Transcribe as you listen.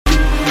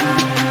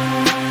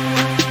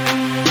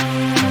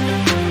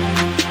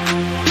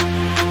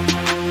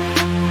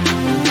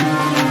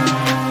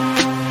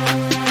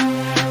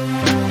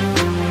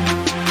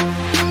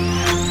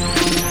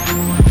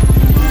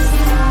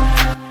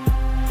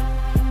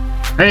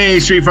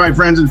Hey, Street Fight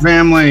friends and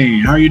family,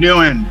 how you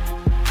doing?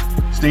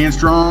 Staying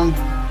strong,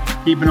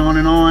 keeping on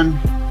and on.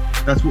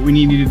 That's what we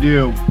need you to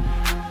do.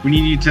 We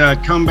need you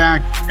to come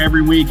back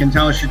every week and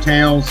tell us your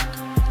tales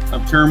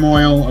of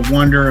turmoil, of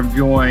wonder, of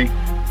joy.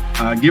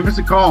 Give us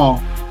a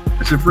call.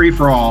 It's a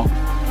free-for-all.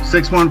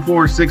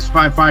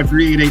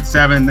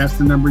 614-655-3887. That's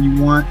the number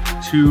you want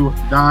to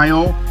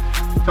dial.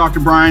 Talk to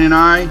Brian and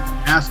I.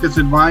 Ask us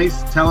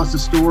advice. Tell us a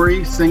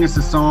story. Sing us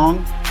a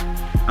song.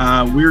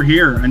 We're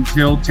here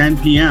until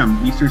 10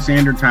 p.m. Eastern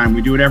Standard Time.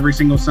 We do it every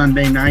single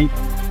Sunday night.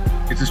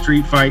 It's a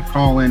Street Fight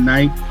call-in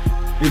night.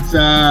 It's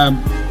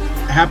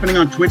happening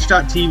on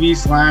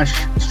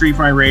twitch.tv/Street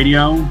Fight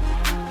Radio.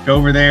 Go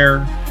over there.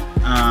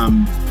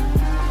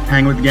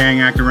 Hang with the gang,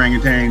 act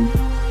orangutan.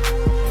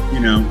 You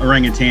know,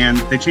 orangutan.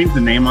 They changed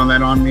the name on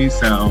that on me,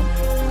 so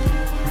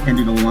I can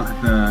do the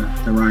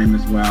rhyme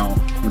as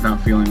well without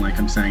feeling like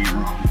I'm saying it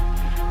wrong.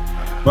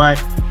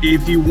 But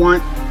if you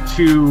want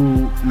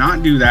to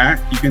not do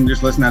that, you can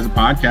just listen as a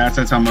podcast.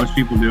 That's how most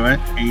people do it.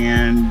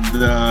 And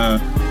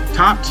the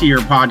top tier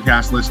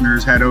podcast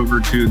listeners head over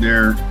to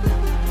their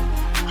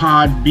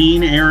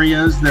Podbean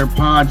areas, their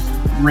pod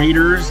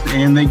raters,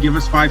 and they give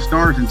us 5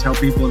 stars and tell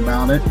people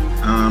about it.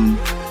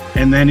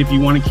 And then if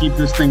you want to keep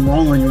this thing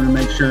rolling, you want to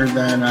make sure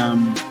that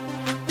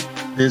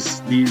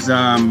these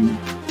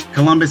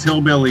Columbus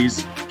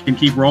hillbillies can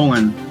keep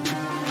rolling.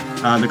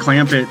 The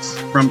Clampets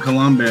from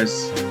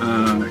Columbus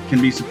can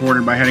be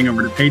supported by heading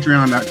over to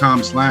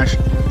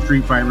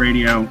patreon.com/Street Fight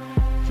Radio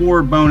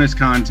for bonus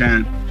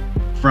content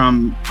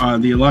from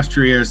the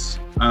illustrious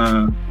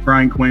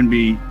Brian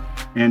Quinby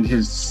and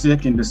his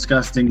sick and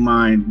disgusting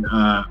mind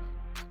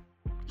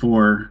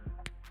for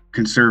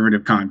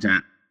conservative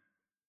content.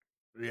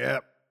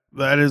 Yep,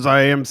 that is,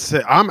 I am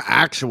sick. I'm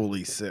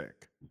actually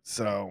sick.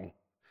 So,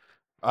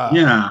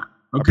 yeah,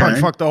 okay. I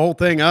probably fucked the whole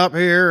thing up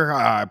here.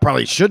 I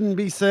probably shouldn't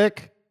be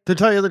sick, to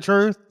tell you the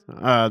truth.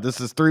 This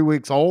is 3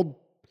 weeks old.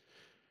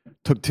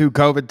 Took 2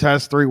 COVID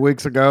tests 3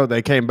 weeks ago.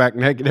 They came back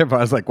negative. I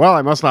was like, well,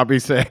 I must not be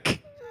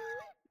sick.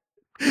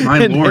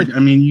 My Lord. I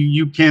mean,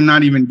 you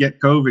cannot even get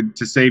COVID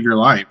to save your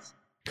life.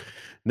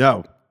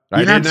 No.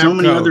 You had so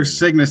many other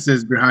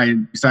sicknesses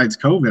besides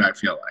COVID, I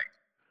feel like.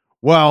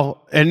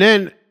 Well, and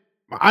then,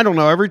 I don't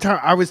know, every time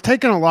I was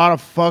taking a lot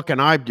of fucking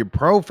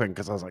ibuprofen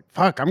because I was like,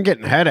 fuck, I'm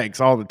getting headaches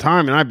all the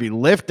time. And I'd be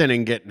lifting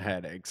and getting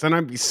headaches. And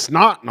I'd be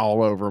snotting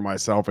all over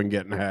myself and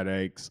getting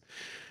headaches.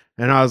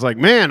 And I was like,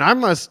 man, I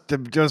must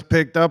have just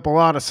picked up a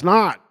lot of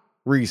snot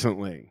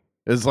recently.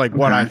 Is like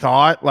what I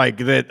thought. Like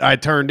that I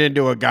turned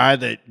into a guy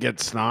that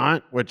gets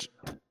snot, which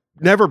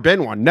never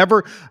been one.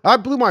 Never. I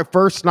blew my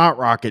first snot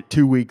rocket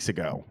 2 weeks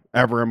ago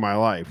ever in my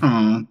life.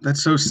 Oh,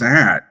 that's so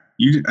sad.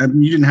 You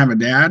didn't have a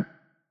dad?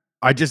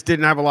 I just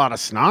didn't have a lot of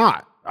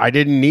snot. I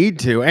didn't need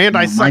to. And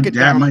I suck it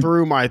down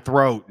through my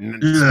throat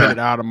and spit it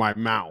out of my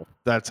mouth.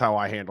 That's how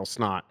I handle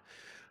snot.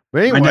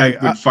 But anyway, my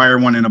dad would fire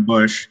one in a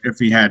bush if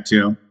he had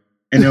to.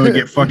 And it would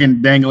get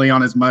fucking dangly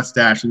on his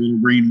mustache. A little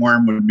green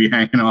worm would be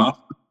hanging off.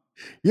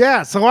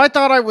 Yeah, so I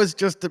thought I was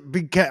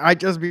I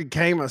just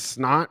became a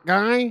snot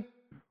guy,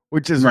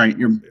 which is right.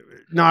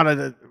 Not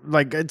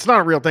it's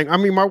not a real thing. I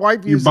mean, my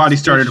wife uses your body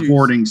started tissues.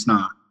 hoarding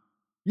snot.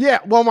 Yeah,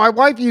 well, my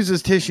wife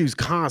uses tissues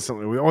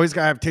constantly. We always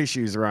gotta have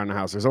tissues around the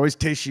house. There's always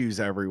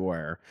tissues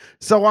everywhere.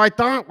 So I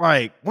thought,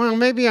 like, well,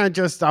 maybe I'm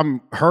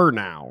her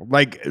now.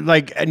 Like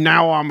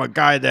now I'm a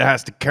guy that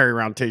has to carry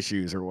around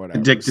tissues or whatever.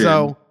 Addicted.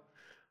 So,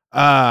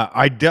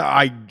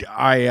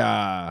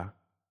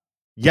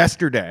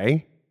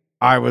 yesterday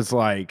I was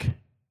like,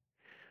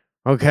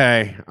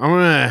 okay, I'm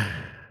gonna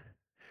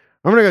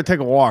go take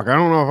a walk. I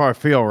don't know if I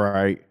feel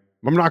right.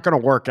 I'm not gonna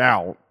work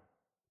out,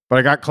 but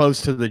I got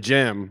close to the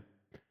gym.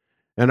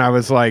 And I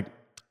was like,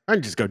 I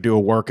can just go do a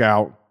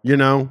workout, do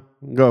a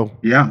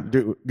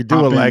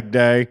leg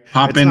day.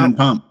 Hop in and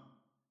pump.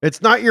 It's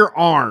not your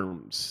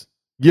arms.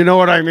 You know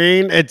what I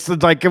mean? It's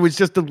like, it was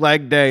just a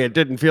leg day. It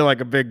didn't feel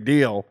like a big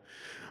deal.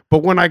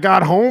 But when I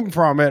got home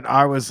from it,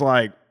 I was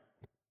like,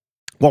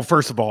 well,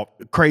 first of all,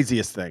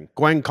 craziest thing.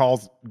 Gwen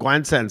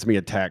sends me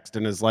a text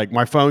and is like,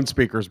 my phone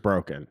speaker's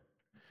broken.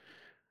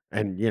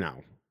 And,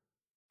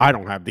 I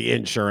don't have the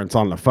insurance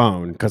on the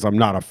phone because I'm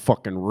not a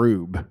fucking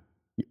rube.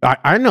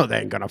 I know they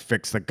ain't gonna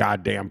fix the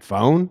goddamn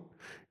phone,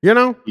 I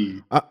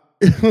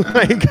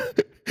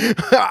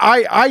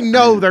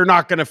know they're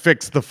not gonna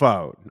fix the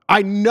phone.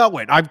 I know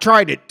it. I've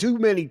tried it too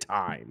many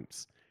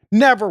times.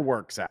 Never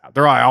works out.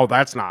 They're like, oh,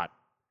 that's not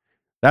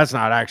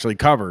actually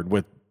covered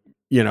with,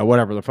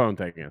 whatever the phone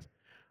thing is.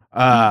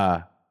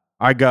 I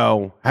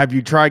go, have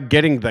you tried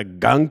getting the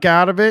gunk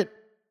out of it?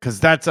 Because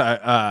that's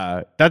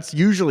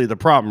usually the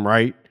problem,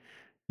 right?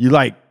 You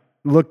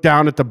look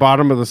down at the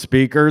bottom of the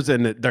speakers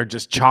and they're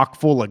just chock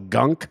full of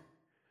gunk.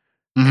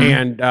 Mm-hmm.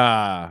 And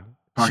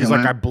she's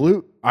like, I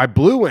blew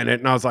in it.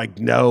 And I was like,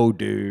 no,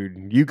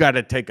 dude, you got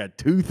to take a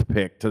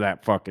toothpick to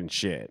that fucking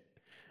shit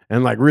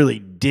and really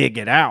dig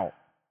it out.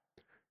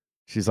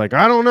 She's like,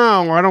 I don't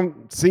know. I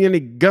don't see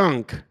any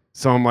gunk.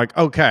 So I'm like,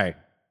 okay,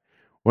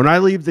 when I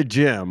leave the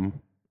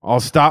gym, I'll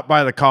stop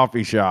by the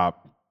coffee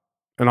shop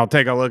and I'll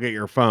take a look at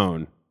your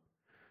phone.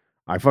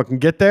 I fucking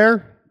get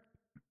there.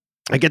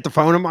 I get the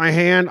phone in my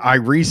hand. I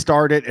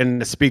restart it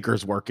and the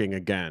speaker's working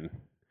again.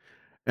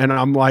 And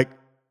I'm like,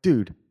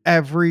 dude,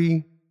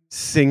 every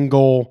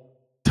single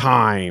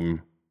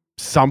time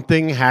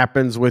something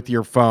happens with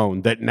your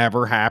phone that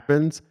never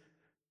happens,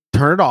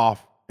 turn it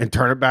off and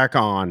turn it back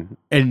on.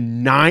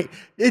 And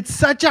it's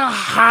such a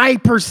high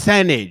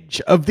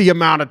percentage of the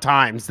amount of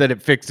times that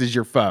it fixes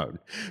your phone,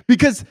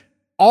 because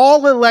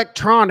all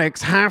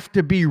electronics have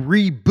to be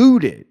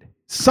rebooted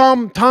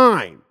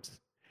sometimes.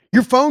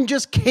 Your phone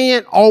just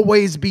can't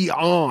always be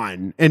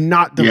on and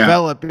not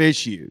develop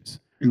issues.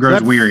 It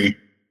grows weary.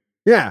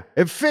 Yeah,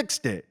 it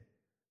fixed it.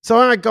 So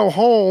I go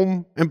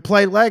home and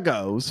play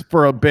Legos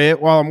for a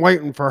bit while I'm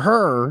waiting for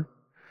her.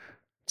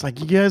 It's like,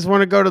 you guys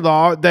want to go to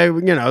they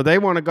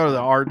want to go to the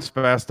arts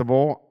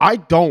festival. I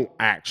don't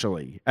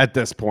actually at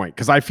this point,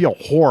 because I feel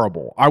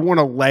horrible. I want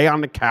to lay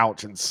on the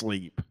couch and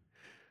sleep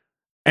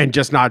and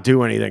just not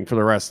do anything for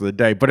the rest of the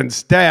day. But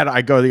instead,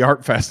 I go to the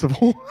art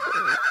festival.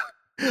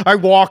 I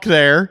walk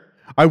there,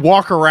 I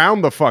walk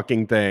around the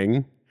fucking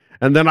thing,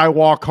 and then I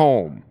walk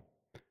home.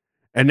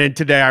 And then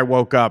today I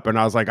woke up and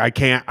I was like, I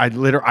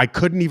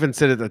couldn't even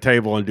sit at the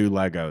table and do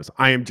Legos.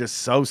 I am just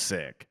so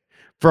sick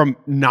from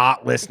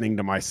not listening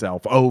to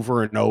myself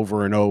over and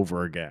over and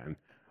over again.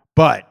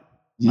 But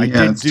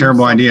it's a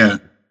terrible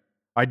idea.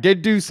 I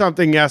did do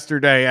something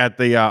yesterday at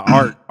the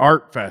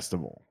art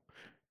festival,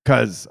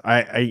 because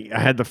I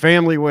had the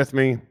family with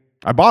me.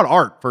 I bought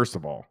art, first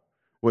of all,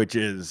 which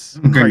is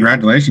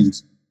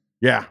congratulations. Crazy.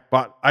 Yeah,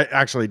 but I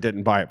actually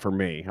didn't buy it for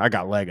me. I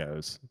got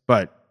Legos,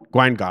 but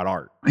Gwen got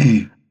art.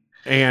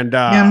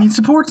 And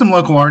support some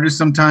local artists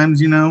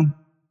sometimes,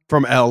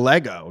 from El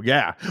Lego.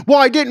 Yeah. Well,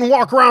 I didn't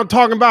walk around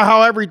talking about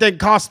how everything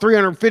costs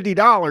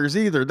 $350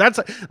 either. That's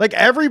like,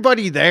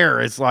 everybody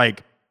there is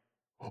like,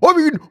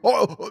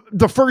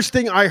 the first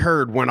thing I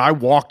heard when I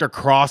walked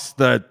across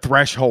the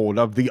threshold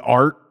of the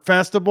art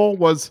festival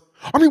was,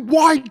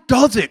 why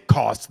does it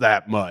cost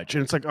that much?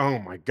 And it's like, oh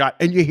my God.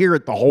 And you hear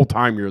it the whole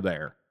time you're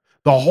there.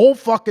 The whole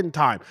fucking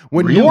time.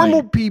 When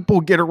normal people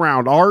get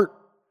around art,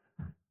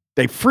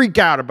 they freak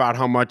out about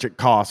how much it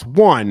costs.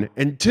 1,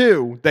 and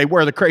 2, they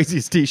wear the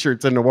craziest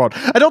t-shirts in the world.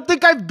 I don't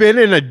think I've been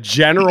in a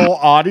general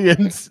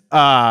audience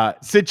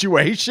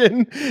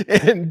situation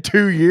in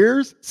 2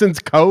 years since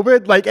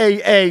COVID. Like,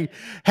 hey,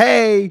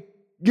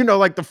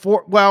 like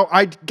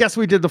I guess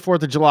we did the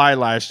 4th of July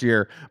last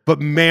year, but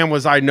man,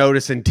 was I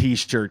noticing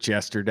t-shirts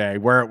yesterday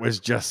where it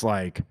was just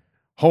like,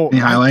 any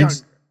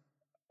highlights?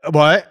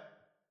 What?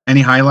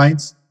 Any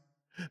highlights?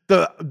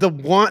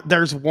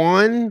 There's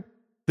one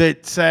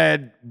that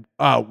said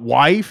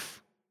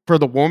wife for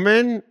the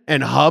woman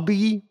and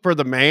hubby for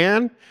the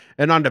man.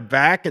 And on the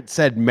back, it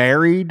said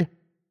married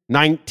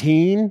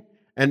 19.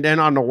 And then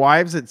on the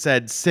wives, it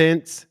said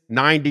since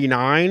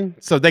 99.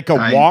 So they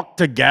could walk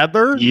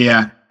together.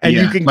 Yeah. And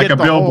you can like get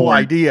the whole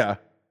idea.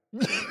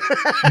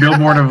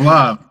 Billboard of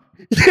love.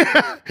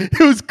 Yeah, it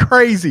was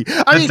crazy.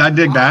 I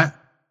dig that.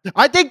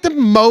 I think the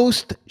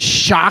most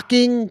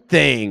shocking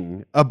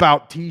thing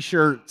about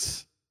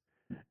t-shirts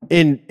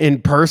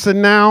in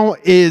person now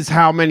is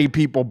how many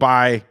people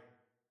buy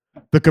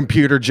the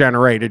computer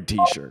generated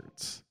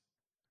t-shirts.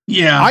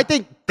 Yeah. I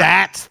think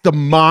that's the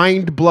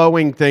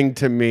mind-blowing thing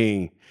to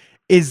me,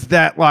 is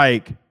that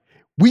like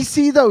we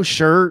see those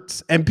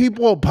shirts and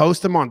people will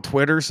post them on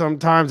Twitter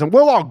sometimes and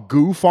we'll all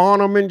goof on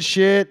them and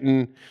shit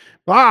and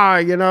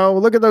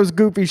look at those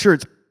goofy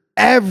shirts.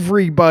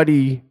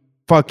 Everybody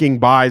fucking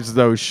buys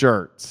those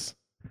shirts.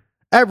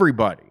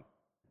 Everybody.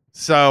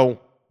 So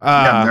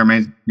they're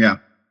amazing. Yeah.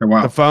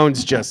 Wow. The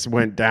phones just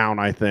went down,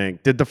 I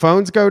think. Did the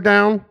phones go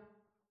down?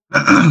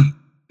 The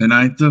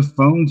night the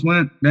phones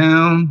went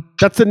down.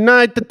 That's the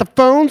night that the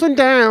phones went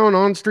down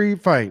on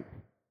Street Fight.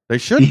 They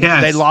should.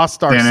 Yes. They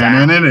lost our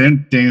sound.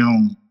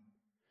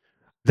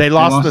 They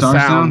lost the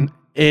sound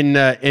in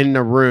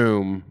the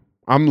room.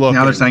 I'm looking.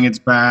 Now they're saying it's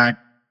back.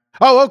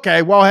 Oh,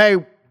 okay. Well,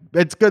 hey,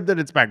 it's good that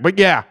it's back. But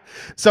yeah.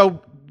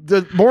 So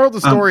the moral of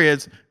the story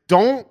is,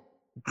 don't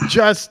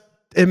just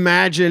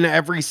imagine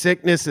every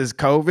sickness is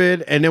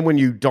COVID, and then when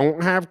you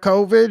don't have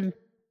COVID,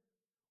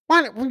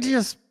 why not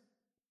just,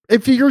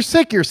 if you're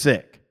sick, you're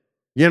sick,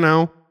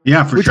 Yeah,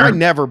 for which sure. I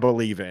never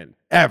believe in,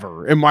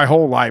 ever in my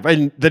whole life.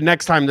 And the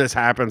next time this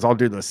happens, I'll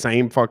do the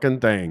same fucking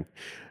thing.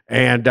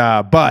 And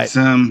but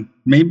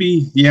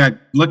maybe,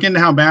 look into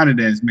how bad it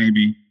is.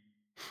 Maybe.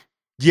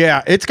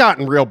 Yeah, it's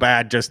gotten real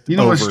bad. Just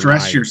overnight.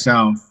 Stress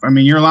yourself.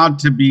 You're allowed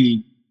to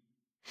be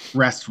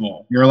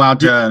restful. You're allowed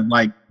to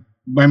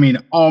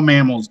all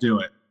mammals do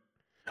it.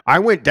 I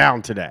went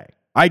down today.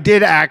 I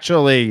did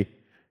actually.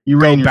 You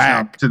ran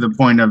back to the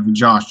point of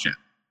exhaustion.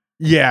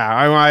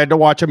 Yeah, I had to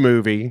watch a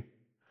movie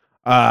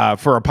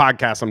for a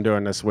podcast I'm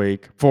doing this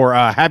week. For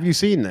Have You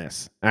Seen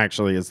This?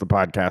 Actually, is the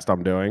podcast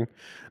I'm doing.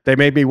 They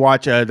made me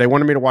watch. They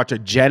wanted me to watch a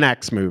Gen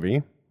X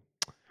movie.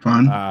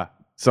 Fun.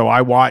 So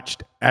I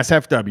watched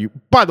SFW.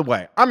 By the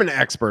way, I'm an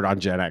expert on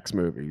Gen X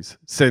movies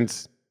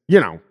since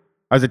I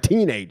was a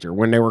teenager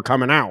when they were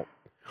coming out.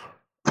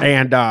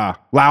 And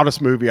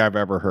loudest movie I've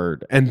ever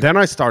heard. And then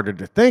I started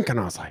to think, and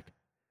I was like,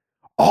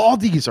 all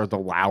these are the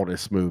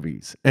loudest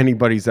movies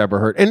anybody's ever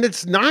heard. And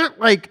it's not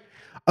like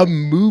a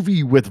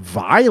movie with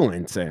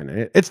violence in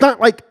it. It's not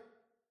like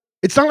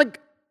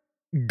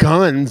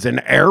guns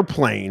and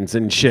airplanes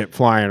and shit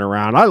flying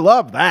around. I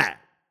love that.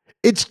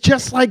 It's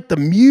just like the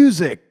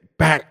music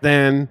back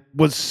then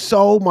was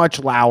so much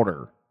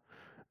louder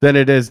than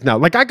it is now.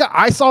 Like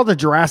I saw the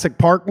Jurassic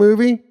Park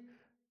movie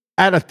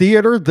at a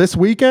theater this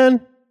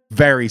weekend.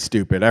 Very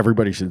stupid.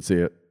 Everybody should see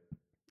it.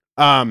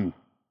 I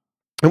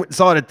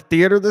saw it at the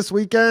theater this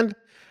weekend,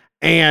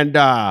 and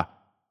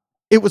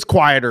it was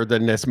quieter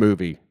than this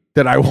movie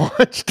that I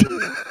watched.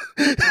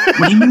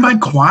 What do you mean by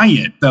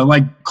quiet? Though,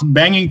 like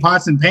banging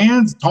pots and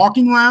pans,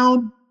 talking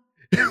loud?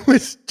 They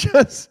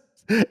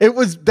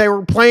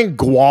were playing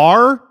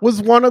Gwar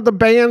was one of the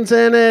bands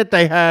in it.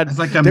 They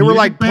were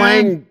like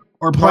playing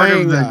or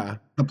playing the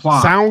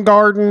plot.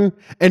 Soundgarden,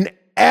 and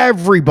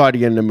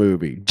everybody in the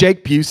movie.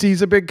 Jake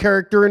Busey's a big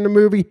character in the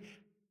movie.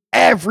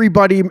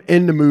 Everybody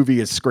in the movie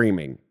is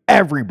screaming.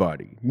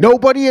 Everybody.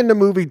 Nobody in the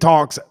movie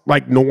talks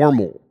like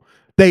normal.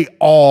 They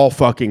all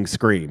fucking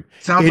scream.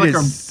 Sounds like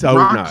a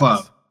rock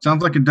club.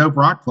 Sounds like a dope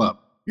rock club.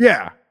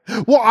 Yeah.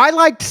 Well, I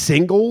liked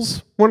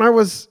Singles when I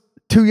was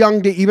too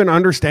young to even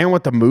understand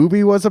what the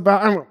movie was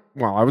about.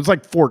 I was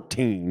like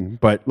 14,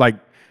 but like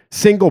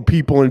single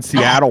people in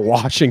Seattle,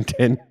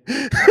 Washington.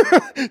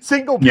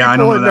 Single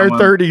people in their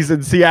 30s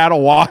in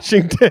Seattle,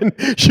 Washington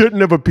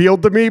shouldn't have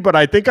appealed to me, but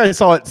I think I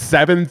saw it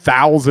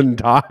 7,000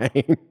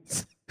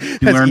 times. You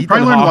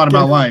probably learned a lot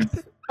about life.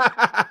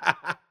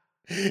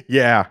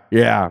 Yeah,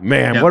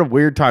 man, yeah. What a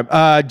weird time.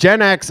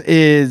 Gen X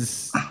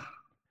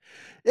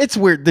it's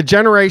weird. The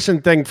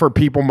generation thing for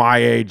people my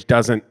age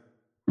doesn't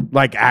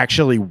like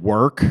actually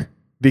work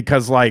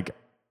because like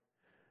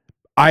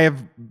I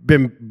have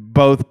been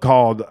both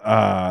called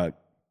Gen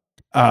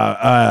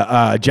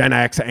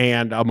X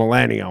and a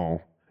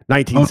millennial.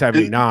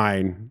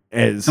 1979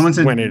 is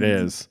when it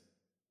is.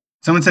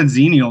 Someone said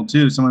Xennial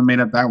too. Someone made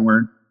up that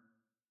word.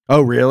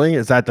 Oh, really?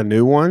 Is that the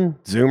new one?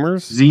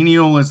 Zoomers?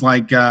 Xennial is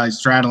like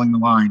straddling the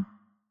line.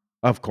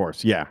 Of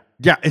course, yeah.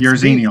 Yeah, you're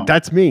Xennial.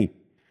 That's me.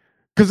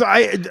 Because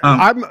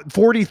I'm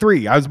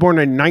 43. I was born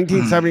in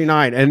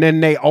 1979. And then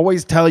they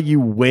always tell you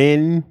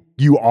when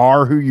you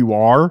are who you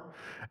are.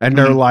 And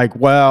they're like,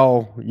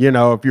 well, you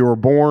know, if you were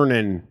born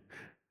in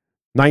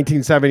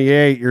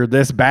 1978, you're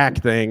this back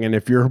thing. And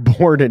if you're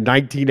born in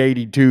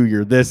 1982,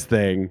 you're this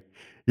thing.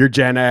 You're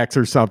Gen X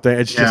or something.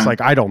 It's just like,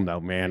 I don't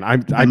know, man.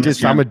 I'm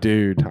a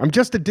dude. I'm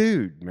just a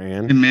dude,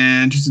 man. Hey,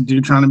 man, just a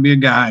dude trying to be a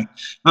guy.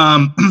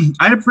 I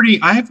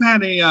have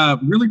had a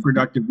really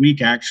productive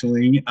week,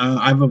 actually.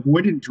 I've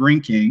avoided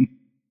drinking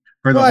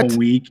for the whole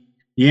week.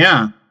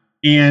 Yeah.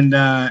 And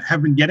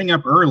have been getting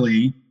up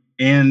early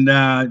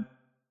and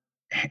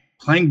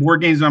playing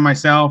board games by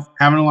myself,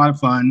 having a lot of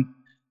fun.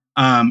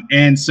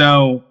 And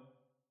so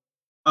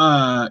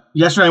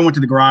yesterday I went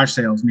to the garage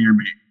sales near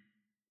me.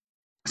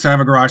 So I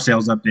have a garage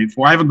sales update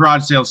I have a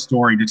garage sales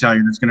story to tell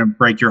you that's going to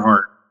break your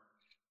heart.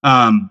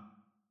 A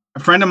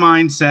friend of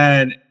mine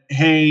said,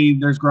 hey,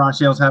 there's garage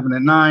sales happening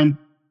at 9.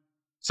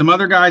 Some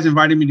other guys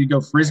invited me to go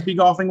Frisbee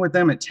golfing with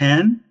them at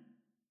 10.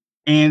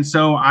 And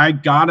so I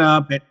got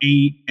up at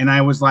 8 and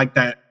I was like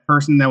that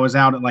person that was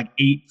out at like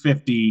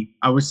 8:50.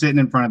 I was sitting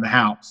in front of the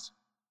house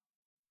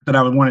that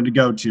I wanted to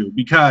go to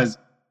because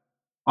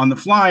on the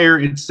flyer,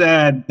 it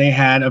said they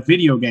had a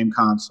video game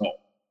console.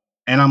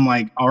 And I'm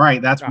like, all right,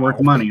 that's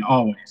worth money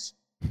always.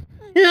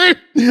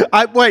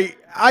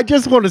 I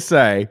just want to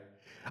say,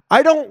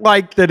 I don't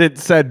like that it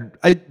said,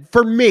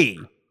 for me,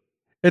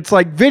 it's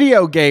like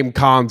video game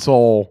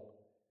console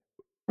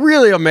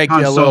really will make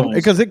you a little,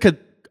 because it could,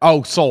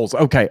 Souls.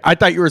 Okay. I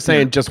thought you were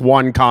saying just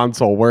one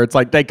console where it's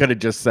like they could have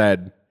just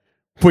said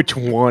which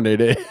one it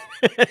is.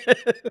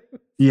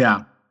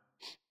 Yeah.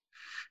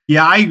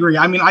 Yeah, I agree.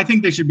 I mean, I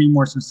think they should be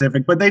more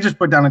specific, but they just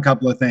put down a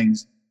couple of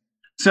things.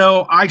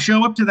 So I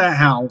show up to that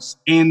house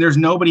and there's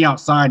nobody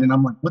outside and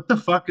I'm like, what the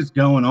fuck is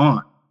going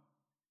on?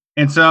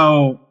 And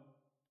so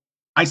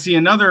I see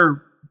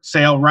another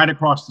sale right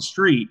across the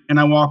street and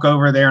I walk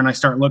over there and I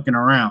start looking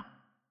around.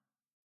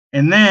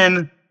 And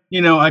then,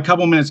 you know, a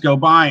couple minutes go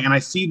by and I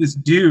see this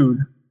dude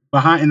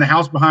in the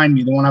house behind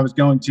me, the one I was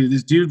going to,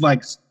 this dude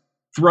like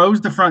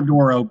throws the front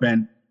door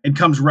open and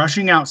comes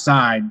rushing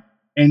outside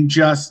and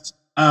just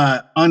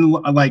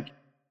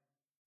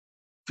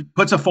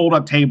puts a fold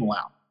up table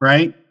out.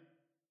 Right.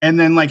 And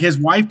then like his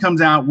wife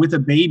comes out with a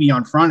baby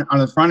on the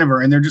front of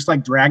her and they're just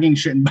like dragging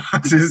shit in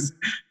boxes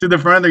to the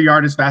front of their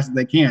yard as fast as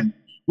they can,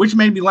 which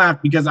made me laugh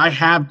because I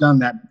have done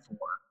that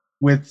before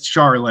with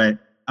Charlotte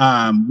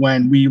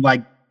when we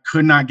like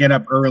could not get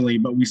up early,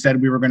 but we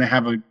said we were going to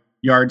have a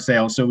yard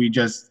sale. So we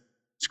just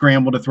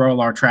scrambled to throw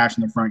all our trash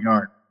in the front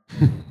yard.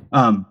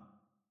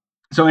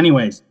 So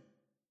anyways,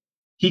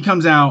 he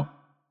comes out.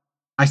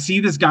 I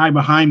see this guy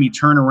behind me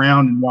turn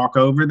around and walk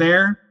over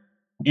there.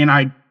 And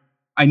I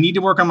need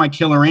to work on my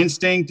killer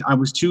instinct. I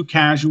was too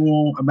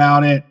casual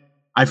about it.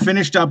 I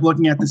finished up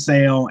looking at the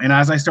sale. And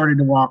as I started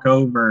to walk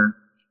over,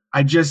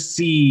 I just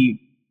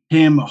see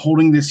him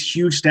holding this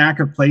huge stack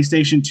of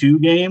PlayStation 2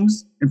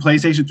 games and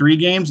PlayStation 3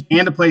 games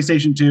and a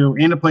PlayStation 2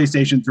 and a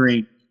PlayStation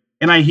 3.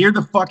 And I hear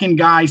the fucking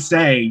guy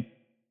say,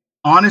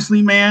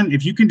 honestly, man,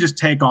 if you can just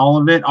take all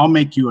of it, I'll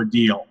make you a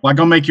deal.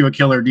 Like, I'll make you a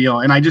killer deal.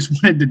 And I just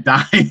wanted to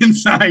die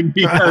inside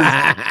because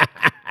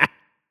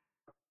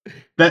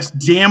that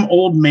damn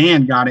old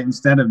man got it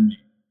instead of me.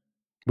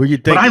 Well, you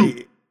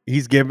think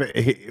he's giving,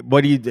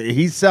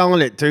 he's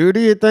selling it too, do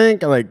you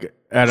think? Like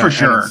at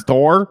a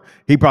store?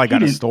 He probably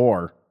got a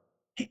store.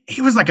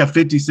 He was like a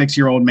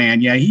 56-year-old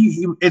man. Yeah,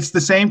 he it's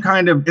the same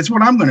kind of, it's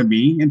what I'm going to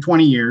be in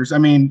 20 years. I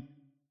mean,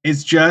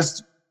 it's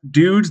just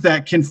dudes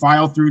that can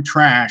file through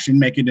trash and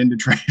make it into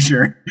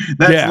treasure.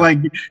 That's like,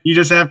 you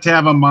just have to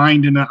have a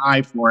mind and an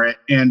eye for it.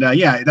 And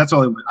yeah, that's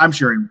all I'm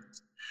sure it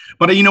was.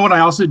 But you know what I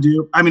also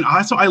do? I mean,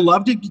 also I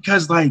loved it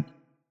because like,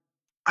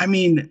 I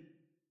mean,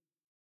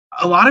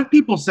 a lot of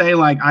people say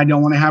like, I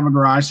don't want to have a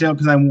garage sale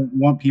because I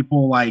want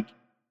people like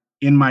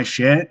in my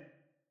shit.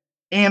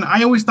 And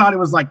I always thought it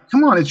was like,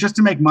 come on, it's just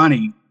to make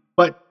money.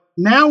 But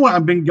now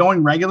I've been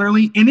going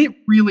regularly and it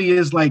really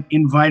is like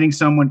inviting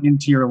someone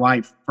into your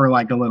life for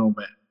like a little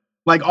bit.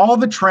 Like all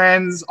the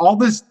trends, all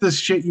this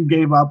shit you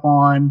gave up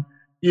on,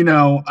 you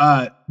know,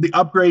 the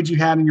upgrades you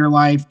had in your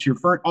life to your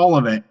first, all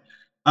of it.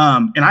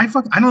 And I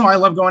don't know, I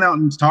love going out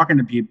and talking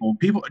to people.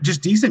 People,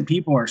 just decent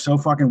people are so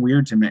fucking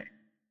weird to me.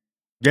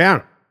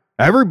 Yeah.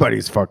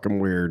 Everybody's fucking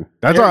weird.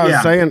 That's what I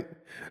was saying.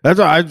 That's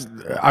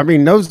what I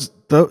mean,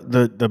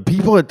 the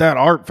people at that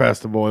art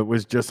festival, it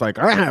was just like,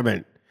 I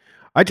haven't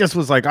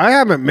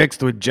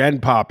mixed with Gen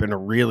Pop in a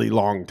really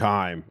long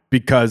time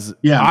because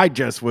I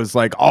just was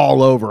like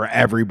all over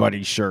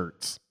everybody's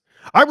shirts.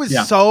 I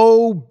was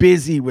so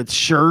busy with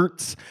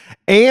shirts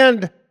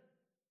and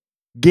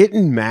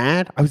getting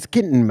mad. I was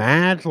getting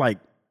mad like,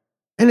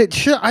 and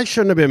I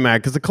shouldn't have been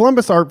mad because the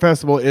Columbus Art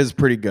Festival is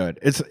pretty good.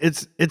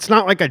 It's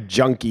not like a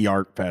junky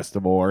art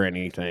festival or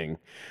anything,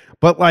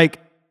 but like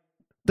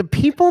the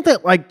people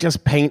that like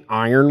just paint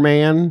Iron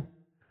Man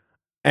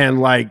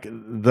and like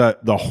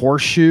the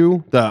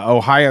horseshoe, the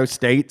Ohio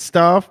State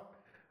stuff,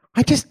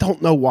 I just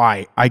don't know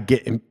why I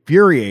get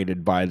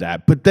infuriated by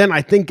that. But then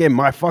I think in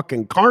my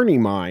fucking carny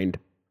mind,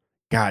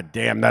 God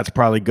damn, that's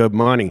probably good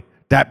money.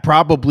 That's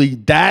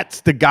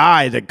the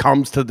guy that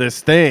comes to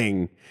this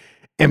thing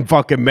and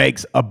fucking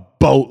makes a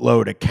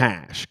boatload of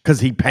cash because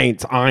he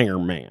paints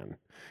Iron Man,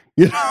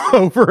 you know,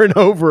 over and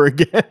over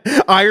again.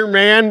 Iron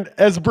Man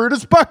as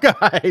Brutus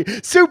Buckeye,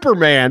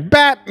 Superman,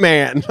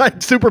 Batman,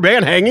 like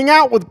Superman hanging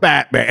out with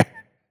Batman.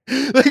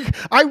 Like,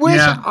 I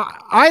wish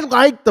I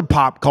like the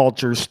pop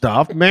culture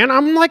stuff, man.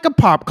 I'm like a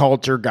pop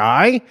culture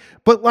guy,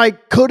 but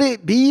like, could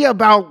it be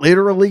about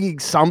literally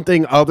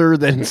something other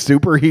than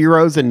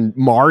superheroes and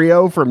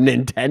Mario from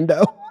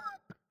Nintendo?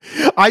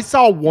 I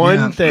saw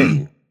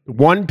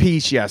one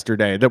piece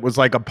yesterday that was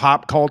like a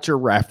pop culture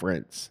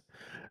reference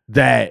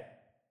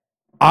that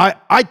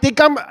I think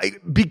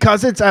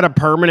because it's at a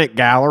permanent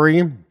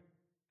gallery,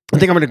 I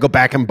think I'm going to go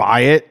back and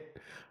buy it.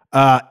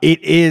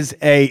 It is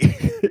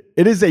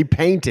a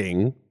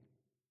painting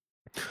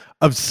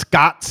of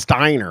Scott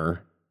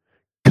Steiner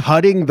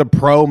cutting the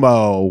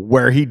promo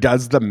where he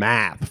does the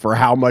math for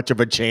how much of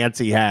a chance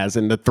he has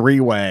in the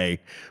 3-way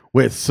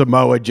with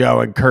Samoa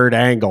Joe and Kurt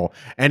Angle.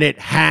 And it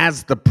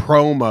has the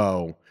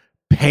promo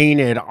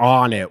painted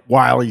on it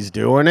while he's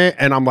doing it.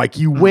 And I'm like,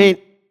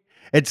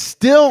 it's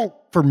still,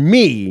 for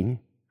me,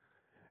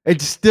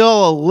 it's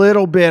still a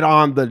little bit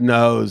on the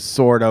nose,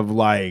 sort of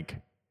like,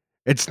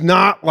 it's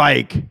not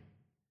like,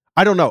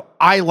 I don't know.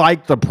 I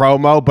like the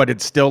promo, but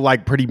it's still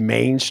like pretty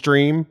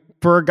mainstream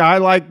for a guy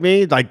like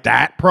me, like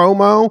that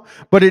promo,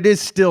 but it is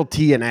still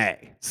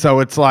TNA. So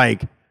it's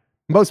like,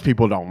 most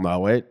people don't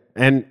know it.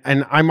 And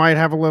I might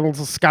have a little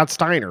Scott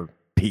Steiner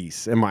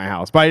piece in my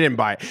house, but I didn't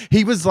buy it.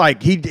 He was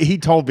like, he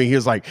told me, he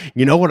was like,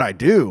 you know what I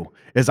do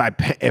is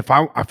if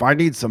I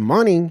need some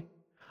money,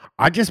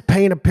 I just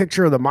paint a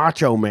picture of the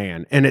Macho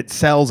Man and it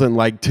sells in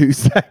like 2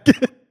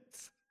 seconds.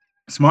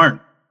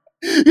 Smart.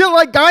 You know,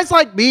 like guys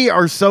like me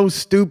are so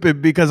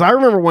stupid because I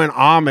remember when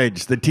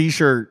Homage, the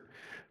t-shirt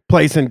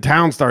place in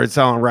town, started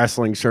selling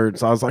wrestling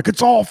shirts. I was like,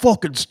 it's all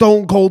fucking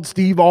Stone Cold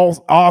Steve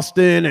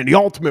Austin and the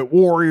Ultimate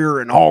Warrior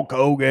and Hulk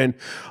Hogan.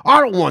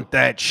 I don't want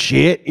that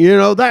shit, you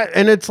know, that.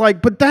 And it's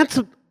like, but that's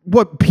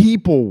what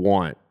people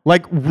want.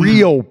 Like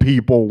real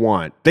people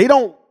want. They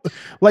don't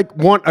like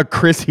want a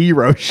Chris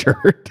Hero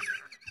shirt.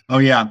 Oh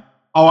yeah.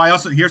 Oh, I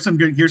also, here's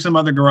some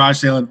other garage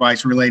sale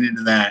advice related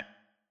to that.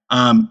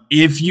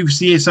 If you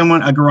see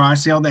a garage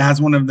sale that has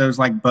one of those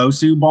like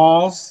Bosu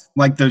balls,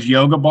 like those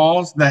yoga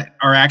balls that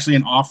are actually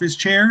an office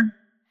chair,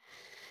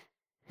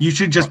 you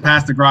should just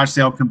pass the garage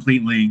sale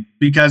completely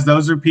because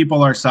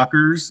people are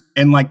suckers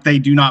and like they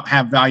do not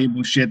have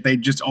valuable shit. They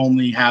just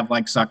only have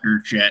like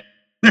sucker shit.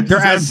 They're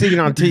as seen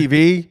on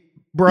TV,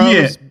 bro.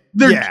 Yeah,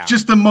 they're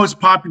just the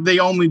most popular.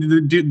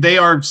 They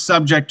are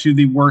subject to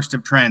the worst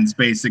of trends.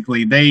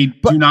 Basically, do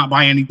not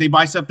buy any. They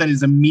buy stuff that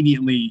is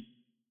immediately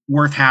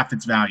worth half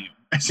its value.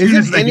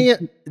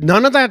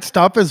 None of that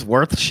stuff is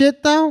worth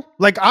shit though.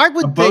 Like I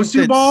would think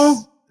Bosu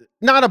ball,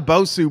 not a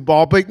Bosu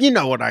ball, but you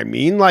know what I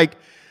mean. Like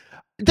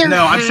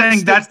No, I'm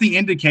saying that's the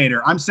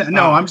indicator. I'm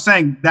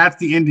saying that's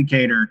the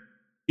indicator.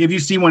 If you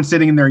see one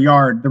sitting in their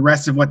yard, the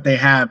rest of what they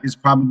have is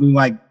probably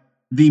like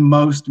the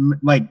most,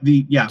 like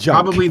junk.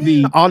 probably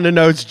the on the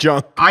nose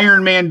junk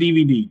Iron Man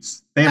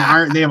DVDs. They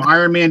have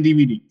Iron Man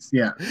DVDs.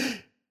 Yeah.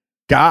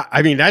 God,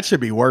 I mean, that should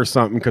be worth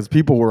something because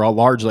people were all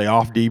largely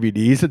off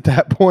DVDs at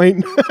that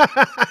point.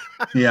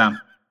 Yeah.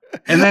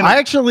 And then I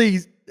actually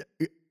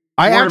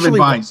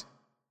advice.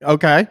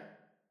 Okay.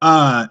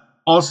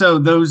 Also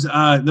those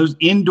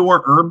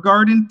indoor herb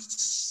garden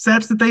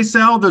sets that they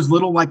sell, those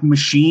little like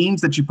machines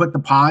that you put the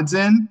pods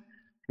in,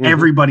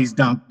 everybody's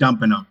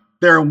dumping them.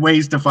 There are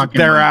ways to fucking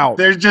They're out.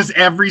 There's just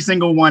every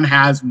single one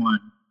has one.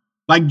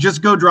 Like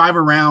just go drive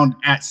around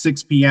at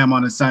 6 p.m.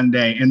 on a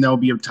Sunday and there'll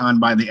be a ton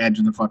by the edge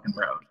of the fucking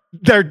road.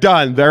 They're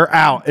done. They're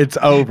out. It's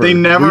over. They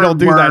never We don't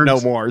do that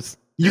no more.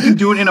 You can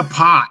do it in a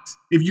pot.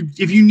 If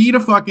you need a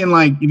fucking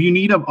if you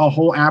need a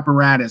whole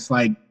apparatus,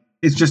 like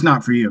it's just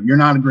not for you. You're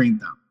not a green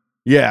thumb.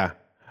 Yeah.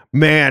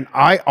 Man,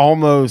 I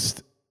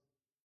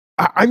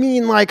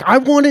mean, like I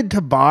wanted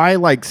to buy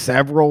like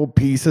several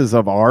pieces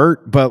of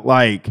art, but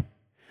like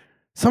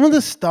some of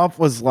the stuff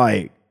was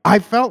like, I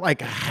felt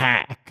like a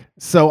hack.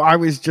 So I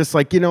was just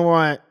like, you know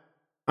what?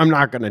 I'm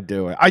not going to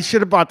do it. I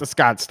should have bought the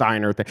Scott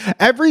Steiner thing.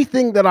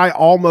 Everything that I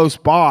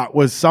almost bought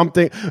was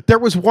something. There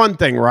was one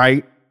thing,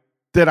 right,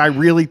 that I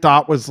really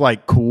thought was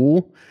like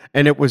cool.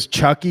 And it was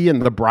Chucky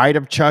and the Bride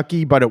of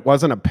Chucky, but it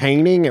wasn't a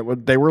painting.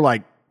 They were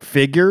like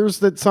figures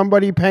that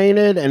somebody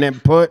painted and then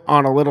put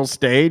on a little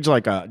stage,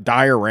 like a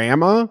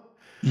diorama.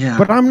 Yeah.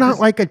 But I'm not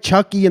like a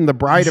Chucky and the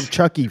Bride of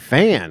Chucky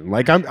fan.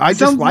 Like I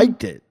just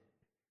liked it.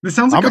 This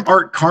sounds like an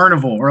art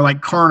carnival or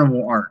like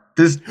carnival art.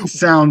 This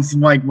sounds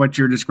like what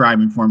you're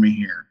describing for me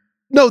here.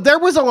 No, there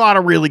was a lot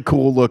of really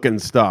cool looking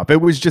stuff.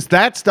 It was just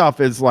that stuff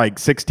is like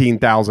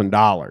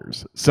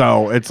 $16,000.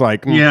 So it's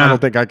like, I don't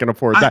think I can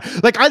afford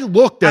that. Like I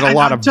looked at a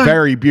lot of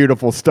very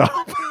beautiful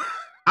stuff.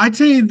 I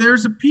tell you,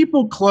 there's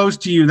people close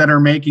to you that are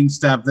making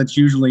stuff that's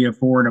usually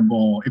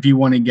affordable if you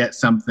want to get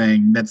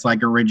something that's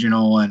like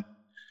original and,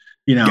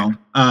 you know,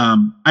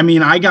 I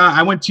mean,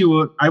 I went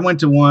to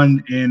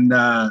one and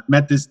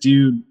met this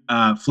dude,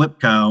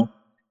 Flipco,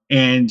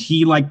 and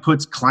he like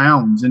puts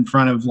clowns in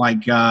front of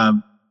like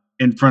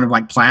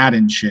plaid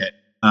and shit.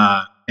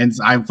 And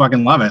I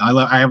fucking love it.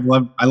 I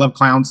love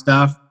clown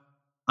stuff.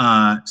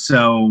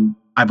 So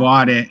I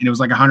bought it and it was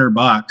like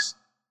 $100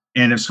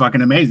 and it's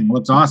fucking amazing. It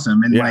looks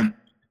awesome. And like,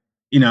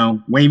 you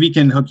know, Wavy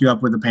can hook you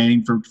up with a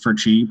painting for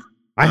cheap.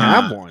 I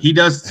have one. He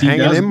does.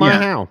 Hanging in my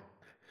house.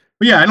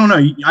 But yeah, I don't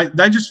know.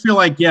 I just feel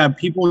like,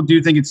 people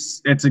do think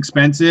it's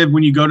expensive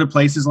when you go to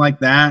places like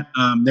that.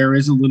 There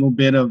is a little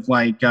bit of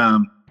like,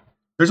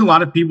 there's a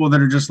lot of people that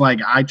are just like,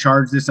 I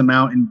charge this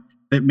amount, and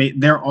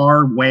there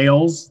are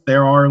whales.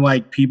 There are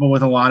like people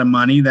with a lot of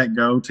money that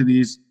go to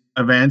these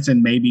events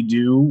and maybe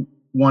do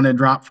want to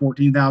drop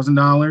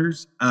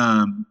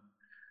 $14,000.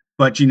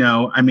 But you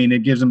know, I mean,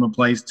 it gives them a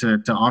place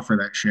to offer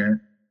that shit.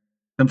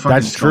 Them fucking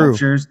That's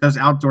sculptures, those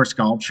outdoor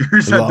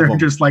sculptures that they're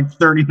just like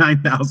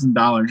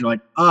 $39,000. You're like,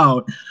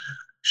 oh,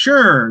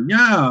 sure,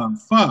 yeah,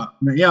 fuck,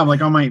 yeah,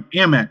 like on my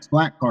Amex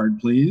Black Card,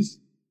 please.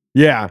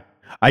 Yeah,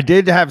 I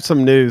did have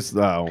some news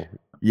though.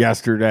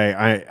 Yesterday,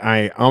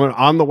 I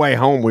on the way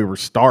home, we were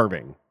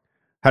starving.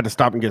 Had to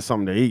stop and get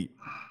something to eat.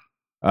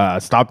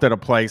 Stopped at a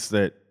place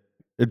that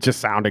it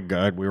just sounded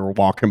good. We were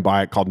walking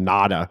by it called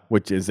Nada,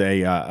 which is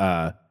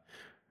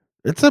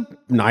it's a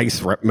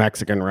nice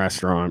Mexican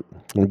restaurant.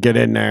 We get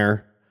in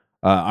there.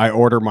 I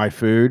order my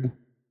food.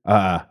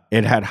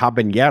 It had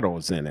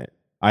habaneros in it.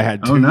 I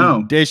had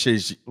two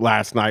dishes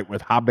last night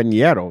with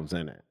habaneros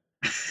in it.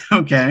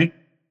 Okay.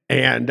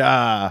 And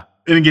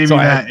it gave you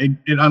that.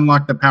 It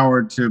unlocked the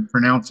power to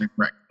pronounce it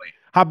correctly.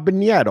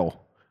 Habanero.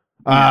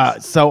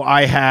 Yes. So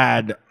I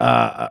had,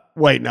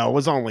 wait, no, it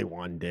was only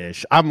one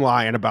dish. I'm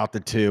lying about the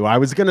two. I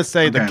was going to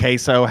say the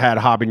queso had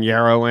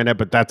habanero in it,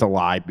 but that's a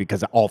lie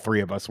because all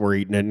three of us were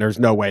eating it and there's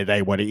no way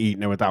they would have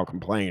eaten it without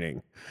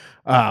complaining.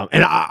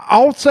 And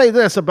I'll say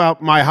this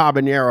about my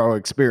habanero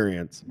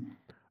experience.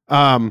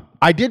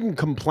 I didn't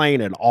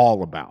complain at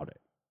all about it,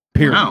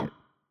 period. Wow.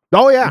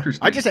 Oh yeah.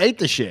 I just ate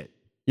the shit,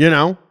 you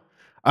know?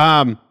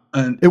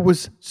 It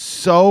was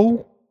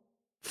so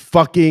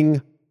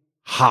fucking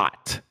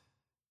hot.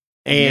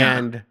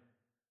 And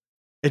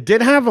it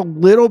did have a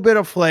little bit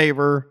of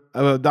flavor.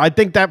 I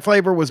think that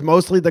flavor was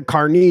mostly the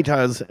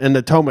carnitas and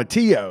the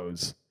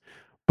tomatillos.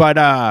 But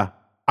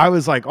I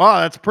was like, oh,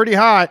 that's pretty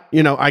hot.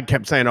 You know, I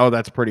kept saying, oh,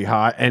 that's pretty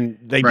hot. And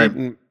they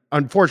didn't,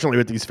 unfortunately,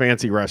 with these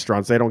fancy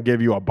restaurants, they don't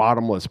give you a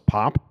bottomless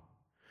pop.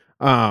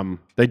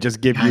 They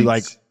just give you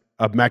like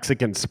a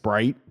Mexican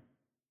Sprite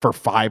for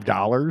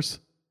 $5.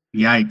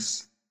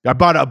 Yikes. I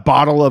bought a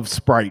bottle of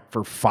Sprite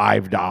for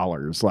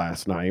 $5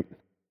 last night.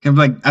 Can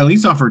like at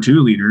least offer 2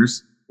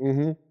 liters.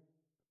 Mm-hmm.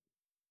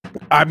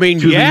 I mean,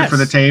 2 liters for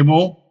the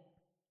table.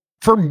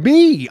 For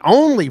me,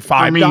 only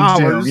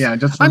 $5. Yeah,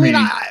 just for me.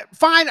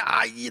 Fine.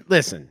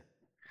 Listen,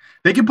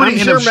 they can put it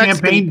in a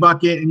champagne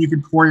bucket, and you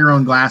can pour your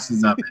own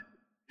glasses of it.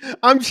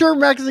 I'm sure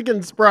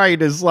Mexican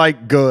Sprite is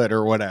like good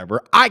or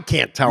whatever. I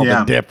can't tell Yeah.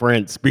 the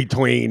difference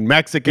between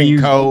Mexican They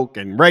use- Coke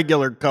and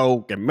regular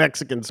Coke and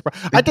Mexican Sprite.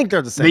 I think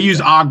they're the same. They use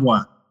thing.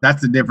 agua.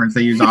 That's the difference.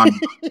 They use agua.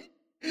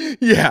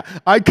 Yeah,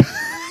 I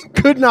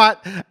could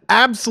not,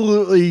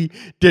 absolutely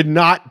did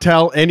not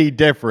tell any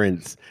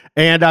difference.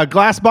 And a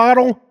glass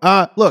bottle,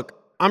 look,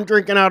 I'm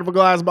drinking out of a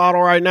glass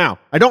bottle right now.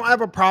 I don't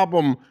have a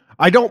problem.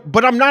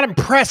 But I'm not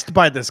impressed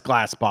by this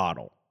glass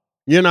bottle.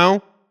 You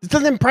know, it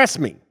doesn't impress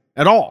me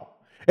at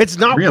all. It's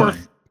not Really?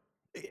 worth,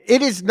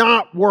 it is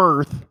not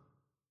worth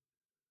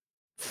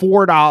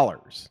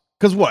 $4.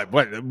 Because what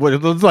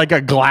it's like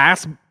a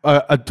glass,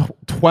 a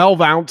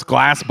 12-ounce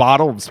glass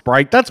bottle of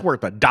Sprite, that's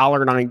worth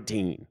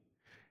 $1.19.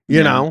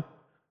 You know?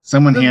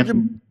 Someone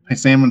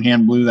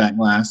hand blew that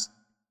glass.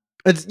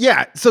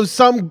 So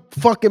some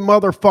fucking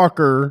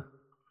motherfucker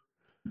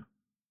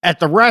at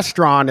the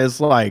restaurant is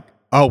like,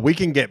 oh, we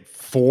can get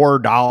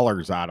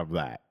 $4 out of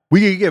that. We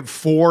can get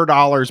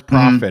 $4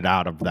 profit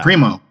out of that.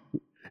 Primo.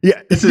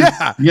 Yeah.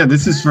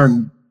 This is for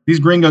these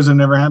gringos have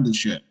never had this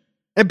shit.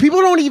 And people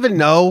don't even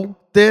know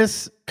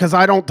this because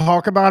I don't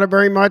talk about it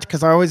very much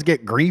because I always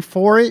get grief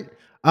for it.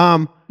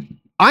 I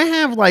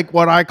have like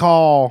what I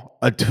call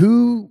a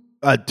two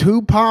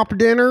pop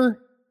dinner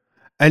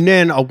and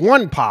then a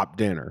 1-pop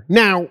dinner.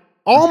 Now,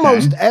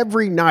 almost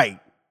every night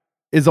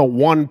is a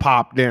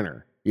 1-pop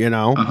dinner, you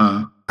know?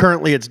 Uh-huh.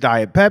 Currently it's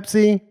Diet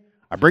Pepsi.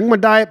 I bring my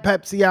Diet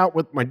Pepsi out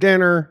with my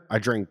dinner. I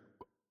drink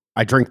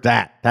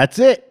that. That's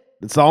it.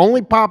 It's the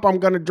only pop I'm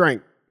going to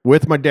drink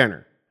with my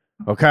dinner.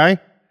 Okay?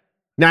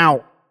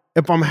 Now,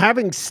 if I'm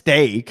having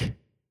steak,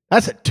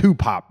 that's a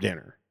 2-pop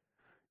dinner.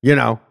 You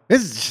know,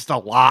 this is just a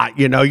lot.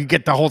 You know, you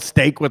get the whole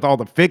steak with all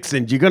the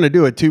fixings. You're going to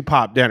do a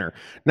 2-pop dinner.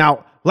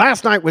 Now,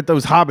 last night with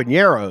those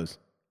habaneros,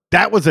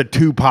 that was a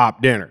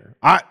 2-pop dinner.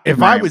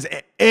 If I was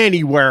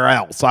anywhere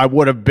else, I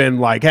would have been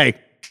like, hey,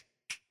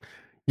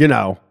 you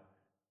know,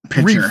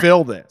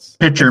 refill this.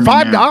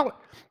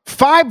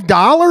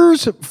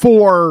 $5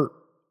 for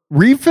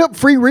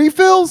free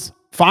refills?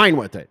 Fine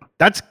with it.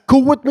 That's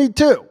cool with me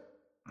too.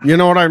 You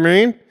know what I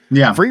mean?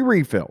 Yeah. Free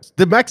refills.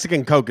 The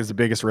Mexican Coke is the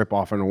biggest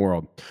ripoff in the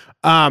world.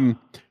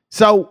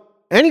 So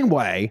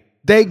anyway,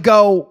 they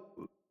go,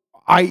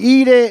 I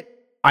eat it,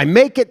 I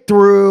make it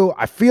through,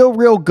 I feel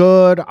real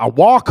good, I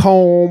walk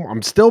home,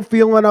 I'm still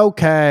feeling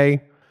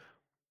okay.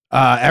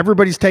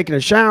 Everybody's taking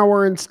a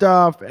shower and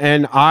stuff,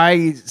 and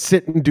I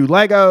sit and do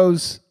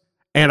Legos,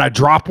 and I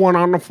drop one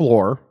on the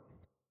floor,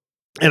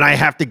 and I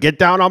have to get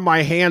down on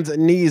my hands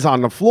and knees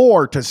on the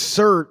floor to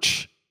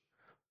search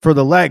for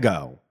the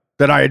Lego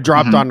that I had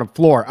dropped on the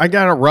floor. I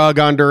got a rug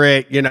under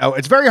it. You know,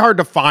 it's very hard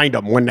to find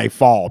them when they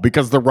fall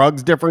because the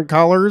rug's different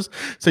colors.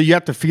 So you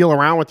have to feel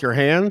around with your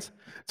hands.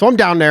 So I'm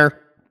down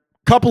there,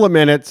 couple of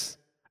minutes,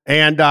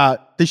 and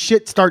the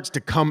shit starts to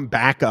come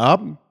back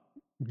up.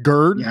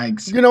 GERD.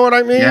 Yikes. You know what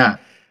I mean? Yeah.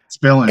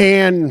 Spilling.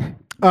 And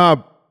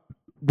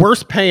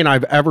worst pain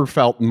I've ever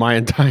felt in my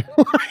entire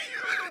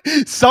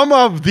life. Some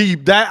of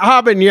that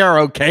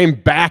habanero came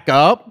back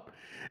up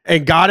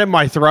and got in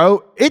my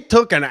throat. It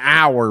took an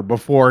hour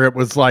before it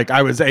was like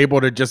I was able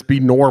to just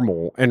be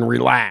normal and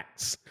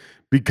relax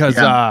because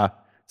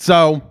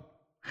so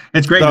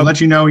it's great. It lets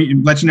you know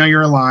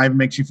you're alive,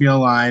 makes you feel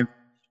alive.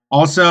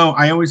 Also,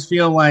 I always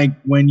feel like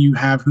when you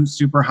have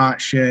super hot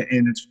shit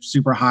and it's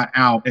super hot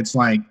out, it's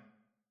like,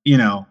 you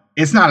know,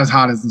 it's not as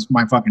hot as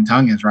my fucking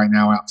tongue is right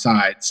now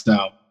outside.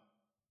 So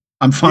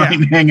I'm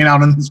fine hanging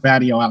out on this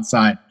patio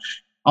outside.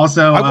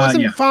 Also,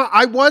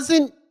 I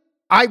wasn't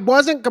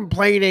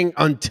complaining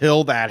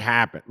until that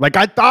happened. Like,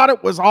 I thought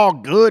it was all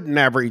good and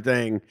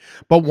everything.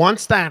 But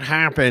once that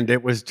happened,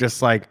 it was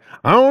just like,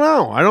 I don't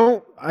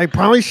know. I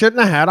probably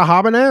shouldn't have had a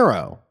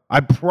habanero.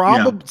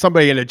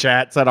 Somebody in the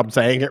chat said I'm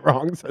saying it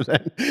wrong. So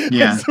then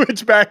I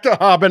switched back to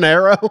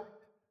habanero.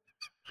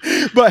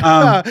 But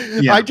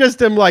I just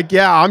am like,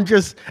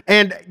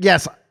 and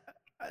yes,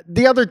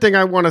 the other thing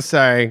I want to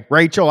say,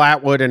 Rachel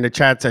Atwood in the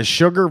chat says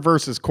sugar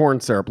versus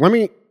corn syrup.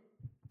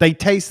 They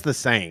taste the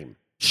same.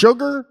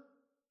 Sugar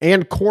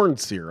and corn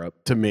syrup,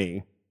 to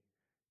me,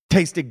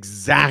 taste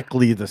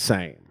exactly the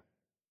same.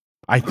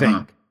 I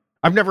think.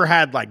 I've never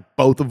had like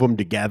both of them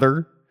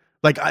together.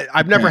 Like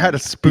I've never had a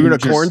spoon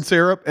of corn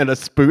syrup and a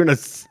spoon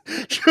of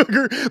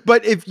sugar.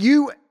 But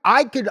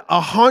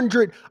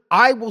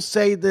I will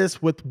say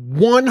this with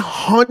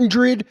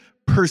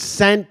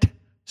 100%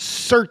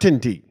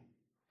 certainty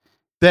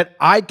that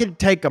I could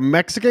take a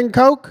Mexican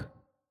Coke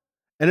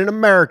and an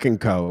American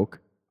Coke.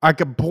 I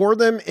could pour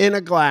them in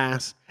a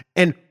glass,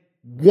 and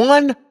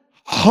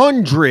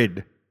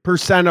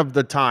 100% of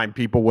the time,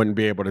 people wouldn't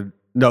be able to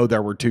know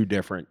there were two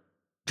different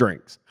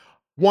drinks.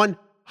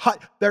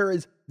 There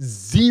is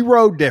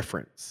zero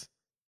difference.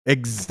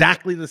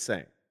 Exactly the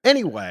same.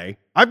 Anyway,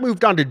 I've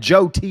moved on to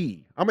Joe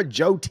Tea. I'm a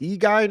Joe Tea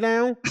guy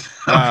now.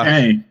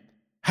 Okay.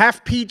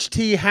 Half peach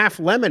tea, half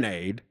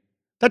lemonade.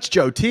 That's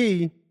Joe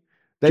Tea.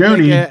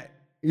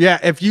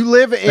 If you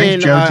live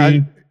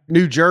in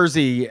New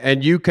Jersey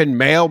and you can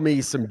mail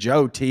me some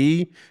Joe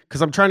Tea,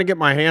 because I'm trying to get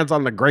my hands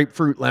on the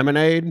grapefruit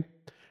lemonade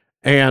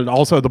and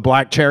also the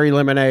black cherry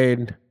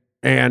lemonade.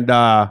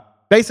 and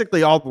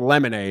basically all the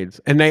lemonades,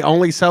 and they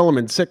only sell them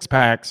in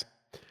 6-packs.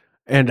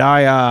 And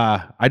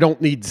I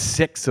don't need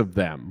 6 of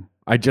them.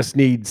 I just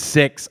need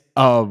 6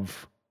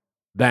 of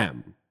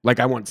them. Like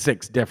I want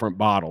 6 different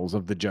bottles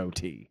of the Joe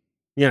Tea.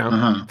 You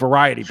know,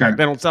 variety pack.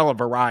 They don't sell a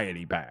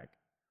variety pack.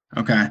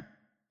 Okay.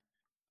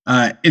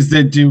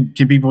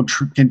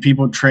 Can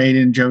people trade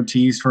in Joe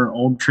Teas for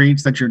old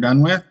treats that you're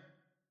done with?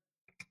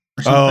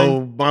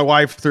 Oh, my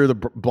wife threw the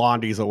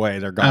blondies away.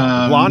 They're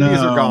gone. The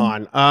blondies are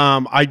gone.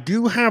 I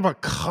do have a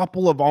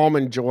couple of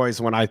Almond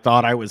Joys when I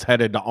thought I was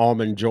headed to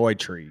Almond Joy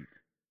treat.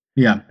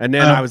 Yeah. And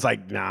then I was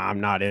like, nah,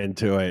 I'm not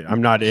into it.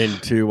 I'm not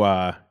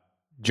into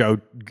Joe.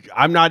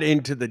 I'm not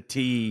into the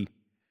tea.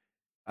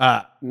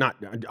 I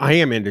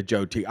am into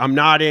Joe Tea. I'm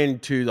not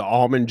into the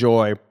Almond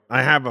Joy.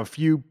 I have a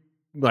few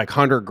like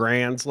 100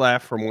 grands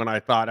left from when I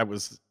thought I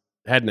was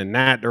heading in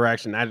that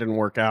direction. That didn't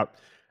work out.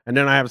 And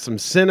then I have some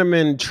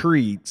cinnamon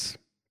treats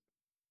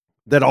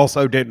that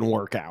also didn't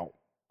work out.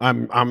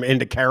 I'm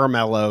into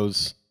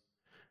caramellos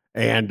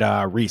and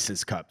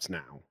Reese's cups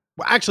now.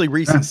 Well, actually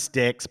Reese's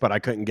sticks, but I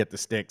couldn't get the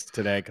sticks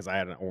today because I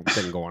had an old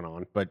thing going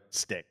on. But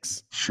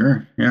sticks.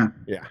 Sure. Yeah.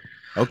 Yeah.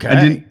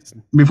 Okay.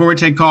 Before we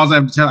take calls,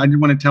 I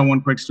did want to tell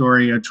one quick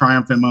story, a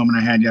triumphant moment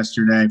I had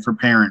yesterday for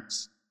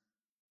parents.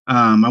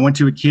 I went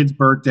to a kid's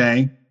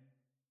birthday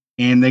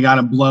and they got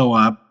a blow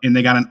up and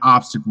they got an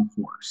obstacle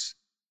course,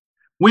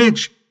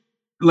 which,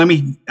 let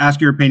me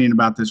ask your opinion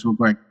about this real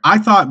quick. I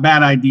thought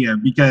bad idea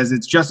because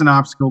it's just an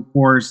obstacle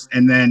course.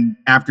 And then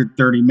after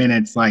 30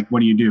 minutes, like, what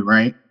do you do?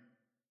 Right.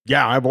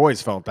 Yeah. I've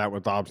always felt that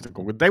with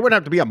obstacle. They would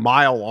have to be a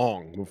mile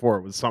long before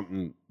it was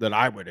something that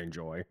I would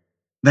enjoy.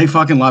 They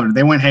fucking loved it.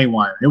 They went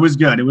haywire. It was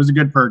good. It was a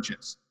good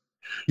purchase.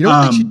 You know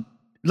what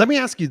let me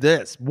ask you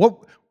this.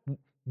 What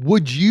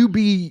would you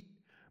be,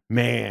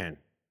 man?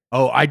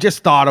 Oh, I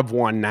just thought of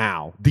one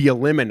now. The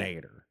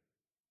Eliminator.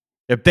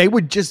 If they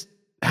would just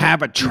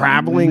have a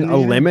traveling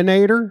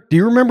eliminator. Do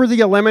you remember the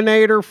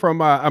Eliminator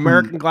from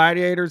American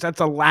Gladiators? That's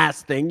the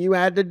last thing you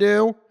had to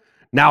do.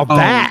 Now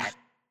that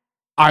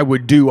I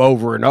would do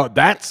over and over.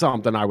 That's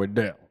something I would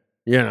do.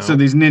 You know. So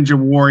these Ninja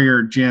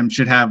Warrior gyms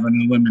should have an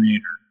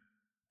eliminator.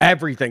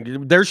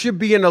 Everything. There should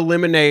be an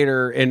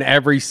eliminator in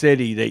every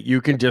city that you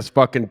can just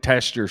fucking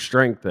test your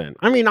strength in.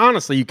 I mean,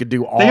 honestly, you could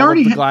do all of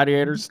the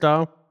gladiator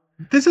stuff.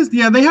 This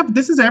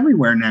is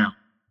everywhere now.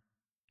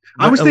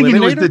 I was thinking it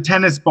was the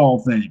tennis ball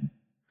thing.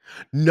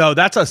 No,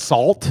 that's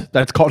Assault.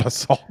 That's called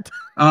Assault.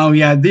 Oh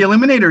yeah, the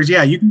eliminators.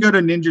 Yeah, you can go to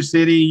Ninja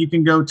City. You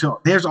can go to.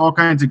 There's all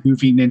kinds of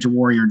goofy Ninja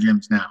Warrior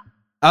gyms now.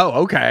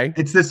 Oh, okay.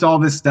 It's all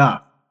this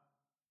stuff.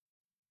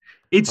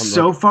 It's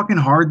so fucking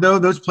hard though.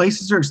 Those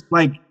places are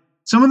like.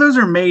 Some of those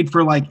are made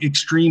for like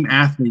extreme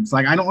athletes.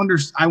 Like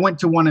I went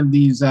to one of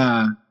these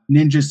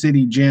Ninja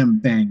City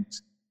gym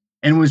things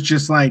and was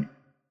just like,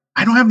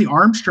 I don't have the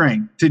arm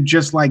strength to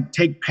just like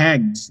take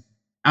pegs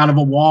out of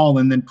a wall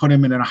and then put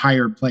them in a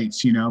higher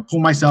place, you know, pull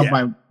myself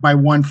by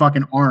one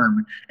fucking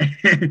arm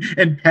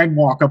and peg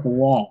walk up a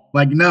wall.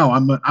 Like, no,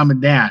 I'm a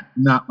dad,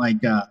 not like,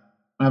 I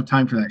don't have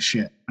time for that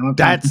shit.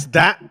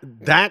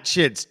 That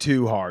shit's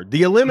too hard.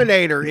 The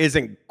Eliminator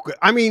isn't.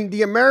 I mean,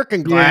 the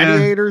American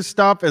Gladiator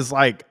stuff is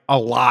like a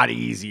lot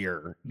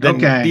easier than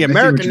the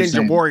American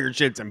Ninja Warrior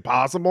shit's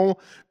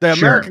impossible. The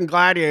American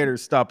Gladiator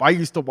stuff, I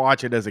used to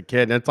watch it as a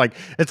kid, and it's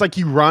like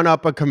you run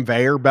up a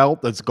conveyor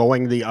belt that's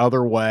going the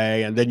other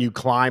way, and then you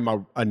climb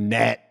a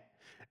net,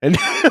 and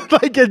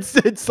like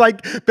it's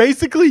like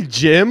basically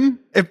gym.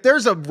 If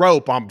there's a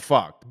rope, I'm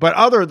fucked. But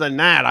other than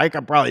that, I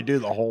could probably do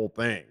the whole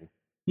thing.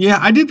 Yeah,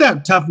 I did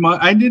that Tough Mud.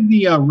 I did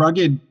the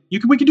rugged.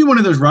 We could do one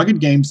of those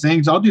rugged games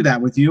things. I'll do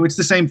that with you. It's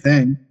the same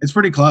thing. It's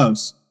pretty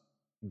close.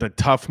 The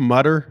Tough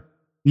Mudder?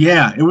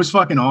 Yeah, it was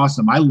fucking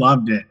awesome. I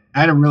loved it.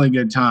 I had a really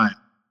good time.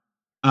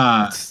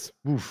 I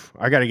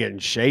got to get in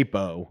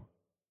shape-o.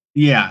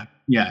 Yeah.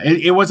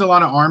 It was a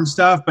lot of arm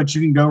stuff, but you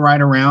can go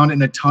right around,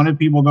 and a ton of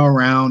people go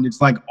around. It's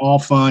like all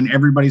fun.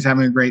 Everybody's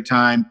having a great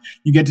time.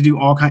 You get to do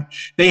all kinds.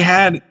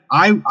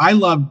 I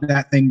loved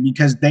that thing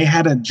because they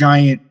had a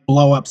giant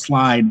blow-up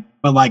slide,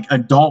 but like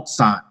adult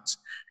size.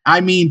 I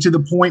mean, to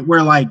the point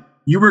where like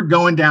you were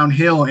going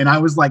downhill and I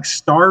was like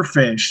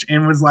starfish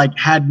and was like,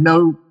 had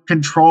no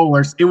control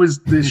or it was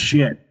this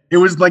shit. It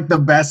was like the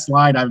best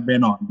slide I've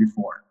been on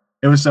before.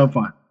 It was so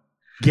fun.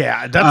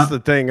 Yeah. That's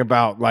the thing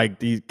about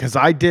like cause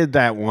I did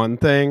that one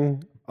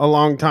thing a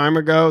long time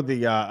ago,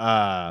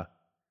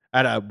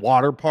 at a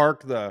water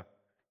park,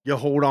 you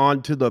hold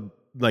on to the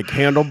like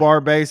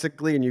handlebar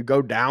basically, and you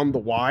go down the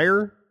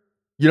wire.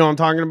 You know what I'm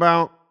talking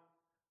about?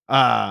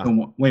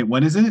 Wait,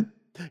 what is it?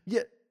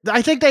 Yeah,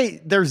 I think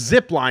they're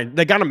zip line.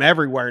 They got them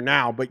everywhere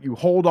now, but you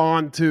hold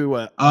on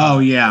to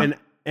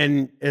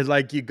and it's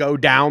like you go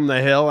down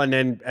the hill, and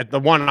then at the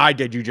one I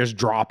did, you just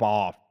drop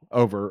off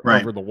over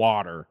the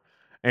water.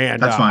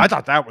 And I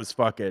thought that was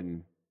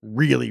fucking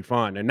really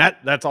fun, and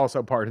that's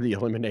also part of the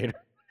Eliminator.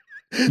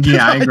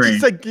 Yeah, I agree.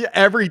 Just like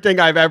everything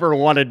I've ever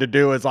wanted to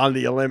do is on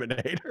the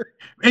Eliminator.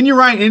 And you're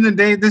right. In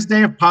this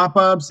day of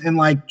pop-ups and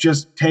like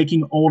just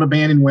taking old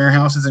abandoned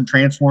warehouses and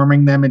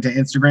transforming them into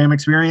Instagram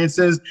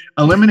experiences,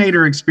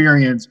 Eliminator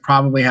experience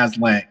probably has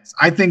legs.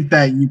 I think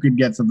that you could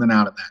get something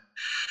out of that.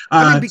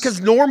 I mean, because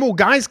normal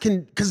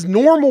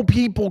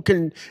people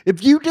can,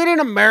 if you did an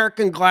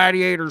American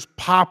Gladiators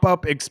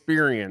pop-up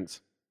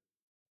experience,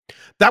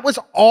 that was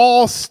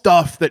all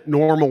stuff that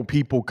normal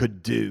people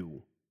could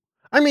do.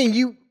 I mean,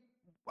 you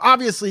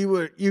obviously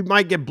you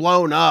might get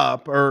blown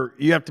up or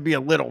you have to be a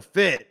little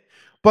fit,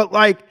 but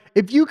like,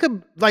 if you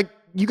could, like,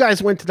 you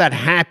guys went to that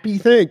happy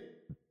thing,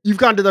 you've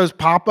gone to those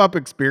pop-up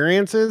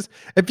experiences.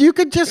 If you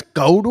could just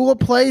go to a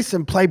place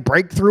and play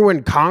Breakthrough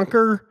and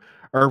Conquer,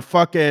 or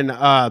fucking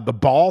the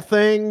ball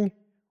thing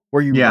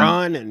where you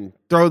run and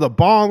throw the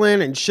ball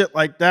in and shit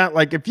like that.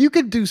 Like, if you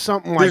could do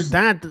something like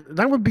that,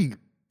 that would be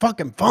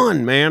fucking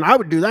fun, man. I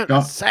would do that in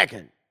a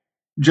second.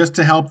 Just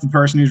to help the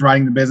person who's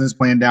writing the business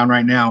plan down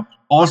right now,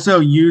 also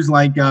use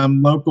like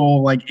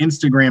local like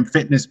Instagram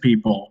fitness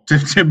people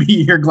to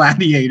be your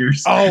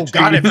gladiators. Oh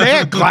God, if they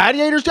had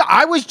gladiators,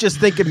 I was just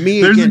thinking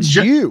against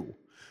you.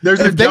 There's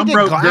a jump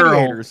rope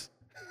girl.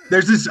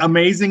 There's this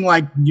amazing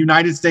like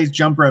United States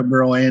jump rope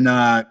girl in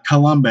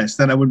Columbus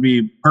that would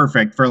be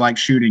perfect for like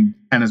shooting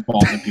tennis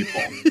balls at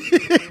people.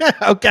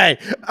 Okay.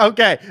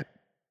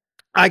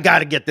 I got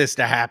to get this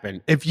to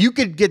happen. If you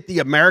could get the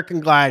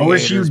American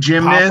Gladiators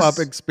pop-up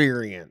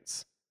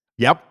experience.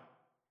 Yep.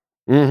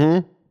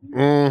 And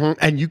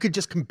you could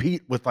just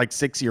compete with like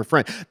 6 of your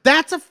friends.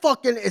 That's a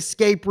fucking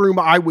escape room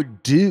I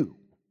would do.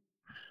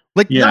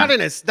 Like,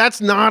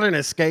 that's not an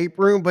escape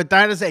room, but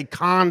that is a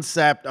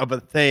concept of a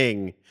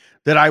thing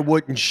that I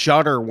wouldn't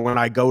shudder when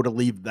I go to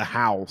leave the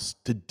house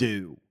to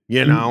do,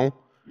 you know?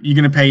 You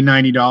going to pay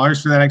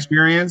 $90 for that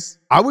experience?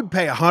 I would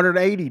pay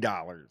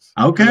 $180.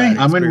 Okay.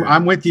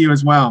 I'm with you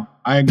as well.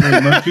 I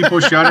agree. Most people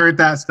shudder at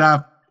that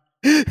stuff.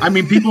 I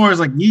mean, people are always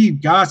like,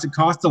 gosh, it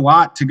costs a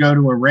lot to go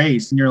to a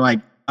race. And you're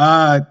like,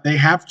 they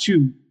have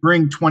to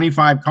bring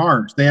 25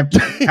 cars. They have to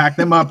pack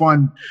them up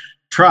on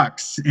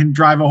trucks and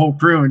drive a whole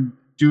crew and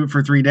do it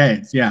for 3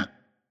 days. Yeah.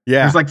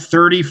 There's like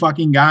 30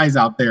 fucking guys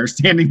out there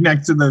standing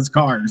next to those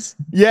cars.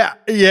 Yeah.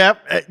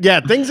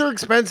 Things are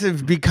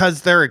expensive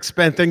because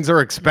things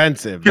are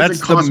expensive.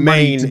 That's the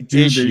main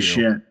issue. This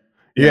shit.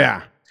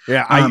 Yeah.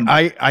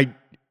 I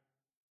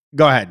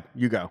go ahead.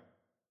 You go.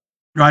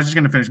 I was just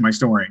going to finish my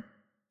story.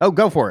 Oh,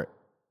 go for it.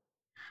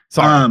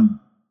 Sorry.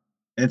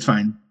 It's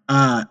fine.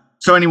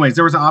 So anyways,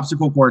 there was an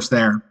obstacle course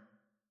there.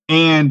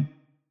 And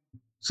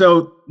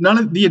so none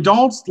of the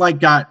adults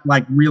got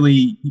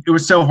really, it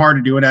was so hard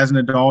to do it as an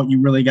adult.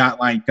 You really got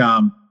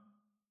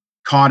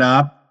caught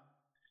up,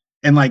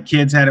 and like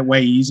kids had it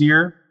way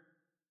easier.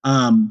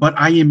 But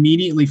I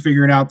immediately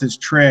figured out this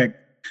trick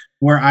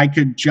where I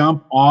could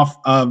jump off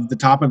of the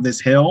top of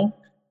this hill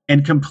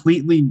and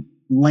completely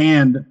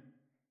land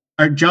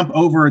or jump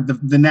over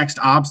the next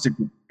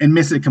obstacle and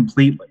miss it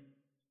completely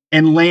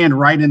and land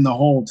right in the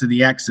hole to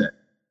the exit.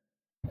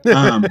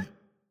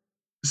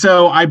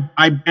 So I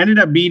ended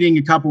up beating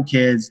a couple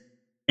kids,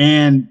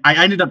 and I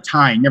ended up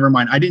tying. Never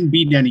mind. I didn't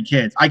beat any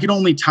kids. I could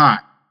only tie.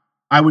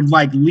 I would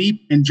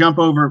leap and jump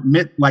over,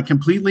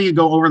 completely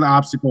go over the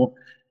obstacle.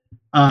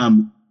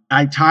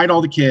 I tied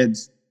all the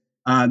kids.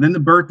 Then the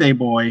birthday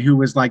boy, who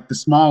was the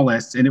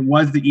smallest, and it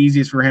was the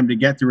easiest for him to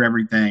get through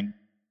everything.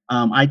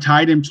 I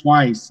tied him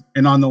twice.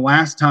 And on the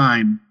last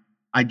time,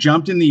 I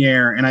jumped in the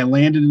air and I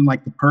landed in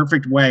the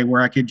perfect way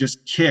where I could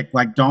just kick,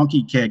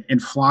 donkey kick,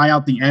 and fly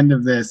out the end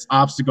of this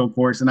obstacle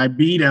course. And I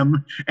beat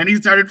him, and he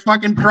started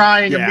fucking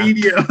crying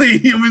immediately.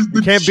 It was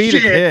the shit.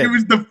 It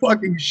was the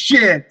fucking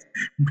shit.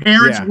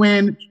 Parents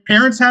win.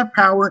 Parents have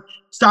power.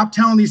 Stop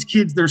telling these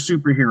kids they're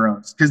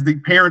superheroes, because the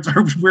parents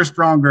we're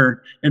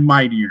stronger and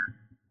mightier.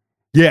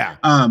 Yeah.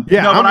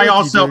 But I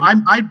also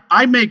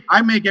I make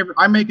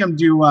them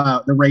do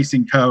the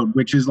racing code,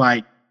 which is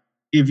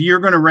if you're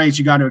going to race,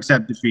 you got to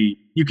accept defeat.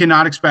 You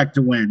cannot expect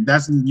to win.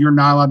 You're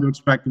not allowed to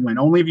expect to win.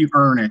 Only if you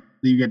earn it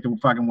do you get to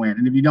fucking win.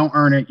 And if you don't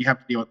earn it, you have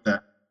to deal with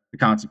the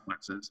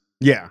consequences.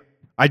 Yeah.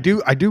 I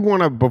do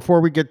want to,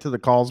 before we get to the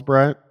calls,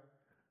 Brett,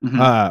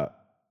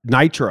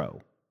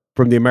 Nitro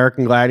from the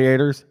American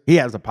Gladiators, he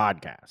has a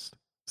podcast.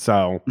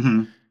 So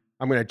I'm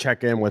going to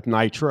check in with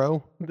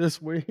Nitro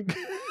this week.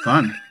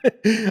 Fun.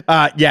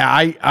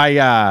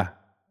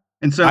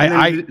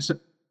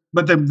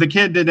 But the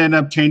kid did end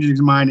up changing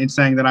his mind and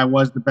saying that I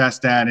was the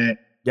best at it.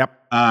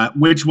 Yep.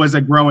 Which was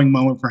a growing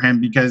moment for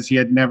him, because he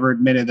had never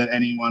admitted that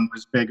anyone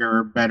was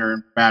bigger,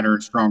 better, badder,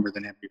 and stronger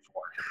than him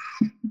before.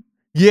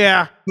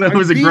 Yeah. That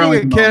was a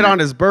growing kid moment on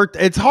his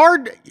birthday. It's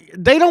hard.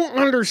 They don't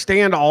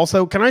understand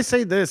also. Can I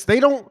say this?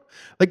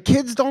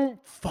 Kids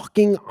don't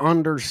fucking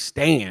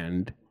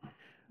understand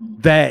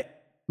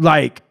that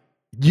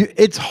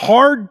it's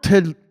hard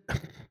to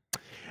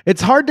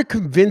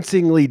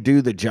convincingly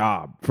do the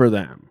job for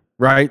them.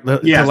 Right?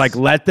 Yes. To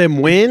let them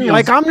win.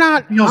 Feels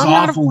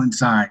awful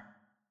inside.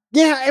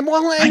 Yeah. And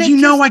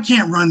I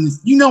can't run this.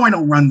 I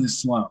don't run this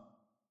slow.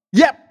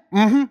 Yep.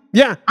 Mm-hmm.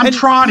 Yeah. I'm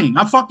trotting.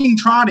 I'm fucking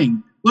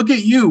trotting Look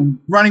at you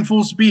running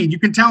full speed. You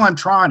can tell I'm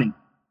trotting.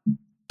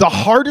 The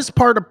hardest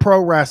part of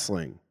pro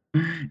wrestling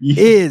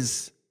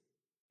is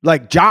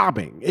like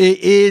jobbing. It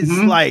is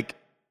like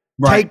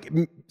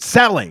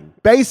selling.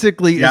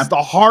 Basically, is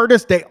the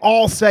hardest. They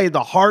all say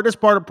the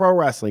hardest part of pro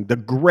wrestling. The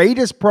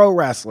greatest pro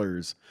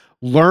wrestlers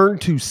learn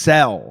to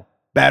sell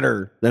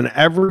better than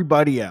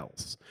everybody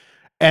else.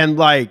 And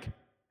like,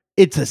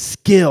 it's a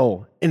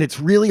skill and it's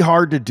really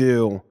hard to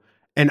do.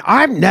 And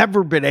I've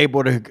never been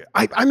able to,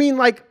 I mean,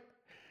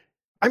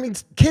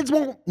 kids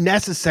won't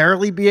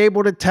necessarily be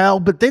able to tell,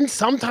 but then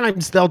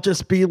sometimes they'll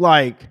just be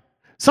like,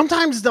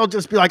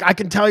 I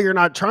can tell you're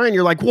not trying.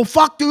 You're like, well,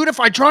 fuck, dude, if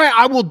I try,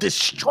 I will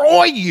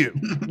destroy you.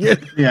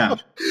 Yeah.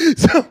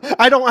 So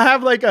I don't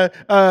have like I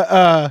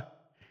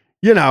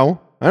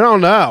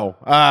don't know.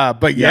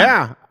 But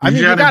yeah, I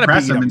mean, you gotta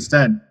beat them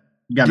instead.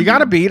 You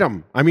gotta beat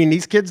them. I mean,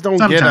 these kids don't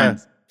get a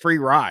free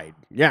ride.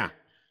 Yeah.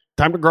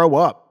 Time to grow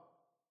up.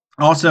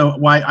 Also,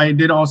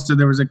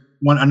 there was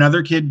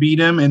another kid beat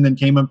him and then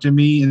came up to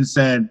me and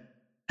said,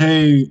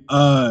 hey,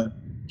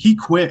 he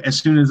quit as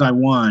soon as I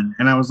won.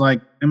 And I was like,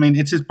 I mean,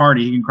 it's his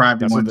party. He can cry if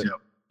he wants to.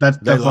 That's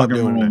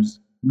fucking rules.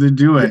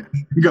 Do it.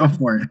 Go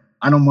for it.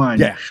 I don't mind.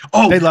 Yeah.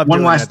 Oh, they love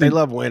doing that. They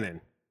love winning.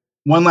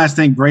 One last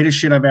thing. Greatest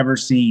shit I've ever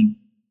seen.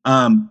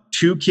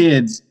 2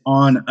 kids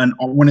on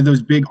one of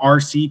those big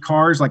RC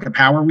cars, like a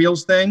Power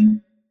Wheels thing.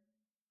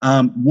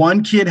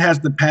 One kid has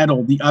the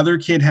pedal. The other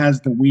kid has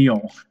the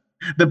wheel.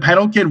 The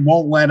pedal kid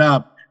won't let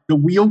up. The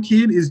wheel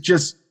kid is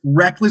just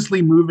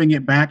recklessly moving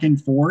it back and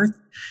forth.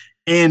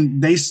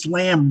 And they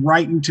slam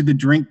right into the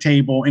drink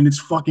table, and it's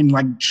fucking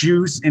like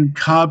juice and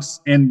cups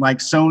and like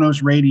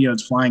Sonos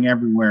radios flying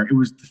everywhere. It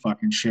was the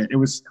fucking shit. It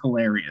was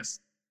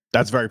hilarious.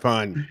 That's very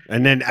fun.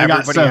 And then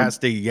everybody has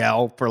to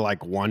yell for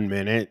like 1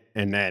 minute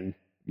and then,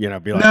 be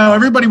like, no,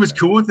 everybody was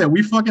cool with it.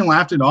 We fucking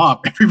laughed it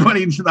off.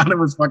 Everybody thought it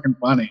was fucking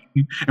funny.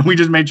 And we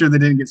just made sure they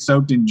didn't get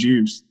soaked in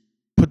juice.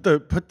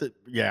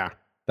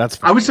 That's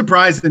funny. I was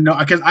surprised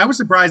because I was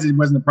surprised it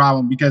wasn't a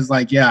problem because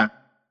I feel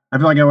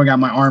like I got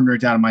my arm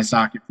ripped out of my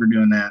socket for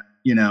doing that,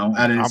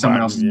 at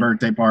someone else's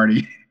birthday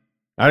party.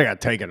 I got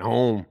taken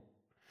home.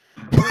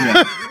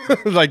 Yeah.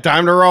 It's like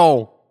time to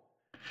roll.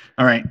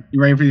 All right.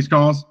 You ready for these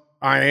calls?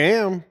 I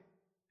am.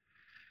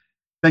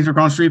 Thanks for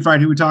calling Street Fight.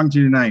 Who are we talking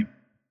to tonight?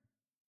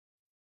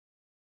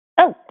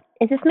 Oh,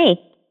 is this me?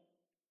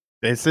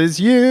 This is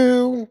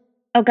you.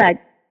 Oh, God.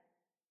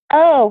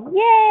 Oh,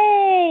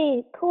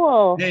 yay.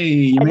 Cool. Hey,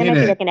 you made it.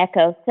 I like an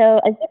echo. So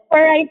is this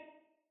where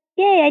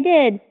Yay, I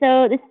did.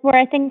 So this is where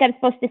I think I'm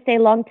supposed to say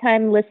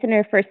long-time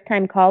listener,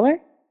 first-time caller.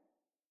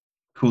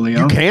 Coolio.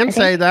 You can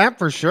say that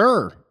for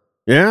sure.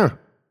 Yeah.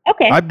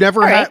 Okay. I've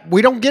never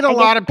we don't get a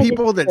lot of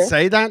people that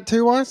say that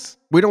to us.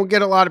 We don't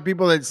get a lot of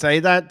people that say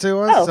that to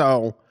us.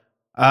 So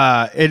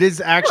it is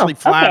actually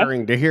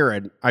flattering to hear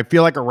it. I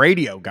feel like a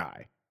radio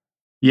guy.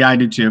 Yeah, I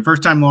do too.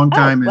 First time, long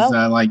time is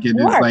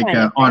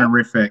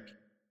honorific.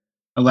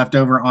 A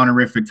leftover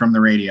honorific from the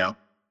radio.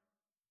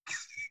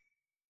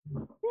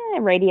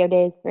 Radio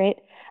days, right?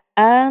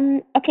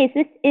 Okay,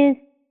 so this is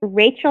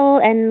Rachel,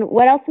 and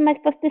what else am I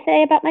supposed to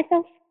say about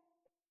myself?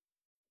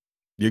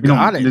 You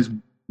got it. It's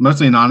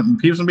mostly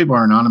anonymous. Some people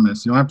are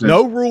anonymous. You don't have to.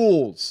 No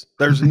rules.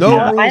 There's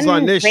no rules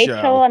on this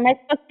Rachel, show. Am I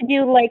supposed to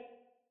do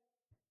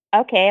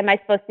am I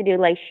supposed to do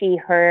like she,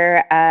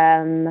 her,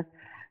 and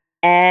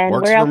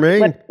works where else? For me.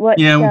 What,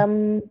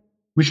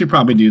 we should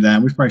probably do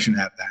that. We probably should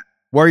have that.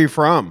 Where are you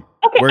from?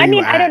 Okay,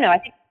 I don't know. I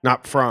think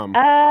not from.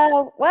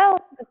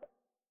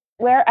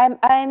 Where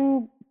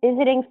I'm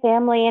visiting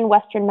family in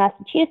Western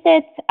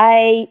Massachusetts.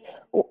 I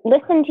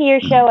listened to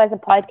your show as a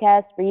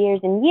podcast for years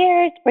and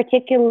years.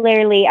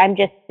 Particularly, I'm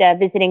just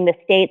visiting the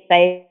States.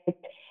 I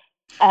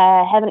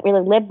haven't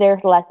really lived there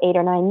for the last 8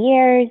 or 9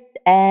 years.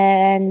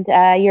 And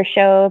your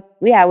show,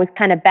 was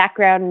kind of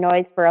background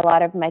noise for a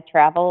lot of my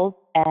travels.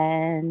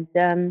 And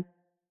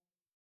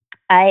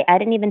I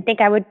didn't even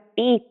think I would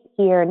be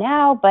here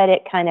now, but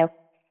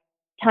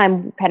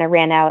time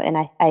ran out, and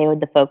I owed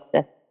the folks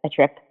a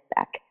trip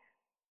back.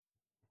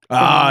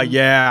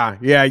 Yeah.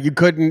 You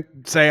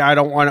couldn't say I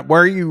don't want it.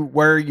 Where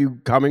are you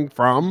coming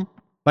from?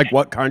 Like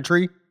what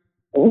country?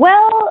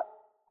 Well,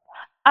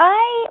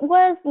 I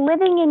was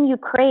living in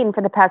Ukraine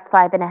for the past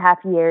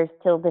 5.5 years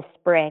till this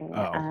spring.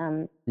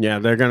 Yeah,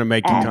 they're gonna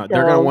make you.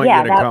 They're gonna want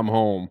you to come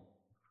home.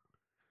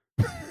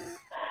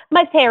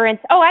 My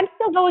parents. Oh, I'm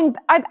still going.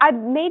 I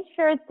made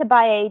sure to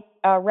buy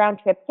a round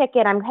trip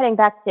ticket. I'm heading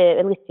back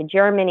at least to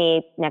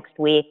Germany next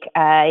week.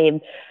 I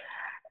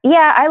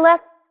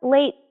left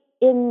late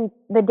in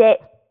the day,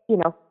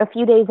 a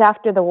few days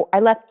after I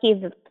left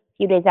Kiev a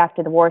few days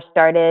after the war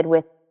started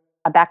with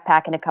a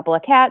backpack and a couple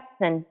of cats,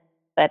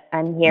 but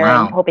I'm here.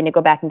 Wow. I'm hoping to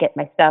go back and get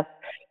my stuff.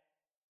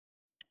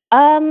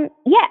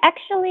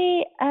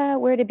 Actually,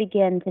 where to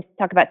begin to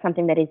talk about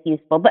something that is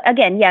useful. But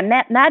again,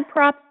 mad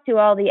props to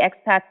all the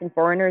expats and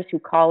foreigners who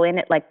call in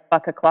at like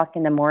 5:00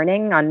 in the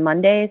morning on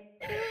Mondays.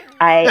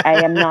 I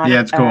am not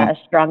it's cool. As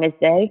strong as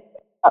they.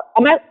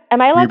 Am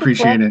I allowed to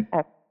appreciate it.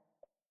 Oh.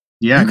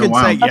 Yeah, you can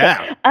say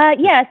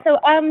yeah. So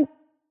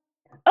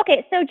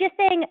Okay, so just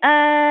saying,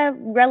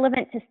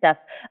 relevant to stuff.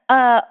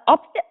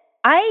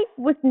 I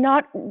was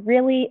not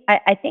really.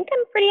 I think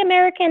I'm pretty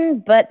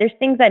American, but there's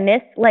things I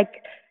miss,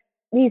 like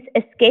these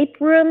escape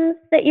rooms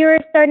that you're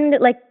starting to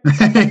like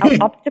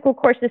obstacle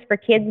courses for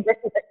kids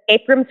versus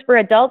escape rooms for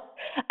adults.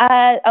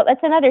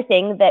 That's another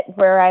thing that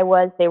where I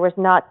was, there was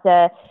not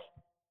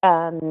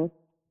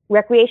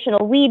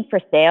recreational weed for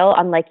sale,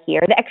 unlike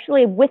here.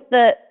 Actually, with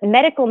the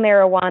medical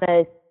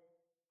marijuana is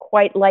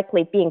quite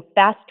likely being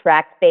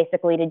fast-tracked,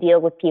 basically, to deal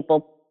with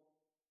people,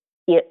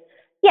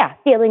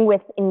 dealing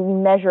with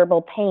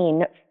immeasurable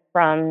pain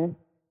from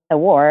the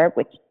war,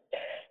 which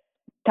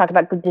talk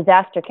about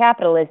disaster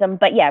capitalism.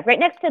 But yeah, right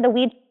next to the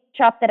weed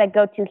shop that I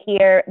go to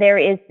here, there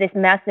is this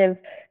massive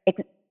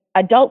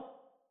adult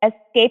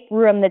escape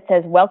room that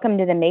says "Welcome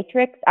to the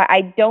Matrix."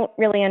 I don't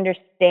really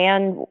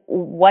understand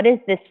what is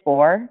this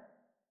for.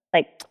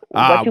 Like,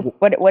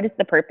 what is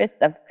the purpose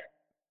of?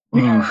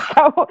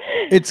 So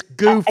it's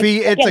goofy.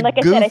 It's again, like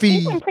goofy. I said, I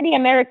think I'm pretty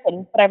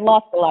American, but I've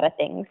lost a lot of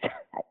things.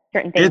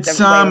 Certain things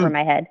are way over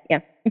my head. Yeah.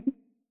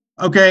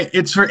 Okay,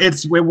 it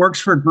works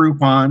for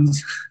Groupons.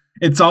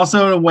 It's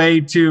also a way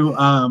to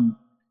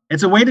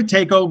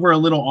take over a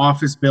little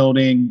office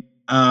building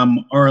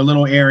or a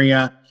little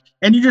area,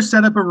 and you just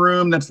set up a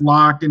room that's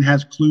locked and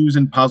has clues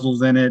and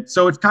puzzles in it.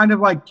 So it's kind of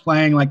like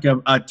playing like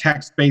a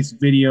text-based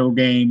video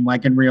game,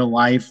 like in real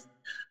life.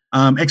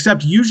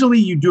 Except usually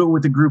you do it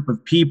with a group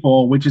of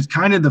people, which is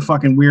kind of the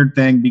fucking weird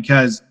thing,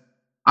 because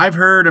I've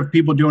heard of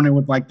people doing it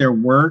with like their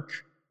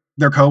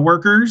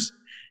coworkers.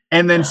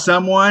 And then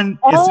someone,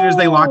 as soon as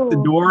they lock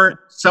the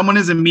door, someone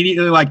is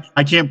immediately like,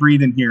 I can't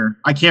breathe in here.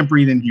 I can't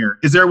breathe in here.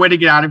 Is there a way to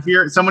get out of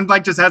here? Someone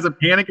like just has a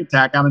panic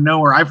attack out of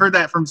nowhere. I've heard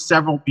that from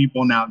several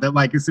people now, that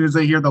like as soon as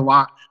they hear the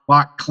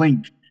lock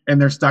clink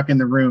and they're stuck in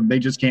the room, they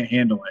just can't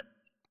handle it.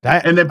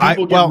 And then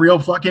people get real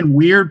fucking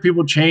weird.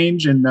 People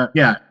change and they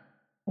get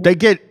they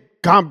get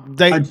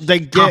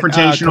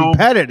confrontational,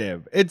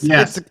 competitive.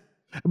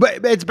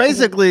 But it's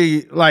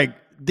basically like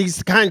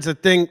these kinds of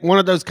things, one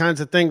of those kinds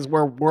of things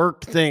where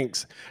work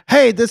thinks,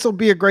 hey, this will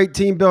be a great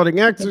team building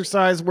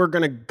exercise. We're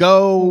going to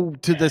go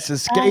to this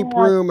escape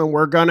room and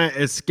we're going to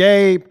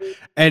escape.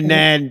 And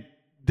then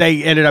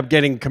they ended up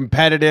getting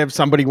competitive.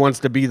 Somebody wants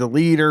to be the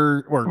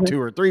leader, or 2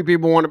 or 3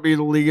 people want to be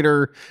the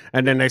leader.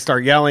 And then they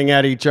start yelling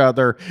at each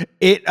other.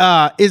 It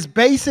is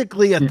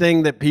basically a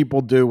thing that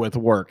people do with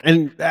work.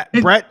 And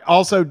Brett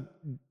also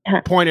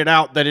pointed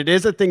out that it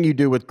is a thing you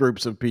do with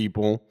groups of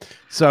people.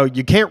 So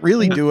you can't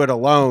really do it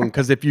alone,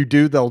 because if you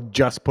do, they'll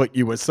just put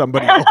you with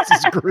somebody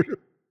else's group.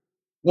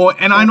 Well,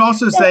 and I'd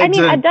also say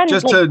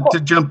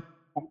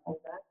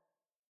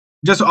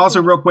just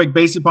also real quick,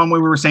 based upon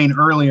what we were saying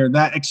earlier,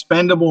 that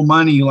expendable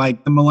money,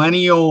 like the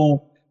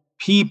millennial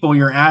people,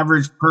 your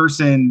average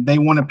person, they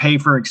want to pay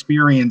for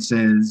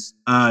experiences.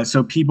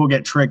 So people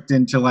get tricked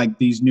into like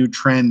these new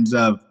trends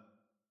of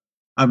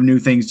new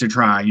things to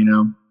try, you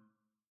know?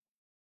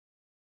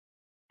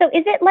 So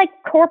is it like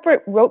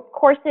corporate rope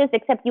courses,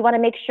 except you want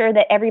to make sure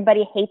that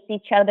everybody hates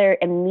each other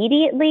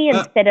immediately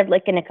instead of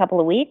like in a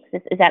couple of weeks?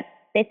 Is that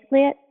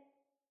basically it?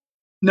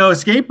 No,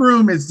 escape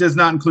room does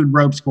not include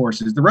ropes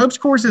courses. The ropes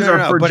courses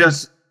are for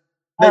just,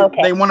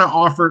 they want to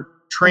offer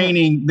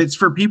training that's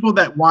for people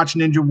that watch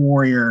Ninja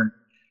Warrior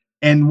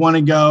and want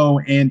to go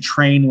and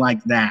train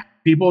like that.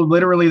 People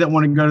literally that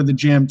want to go to the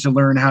gym to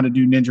learn how to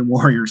do Ninja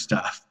Warrior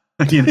stuff.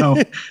 You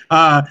know,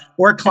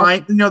 or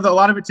climb, you know, a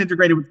lot of it's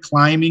integrated with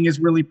climbing is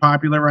really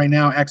popular right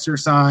now.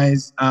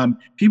 Exercise.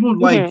 People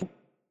like,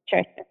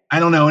 I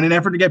don't know, in an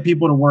effort to get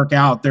people to work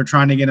out, they're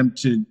trying to get them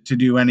to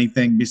do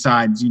anything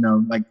besides, you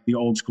know, like the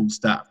old school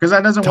stuff. Because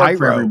that doesn't work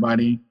for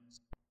everybody.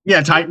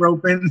 Yeah,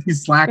 tightroping,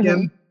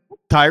 slacking.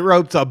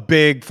 Tightrope's a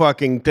big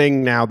fucking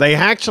thing now. They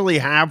actually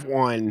have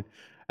one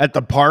at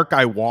the park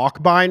I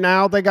walk by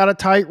now. They got a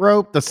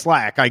tightrope. The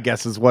slack, I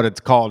guess, is what it's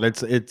called.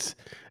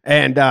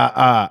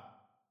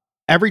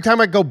 Every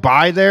time I go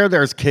by there,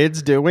 there's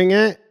kids doing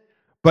it.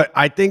 But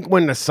I think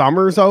when the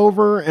summer's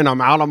over and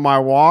I'm out on my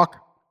walk,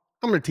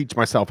 I'm going to teach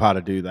myself how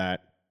to do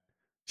that.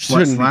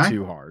 Shouldn't be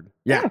too hard.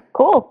 Yeah.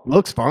 Cool.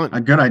 Looks fun.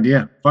 A good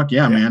idea. Fuck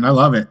yeah, man. I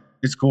love it.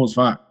 It's cool as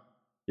fuck.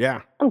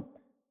 Yeah.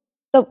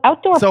 So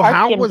outdoor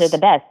park gyms are the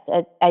best.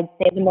 I'd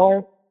say the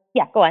more.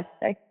 Yeah, go on.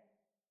 Sorry.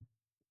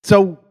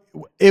 So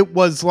it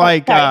was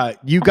like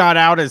you got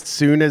out as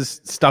soon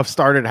as stuff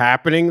started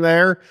happening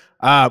there.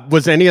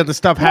 Was any of the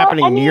stuff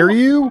happening near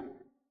you?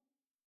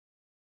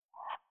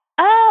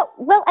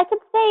 Well, I could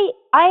say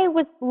I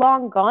was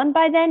long gone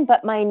by then,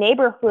 but my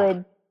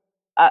neighborhood,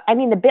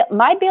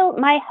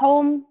 my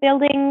home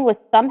building was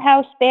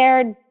somehow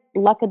spared.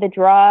 Luck of the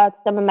draw.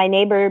 Some of my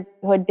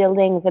neighborhood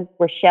buildings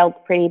were shelled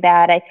pretty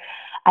bad.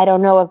 I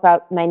don't know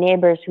about my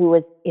neighbors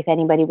if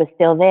anybody was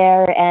still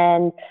there.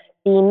 And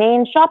the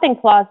main shopping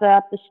plaza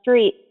up the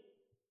street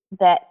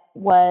that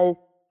was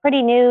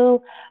pretty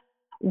new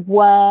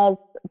was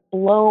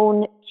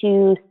blown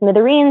to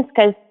smithereens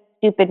because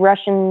stupid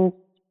Russians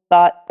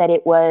thought that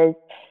it was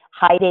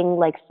hiding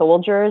like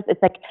soldiers.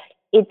 It's like,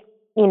 it's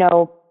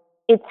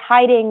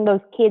hiding those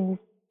kids'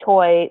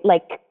 toy,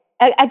 like,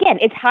 again,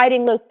 it's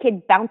hiding those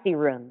kids' bouncy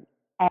rooms.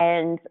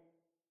 and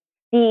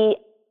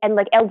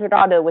like El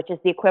Dorado, which is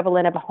the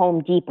equivalent of a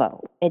Home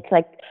Depot. It's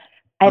like,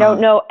 I don't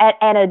know,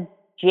 and a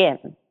gym.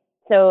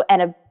 So,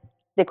 the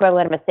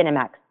equivalent of a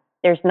Cinemax.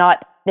 There's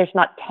not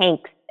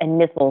tanks and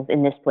missiles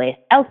in this place.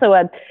 Also,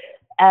 a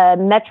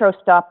metro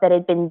stop that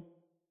had been,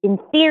 in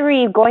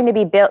theory, going to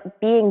be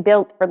being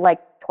built for like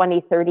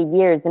 20, 30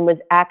 years and was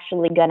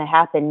actually going to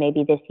happen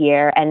maybe this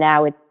year. And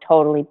now it's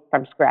totally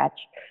from scratch.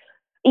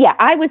 Yeah,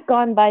 I was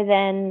gone by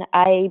then.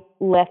 I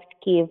left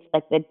Kyiv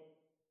like the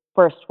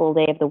first full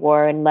day of the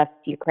war and left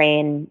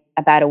Ukraine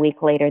about a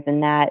week later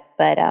than that.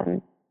 But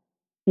I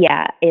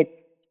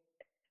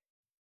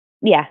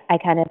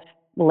kind of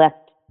left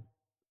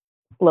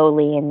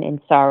slowly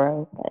in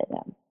sorrow.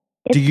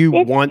 But do you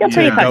want to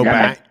go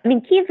back? I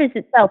mean, Kyiv is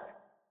itself.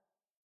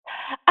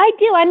 I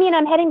do. I mean,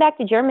 I'm heading back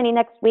to Germany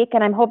next week,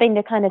 and I'm hoping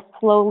to kind of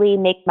slowly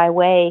make my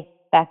way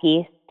back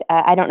east.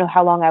 I don't know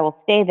how long I will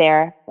stay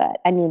there,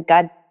 but I mean,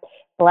 God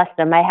bless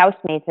them. My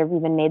housemates have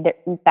even made their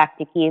back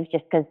to Kyiv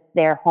just because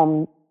their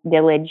home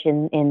village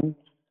in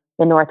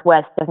the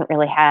Northwest doesn't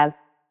really have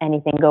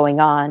anything going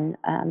on,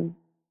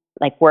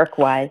 like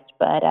work-wise.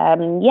 But I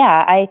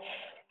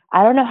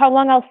don't know how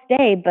long I'll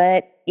stay,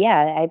 but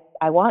yeah,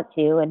 I want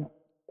to, and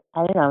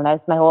I don't know.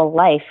 That's my whole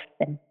life.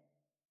 And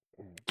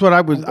that's what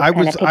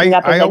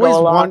I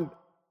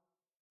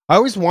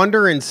always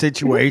wonder in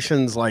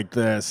situations like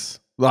this,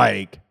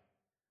 like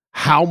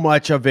how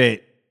much of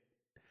it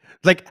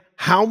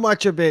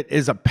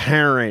is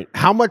apparent,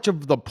 how much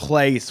of the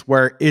place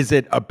where is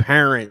it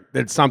apparent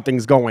that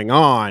something's going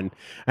on,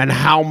 and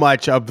how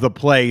much of the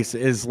place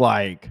is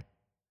like,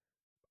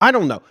 I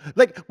don't know.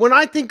 Like when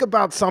I think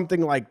about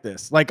something like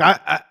this, like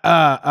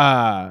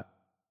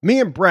me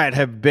and Brett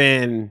have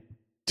been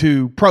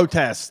to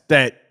protests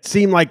that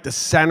seem like the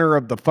center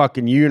of the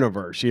fucking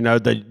universe, you know,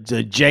 the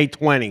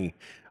J20,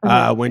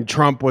 when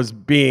Trump was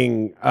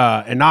being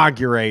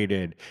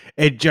inaugurated.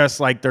 It just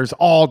like there's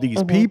all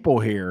these people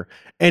here,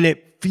 and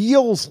it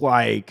feels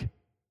like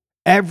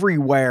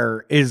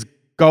everywhere is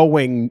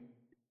going.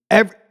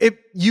 If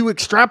you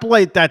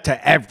extrapolate that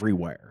to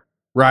everywhere,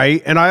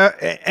 right?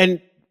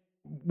 And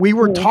we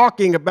were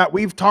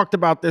we've talked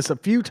about this a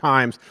few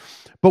times,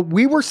 but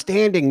we were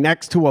standing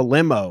next to a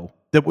limo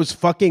that was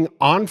fucking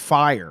on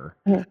fire,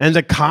 and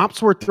the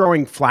cops were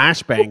throwing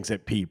flashbangs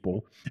at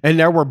people, and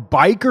there were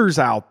bikers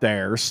out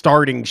there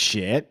starting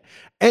shit,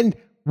 and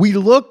we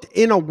looked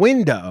in a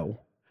window,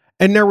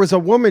 and there was a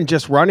woman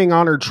just running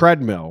on her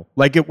treadmill,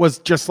 like it was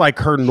just like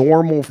her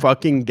normal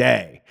fucking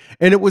day,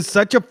 and it was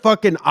such a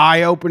fucking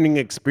eye-opening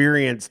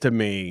experience to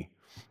me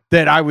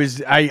that I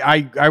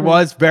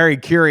was very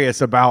curious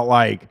about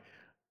like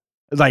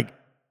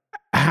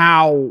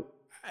how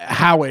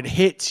it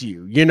hits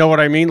you, you know what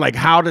I mean? Like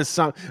how does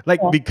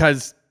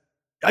because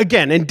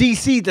again in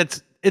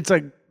DC it's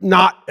a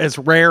not as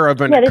rare of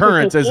an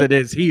occurrence as it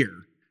is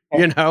here,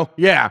 you know?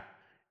 Yeah.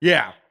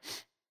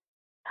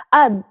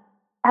 Sorry,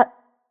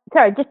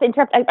 just to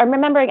interrupt. I'm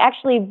remembering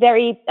actually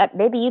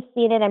maybe you've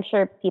seen it. I'm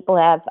sure people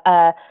have.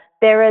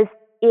 There was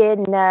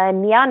in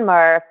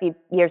Myanmar a few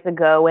years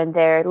ago when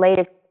their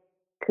latest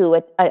coup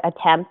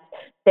attempt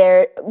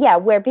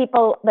where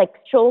people like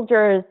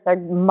soldiers are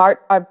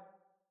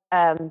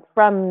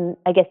from,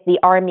 I guess, the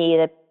army,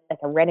 that's like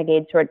a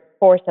renegade sort of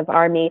force of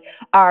army,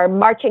 are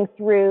marching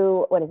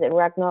through, what is it,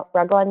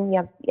 Rangoon,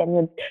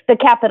 the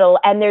capital,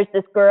 and there's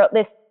this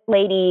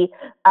lady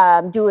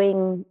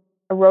doing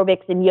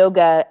aerobics and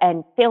yoga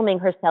and filming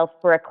herself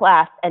for a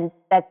class, and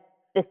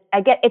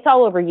it's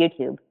all over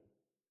YouTube.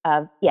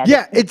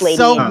 It's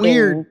so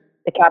weird.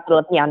 The capital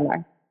of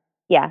Myanmar.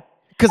 Yeah.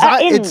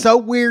 Because it's so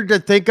weird to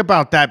think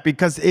about that,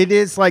 because it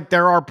is like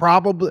there are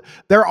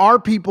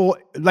people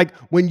like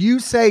when you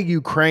say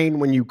Ukraine,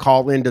 when you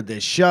call into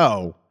this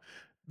show,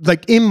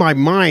 like in my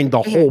mind,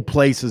 the whole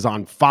place is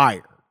on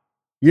fire.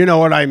 You know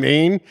what I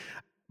mean?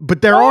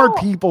 But there are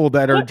people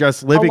that are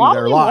just living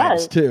their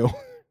lives too.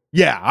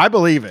 Yeah, I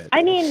believe it.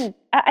 I mean,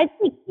 I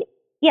think,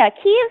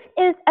 Kyiv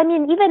is, I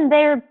mean, even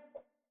their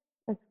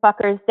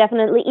fuckers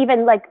definitely,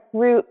 even like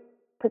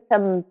put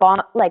some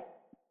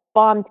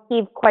bombed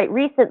Kyiv quite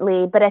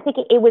recently, but I think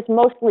it was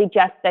mostly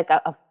just like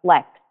a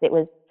flex. It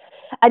was,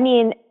 I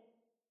mean,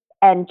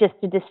 and just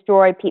to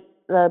destroy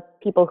the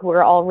people who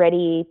were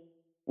already,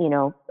 you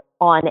know,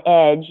 on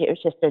edge. It was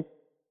just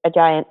a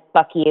giant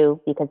fuck you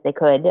because they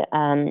could.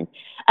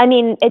 I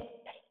mean, it's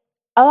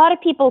a lot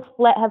of people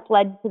have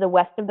fled to the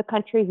west of the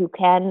country who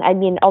can. I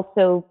mean,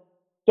 also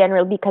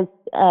generally because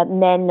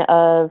men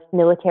of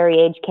military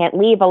age can't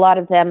leave. A lot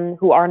of them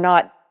who are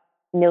not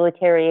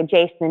military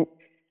adjacent,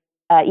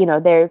 you know,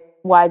 their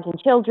wives and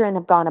children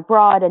have gone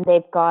abroad, and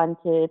they've gone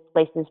to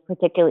places,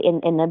 particularly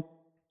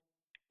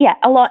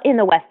a lot in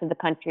the west of the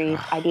country,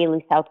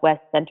 ideally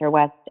southwest, center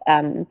west,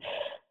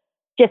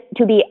 just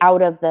to be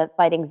out of the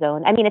fighting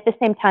zone. I mean, at the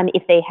same time,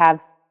 if they have,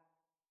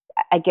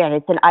 again,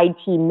 it's an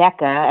IT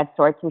mecca of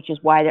sorts, which is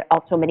why there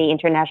are so many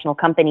international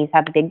companies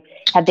have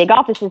big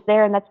offices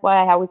there, and that's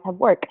why I always have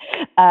work.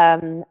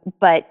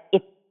 But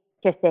it's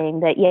just saying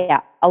that,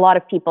 a lot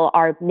of people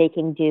are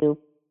making do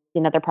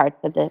in other parts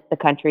of the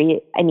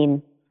country. I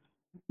mean,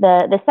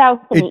 The South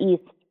and the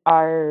East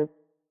are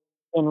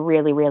in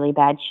really, really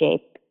bad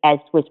shape, as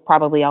was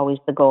probably always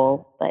the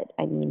goal. But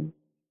I mean,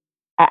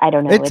 I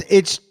don't know.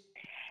 It's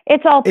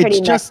all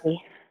pretty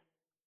messy.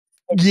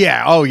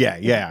 Yeah. Oh, yeah.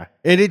 Yeah.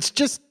 And it's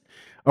just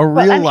a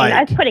real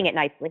I was putting it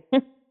nicely.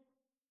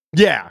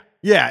 Yeah.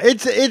 Yeah.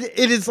 It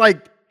is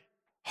like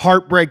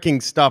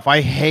heartbreaking stuff.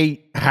 I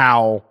hate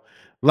how,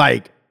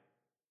 like,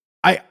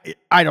 I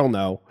don't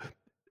know.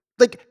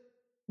 Like,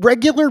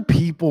 regular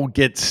people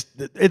it's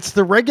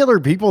the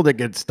regular people that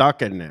get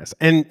stuck in this.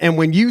 And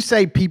when you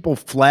say people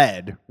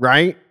fled,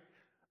 right?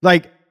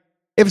 Like,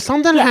 if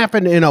something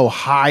happened in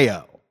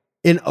Ohio,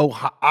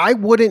 I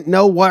wouldn't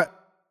know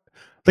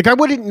I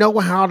wouldn't know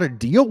how to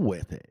deal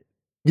with it.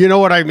 You know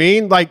what I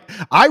mean? Like,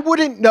 I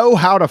wouldn't know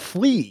how to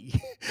flee.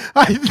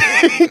 I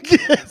think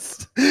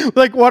it's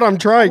like what I'm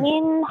trying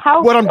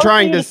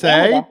to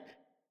say.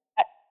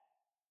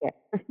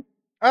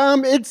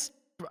 It's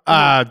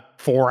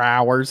 4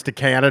 hours to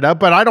Canada,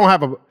 but I don't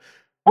have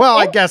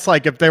I guess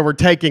like if they were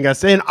taking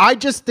us in, I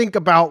just think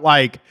about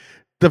like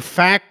the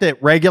fact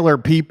that regular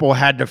people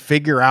had to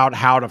figure out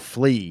how to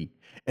flee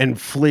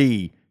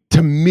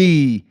to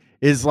me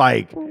is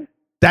like,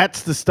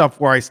 that's the stuff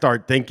where I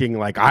start thinking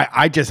like,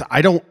 I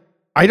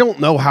don't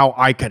know how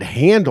I could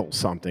handle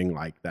something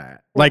like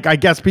that. Like, I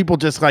guess people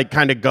just like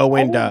kind of go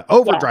into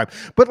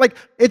overdrive, but like,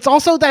 it's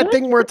also that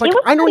thing where it's like,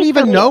 I don't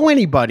even know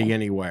anybody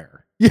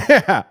anywhere.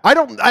 Yeah.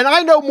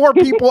 I know more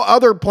people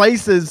other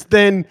places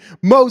than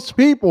most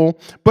people,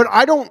 but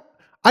I don't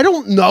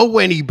know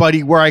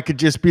anybody where I could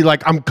just be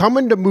like, I'm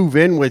coming to move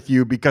in with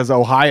you because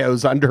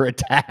Ohio's under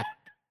attack.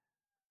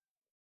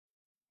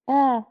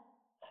 Yeah,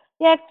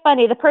 it's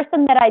funny. The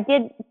person that I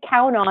did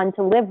count on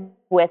to live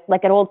with,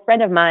 like an old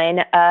friend of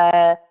mine,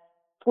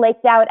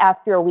 flaked out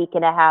after a week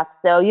and a half.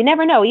 So you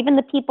never know. Even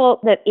the people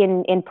that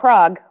in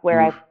Prague, where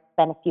I've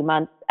spent a few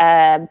months,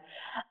 so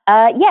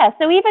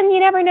even you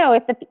never know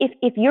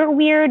if you're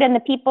weird and the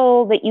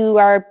people that you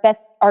are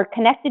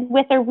connected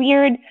with are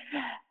weird.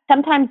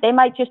 Sometimes they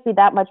might just be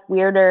that much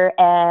weirder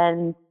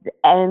and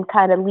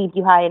kind of leave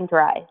you high and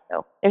dry.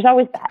 So there's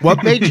always that.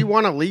 What made you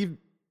want to leave?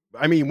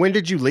 I mean, when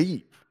did you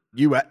leave?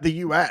 The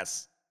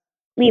U.S.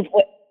 Leave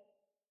what?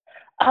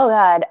 Oh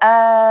God,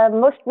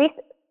 most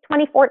recent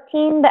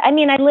 2014. I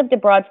mean, I lived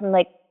abroad from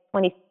like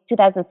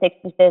 2006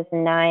 to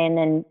 2009,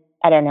 and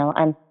I don't know.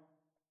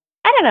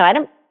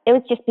 It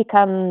was just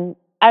become.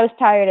 I was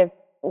tired of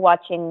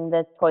watching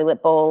the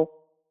toilet bowl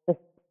just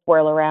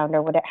swirl around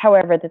or whatever.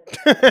 However the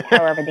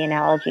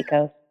analogy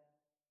goes.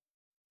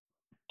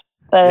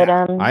 But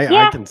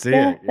I can see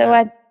it.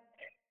 Yeah.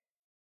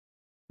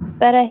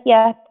 So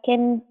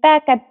came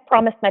back. I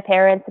promised my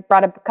parents. I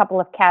brought a couple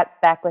of cats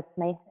back with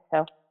me,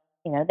 so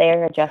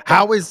they're adjusting.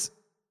 How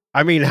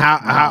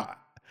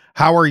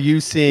are you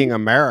seeing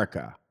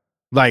America?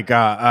 Like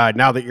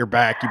now that you're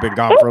back, you've been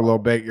gone for a little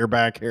bit. You're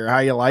back here. How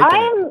you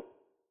liking it?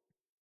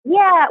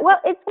 Yeah,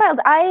 well, it's wild.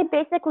 I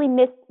basically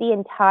missed the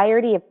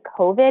entirety of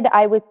COVID.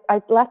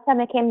 Last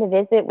time I came to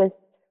visit was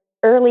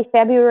early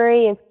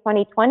February of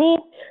 2020,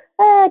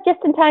 just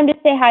in time to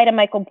say hi to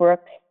Michael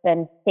Brooks,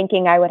 and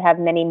thinking I would have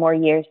many more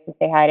years to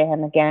say hi to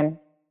him again.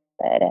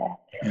 But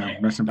I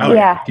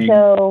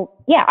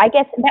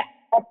guess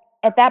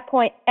at that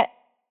point,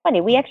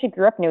 funny, we actually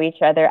grew up near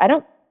each other.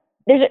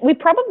 We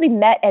probably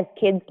met as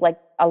kids like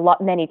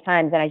many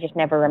times, and I just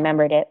never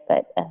remembered it.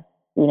 But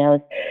who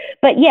knows?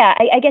 But yeah,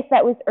 I guess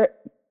that was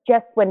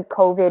just when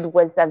COVID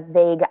was a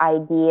vague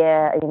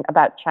idea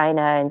about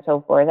China and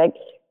so forth. Like,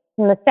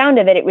 from the sound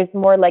of it, it was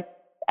more like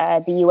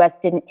the U.S.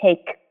 didn't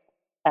take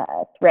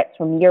threats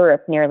from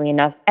Europe nearly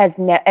enough, as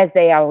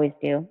they always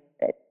do.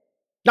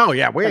 No,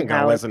 yeah, we ain't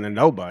gonna listen to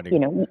nobody.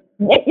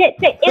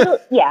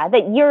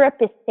 That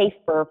Europe is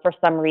safer for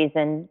some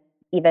reason,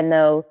 even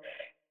though,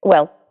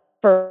 well,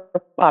 for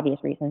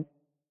obvious reasons,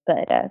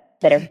 but that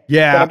are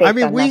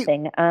based on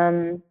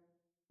nothing.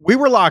 We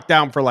were locked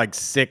down for like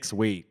 6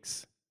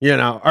 weeks,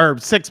 or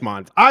 6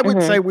 months. I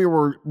would say we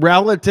were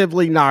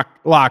relatively not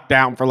locked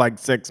down for like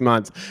 6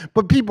 months,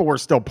 but people were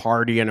still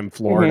partying in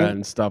Florida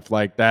and stuff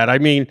like that. I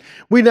mean,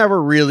 we never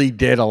really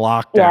did a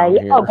lockdown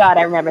here. Oh God,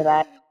 I remember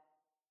that.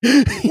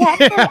 Yeah,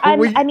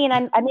 actually, I'm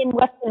in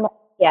Western.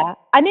 Yeah,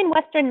 I'm in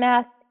Western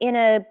Mass in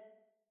a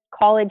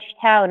college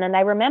town, and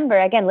I remember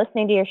again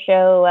listening to your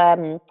show.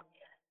 A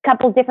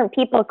couple different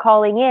people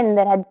calling in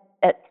that had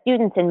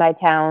students in my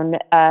town,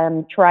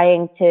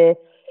 trying to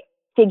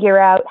figure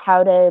out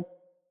how to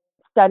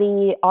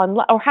study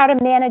online or how to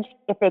manage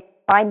if they're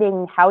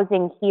finding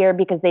housing here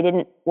because they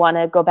didn't want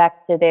to go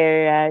back to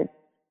their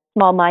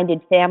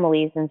small-minded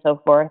families and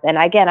so forth. And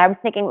again, I was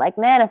thinking like,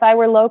 man, if I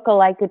were local,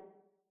 I could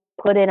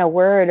put in a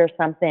word or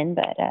something.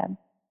 But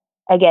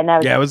again, that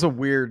was it was a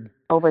weird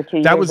over 2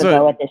 years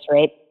ago at this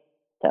rate.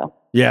 So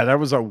yeah, that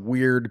was a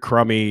weird,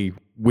 crummy,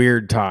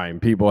 weird time.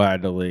 People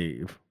had to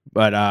leave.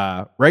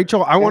 But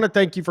Rachel, I want to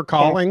thank you for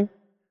calling.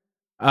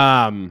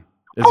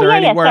 Is there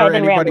anywhere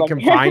anybody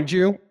can find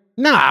you?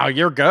 No,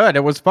 you're good.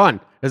 It was fun.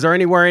 Is there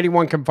anywhere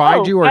anyone can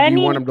find you, or do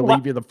you want them to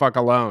leave you the fuck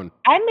alone?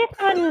 I'm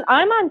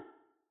on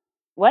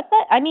What's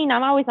that? I mean,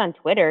 I'm always on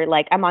Twitter.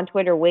 Like, I'm on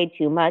Twitter way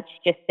too much,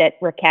 just at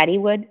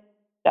Ricattywood.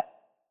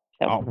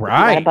 So All if you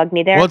right. wanna bug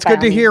me there. Well, it's good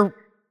by to all hear.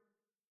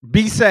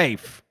 Be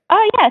safe.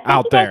 means. Oh yeah, thank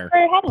out you guys there,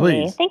 for having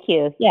me. please. Thank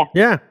you. Yeah,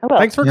 Yeah. I will.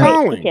 Thanks for Yeah. Great,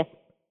 calling. thank you.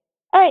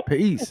 All right,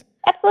 Peace.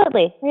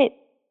 absolutely. Great.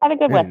 Have a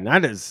good one.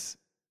 Man, that is.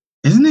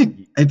 Isn't it?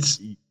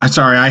 It's. I'm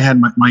sorry. I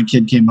had my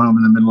kid came home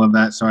in the middle of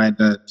that, so I had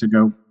to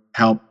go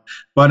help.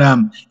 But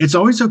it's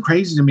always so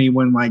crazy to me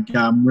when like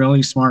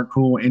really smart,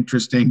 cool,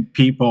 interesting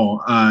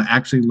people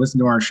actually listen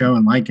to our show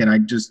and like it. I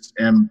just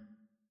am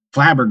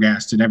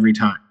flabbergasted every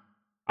time.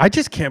 I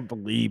just can't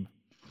believe.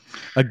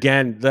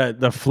 Again,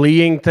 the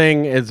fleeing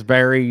thing is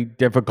very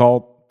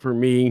difficult for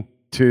me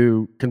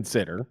to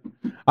consider.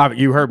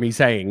 You heard me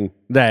saying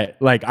that,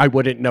 like, I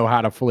wouldn't know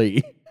how to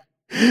flee.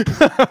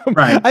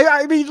 Right.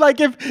 I mean, like,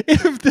 if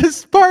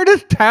this part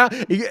of town,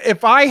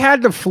 if I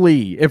had to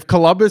flee, if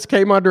Columbus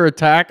came under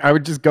attack, I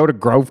would just go to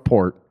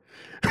Groveport.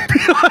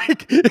 Be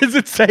like, is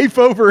it safe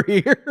over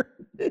here?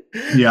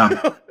 Yeah.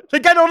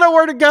 Like, I don't know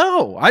where to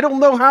go. I don't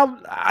know how.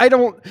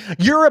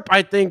 Europe,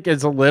 I think,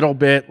 is a little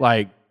bit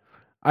like,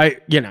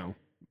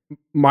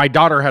 my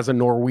daughter has a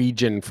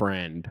Norwegian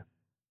friend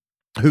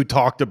who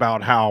talked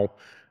about how,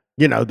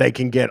 they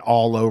can get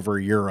all over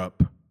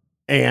Europe,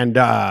 and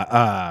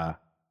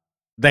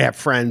they have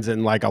friends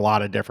in like a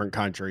lot of different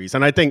countries.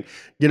 And I think,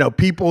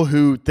 people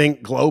who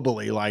think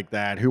globally like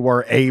that,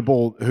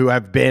 who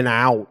have been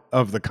out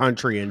of the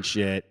country and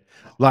shit,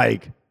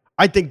 like,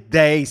 I think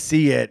they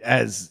see it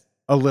as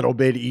a little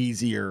bit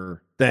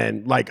easier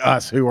than like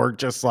us who are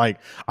just like,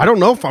 I don't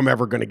know if I'm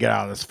ever going to get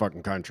out of this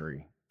fucking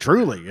country.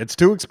 Truly, it's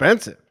too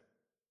expensive.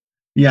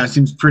 Yeah, it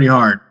seems pretty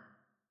hard.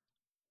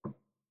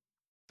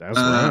 That's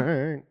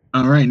right.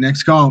 All right,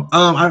 next call.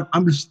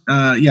 I'm just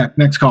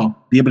next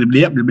call.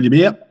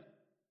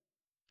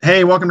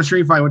 Hey, welcome to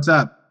Street Fight. What's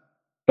up?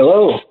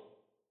 Hello.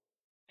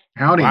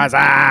 Howdy. Is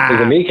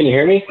it me? Can you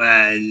hear me?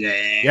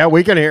 Yeah,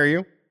 we can hear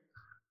you.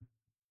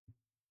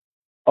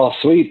 Oh,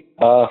 sweet.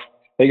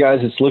 Hey guys,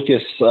 it's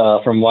Lucas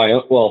from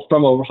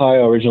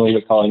Ohio originally,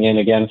 but calling in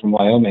again from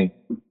Wyoming.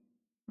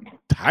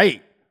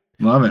 Tight.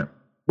 Love it.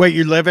 Wait,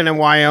 you're living in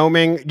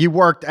Wyoming? You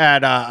worked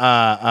at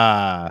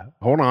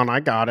hold on, I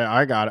got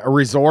it. A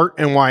resort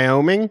in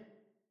Wyoming?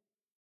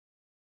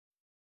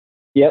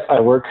 Yep, I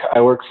work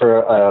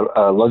for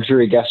a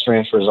luxury guest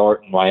ranch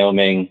resort in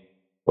Wyoming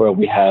where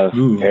we have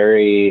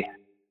very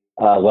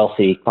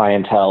wealthy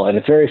clientele, and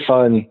it's very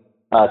fun.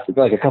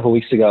 Like a couple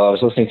weeks ago, I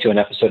was listening to an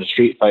episode of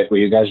Street Fight where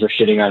you guys were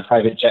shitting on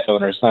private jet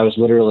owners, and I was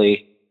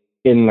literally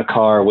in the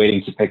car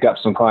waiting to pick up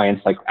some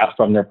clients like out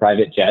from their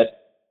private jet.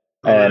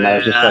 And I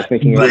was just like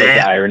thinking about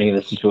the irony of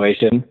the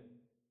situation.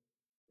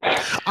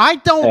 I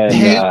don't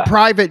hate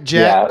private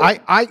jet.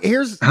 Yeah.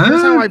 Here's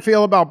how I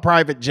feel about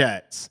private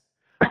jets.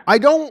 I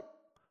don't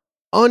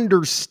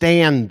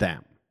understand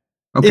them.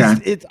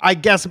 Okay. I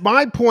guess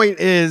my point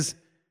is,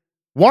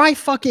 why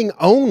fucking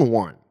own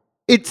one?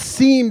 It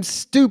seems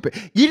stupid.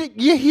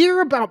 You hear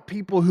about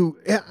people who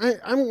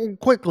I'm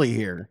quickly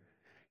here.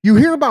 You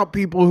hear about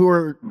people who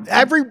are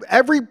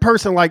every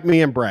person like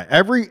me and Brett,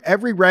 every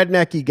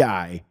rednecky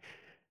guy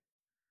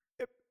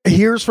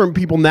hears from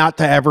people not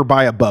to ever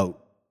buy a boat.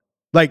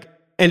 Like,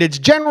 and it's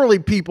generally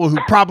people who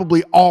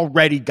probably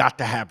already got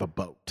to have a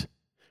boat.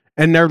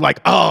 And they're like,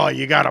 oh,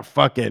 you gotta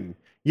fucking,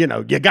 you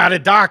gotta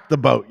dock the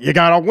boat. You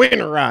gotta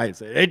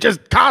winterize it. It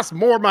just costs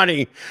more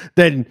money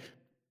than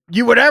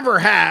you would ever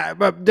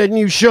have, than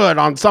you should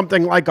on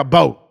something like a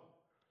boat.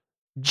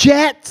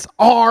 Jets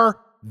are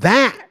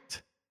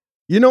that.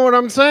 You know what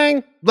I'm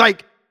saying?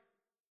 Like,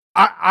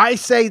 I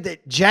say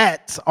that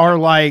jets are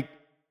like,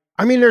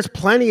 I mean, there's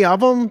plenty of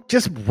them.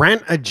 Just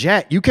rent a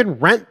jet. You can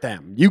rent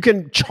them. You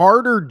can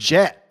charter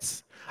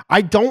jets.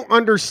 I don't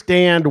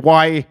understand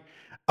why,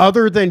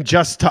 other than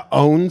just to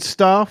own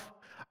stuff,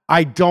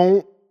 I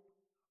don't,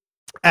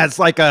 as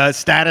like a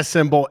status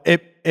symbol,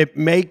 it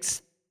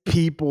makes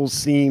people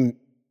seem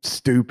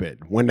stupid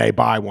when they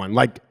buy one.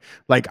 Like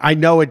I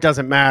know it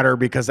doesn't matter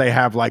because they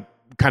have like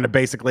kind of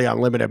basically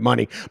unlimited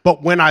money.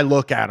 But when I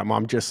look at them,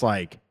 I'm just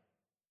like,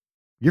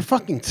 you're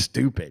fucking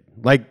stupid.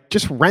 Like,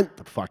 just rent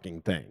the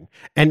fucking thing.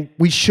 And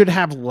we should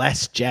have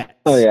less jets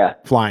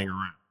flying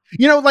around.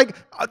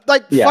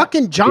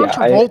 Fucking John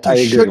Travolta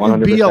I shouldn't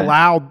 100%. be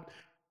allowed.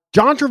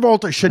 John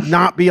Travolta should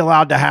not be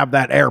allowed to have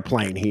that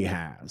airplane he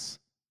has.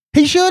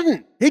 He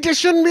shouldn't. He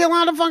just shouldn't be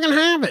allowed to fucking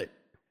have it.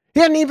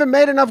 He hadn't even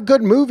made enough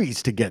good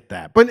movies to get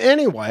that. But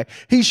anyway,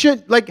 he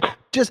should,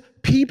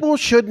 people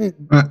shouldn't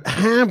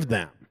have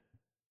them.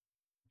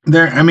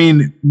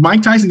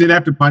 Mike Tyson did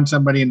have to punch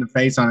somebody in the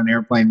face on an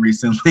airplane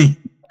recently.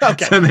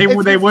 Okay. So they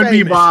wouldn't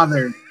be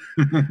bothered.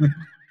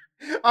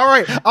 All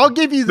right, I'll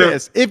give you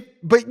this.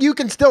 But you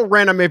can still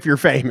rent them if you're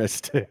famous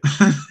too.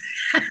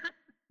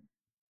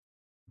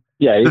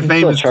 Yeah, you can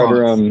still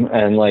charter them,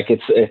 and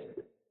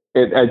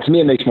to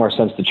me it makes more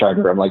sense to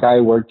charter them. Like, I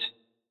worked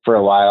for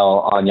a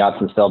while on yachts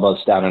and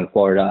sailboats down in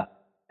Florida,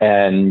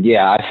 and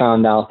I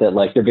found out that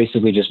they're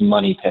basically just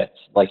money pits.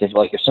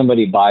 If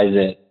somebody buys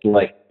it,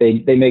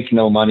 they make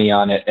no money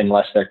on it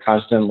unless they're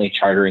constantly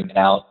chartering it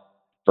out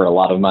for a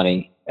lot of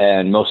money.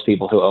 and most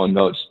people who own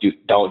boats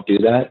don't do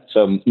that.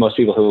 So most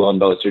people who own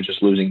boats are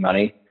just losing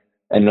money.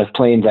 And with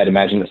planes, I'd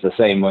imagine it's the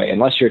same way.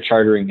 Unless you're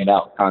chartering it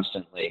out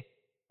constantly,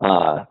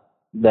 then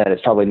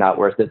it's probably not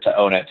worth it to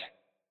own it.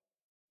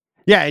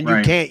 Yeah, and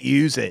you can't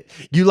use it.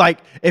 You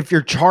if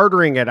you're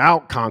chartering it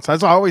out constantly,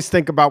 as I always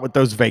think about with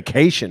those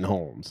vacation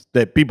homes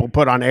that people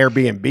put on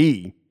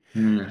Airbnb.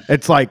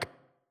 It's like,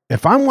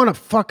 if I want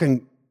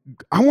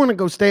to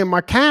go stay in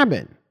my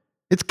cabin.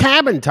 It's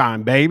cabin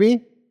time,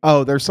 baby.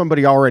 Oh, there's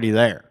somebody already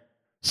there,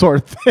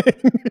 sort of thing.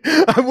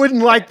 I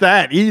wouldn't like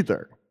that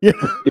either.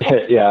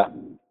 Yeah.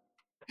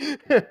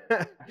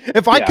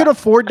 If I could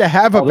afford to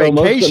have a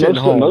vacation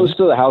home, most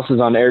of the houses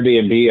on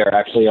Airbnb are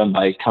actually owned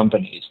by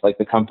companies. Like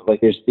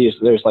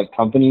there's like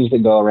companies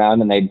that go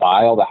around and they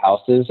buy all the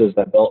houses as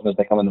they're built and as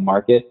they come in the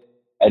market,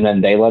 and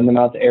then they lend them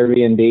out to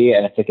Airbnb,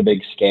 and it's like a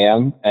big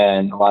scam.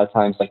 And a lot of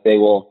times, like, they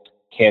will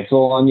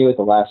cancel on you at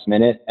the last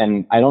minute.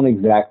 And I don't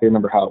exactly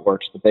remember how it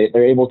works, but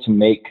they're able to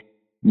make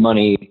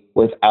money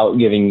without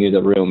giving you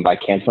the room by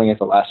canceling at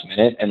the last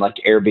minute. And like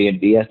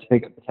Airbnb has to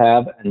pick up the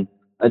tab. And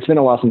it's been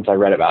a while since I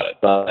read about it,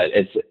 but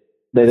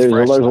there's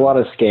a lot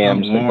of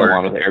scams that go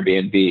on with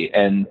Airbnb.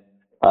 And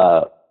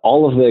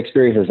all of the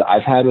experiences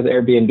I've had with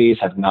Airbnbs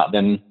have not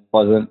been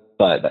pleasant,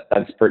 but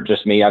that's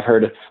just me. I've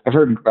heard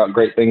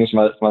great things from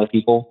other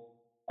people.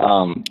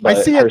 But I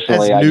see it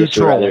personally, as I just would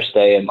neutral. rather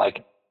stay in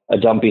like a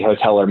dumpy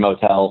hotel or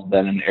motel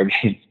than an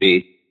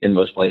Airbnb in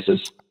most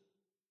places.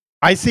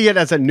 I see it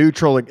as a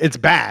neutral. It's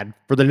bad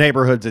for the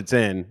neighborhoods it's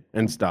in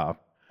and stuff.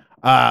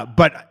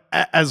 But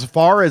as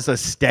far as a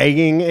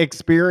staying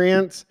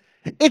experience,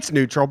 it's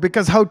neutral,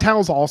 because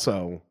hotels,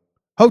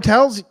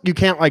 you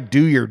can't like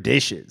do your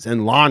dishes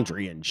and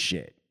laundry and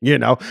shit.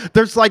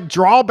 There's like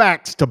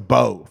drawbacks to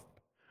both.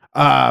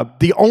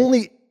 The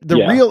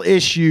real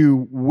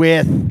issue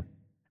with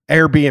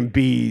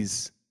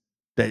Airbnbs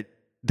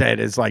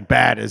that is like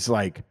bad is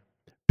like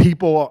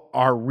people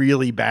are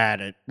really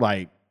bad at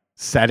like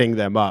setting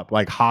them up,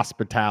 like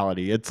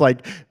hospitality. It's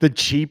like the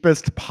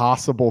cheapest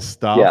possible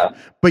stuff,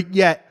 but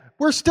yet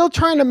we're still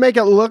trying to make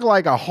it look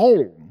like a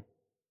home.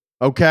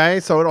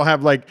 Okay, so it'll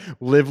have like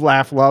live,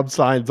 laugh, love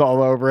signs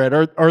all over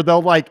it, or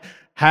they'll like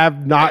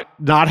have not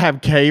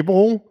have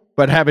cable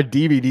but have a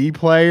DVD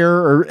player,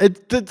 or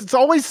it's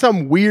always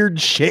some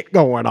weird shit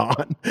going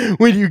on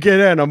when you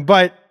get in them.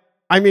 But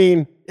I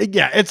mean,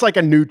 yeah, it's like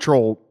a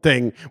neutral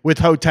thing with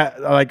hotel.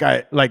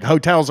 Like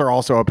hotels are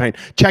also a pain.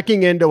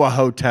 Checking into a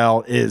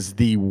hotel is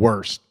the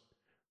worst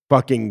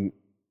fucking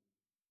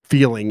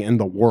feeling in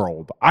the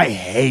world.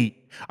 I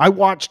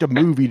watched a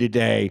movie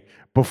today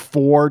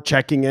before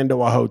checking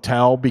into a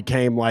hotel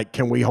became like,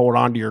 can we hold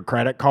on to your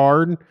credit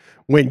card?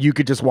 When you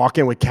could just walk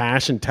in with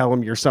cash and tell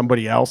them you're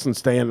somebody else and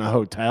stay in the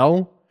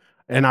hotel.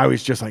 And I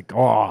was just like,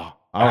 oh,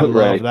 I would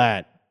love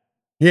that.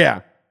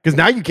 Yeah. Because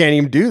now you can't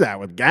even do that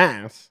with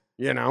gas,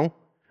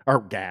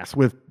 or gas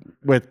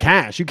with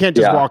cash. You can't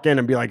just walk in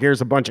and be like,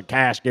 here's a bunch of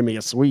cash, give me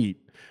a suite.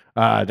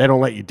 They don't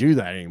let you do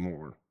that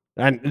anymore.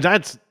 And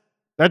that's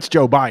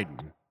Joe Biden,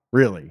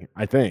 really,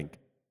 I think.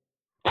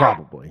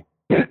 Probably.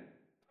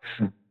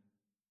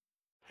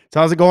 So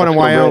how's it going in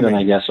Wyoming?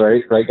 I guess,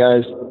 right,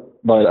 guys?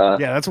 But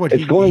that's what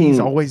he's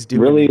always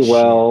doing. Really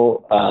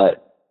well.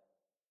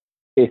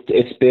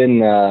 It's been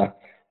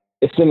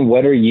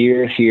wetter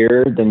year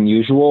here than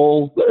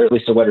usual, or at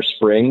least a wetter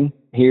spring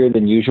here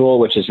than usual,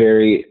 which is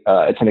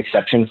it's an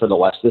exception for the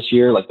West this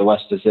year. Like the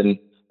West is in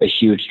a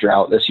huge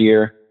drought this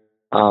year.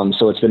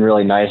 So it's been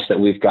really nice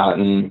that we've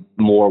gotten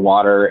more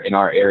water in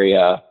our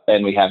area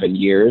than we have in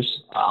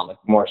years, like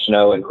more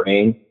snow and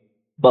rain.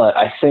 But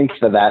I think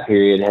that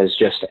period has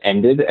just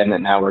ended, and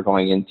that now we're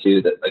going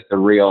into the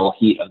real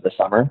heat of the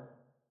summer.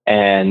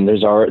 And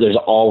there's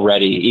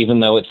already,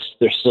 even though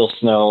there's still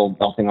snow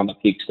melting on the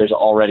peaks, there's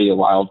already a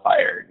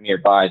wildfire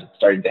nearby that's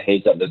starting to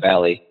haze up the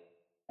valley.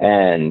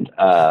 And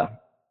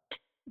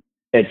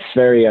it's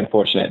very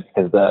unfortunate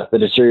because the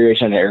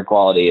deterioration in air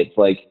quality, it's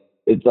like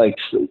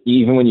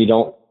even when you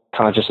don't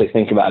consciously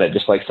think about it,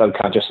 just like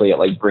subconsciously it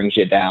like brings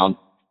you down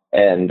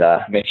and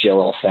makes you a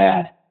little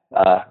sad.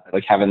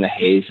 Like having the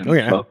haze and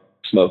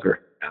smoker.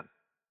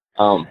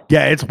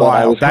 It's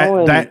wild.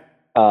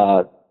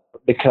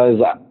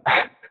 Because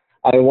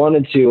I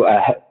wanted to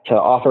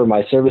offer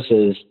my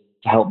services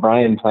to help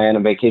Brian plan a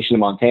vacation to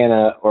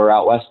Montana or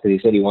out west, because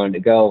he said he wanted to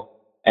go.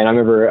 And I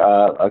remember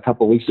a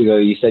couple of weeks ago,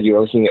 you said you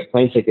were looking at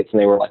plane tickets and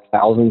they were like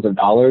thousands of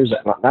dollars.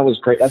 That was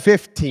great. That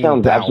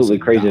sounds absolutely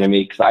crazy to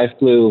me, because I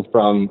flew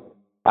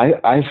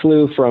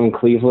from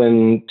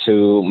Cleveland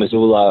to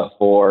Missoula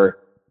for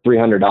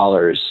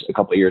 $300 a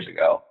couple of years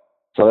ago.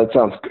 So that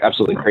sounds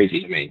absolutely crazy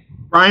to me.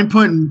 Brian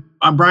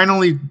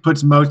only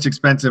puts most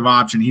expensive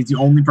option. He's the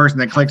only person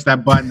that clicks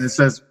that button that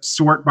says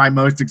sort by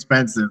most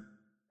expensive.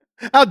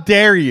 How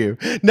dare you?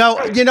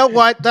 No, you know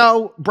what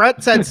though?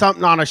 Brett said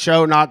something on a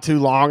show not too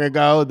long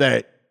ago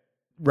that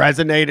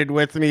resonated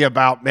with me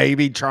about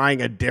maybe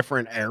trying a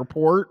different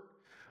airport.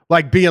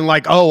 Like being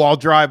like, oh, I'll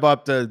drive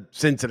up to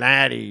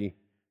Cincinnati,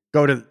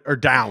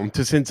 down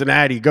to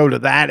Cincinnati, go to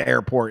that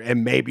airport,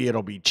 and maybe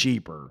it'll be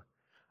cheaper.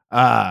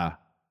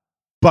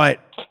 But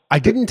I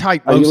didn't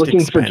type Are most you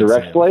looking expensive. for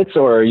direct flights,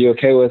 or are you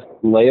okay with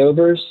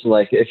layovers?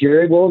 Like, if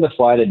you're willing to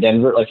fly to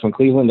Denver, like from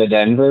Cleveland to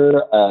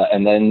Denver,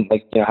 and then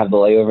have the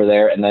layover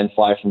there, and then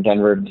fly from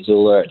Denver to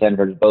Missoula or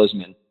Denver to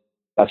Bozeman,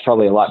 that's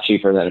probably a lot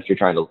cheaper than if you're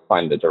trying to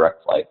find a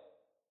direct flight.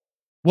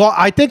 Well,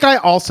 I think I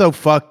also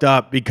fucked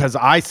up because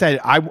I said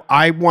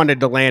I wanted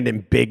to land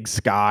in Big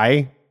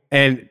Sky,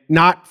 and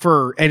not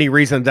for any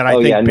reason that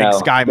I think Big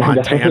Sky,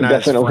 Montana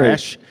is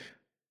fresh.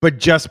 But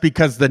just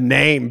because the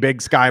name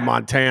Big Sky,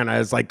 Montana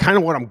is like kind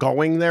of what I'm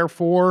going there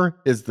for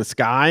is the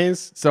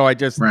skies. So I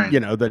just,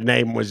 the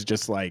name was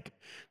just like,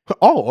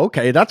 oh,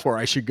 okay, that's where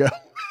I should go.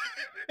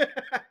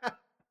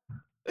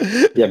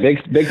 Yeah, Big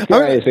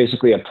Sky is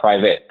basically a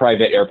private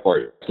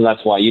airport. So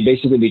that's why you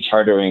basically be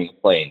chartering a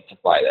plane to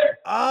fly there.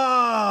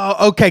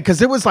 Oh, okay.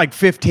 Because it was like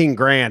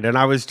 $15,000. And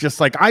I was just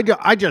like, I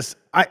can't.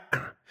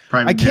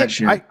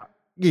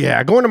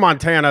 Going to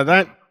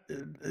Montana,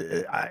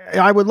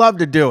 I would love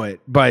to do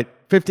it, but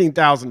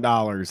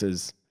 $15,000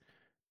 is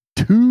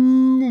too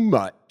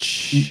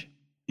much.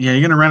 Yeah,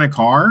 you're gonna rent a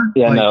car?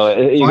 Yeah,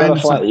 you gotta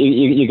fly.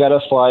 You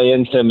gotta fly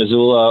into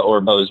Missoula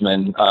or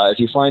Bozeman. If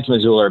you fly into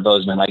Missoula or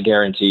Bozeman, I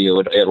guarantee you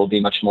it will be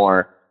much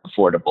more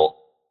affordable.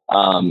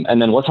 And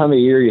then, what time of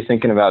year are you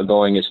thinking about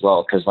going as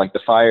well? Because like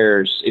the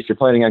fires, if you're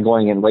planning on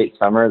going in late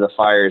summer, the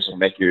fires will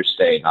make your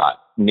stay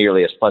not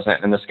nearly as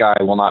pleasant, and the sky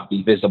will not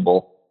be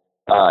visible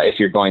if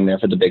you're going there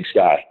for the Big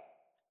Sky.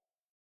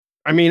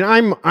 I mean,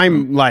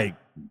 I'm like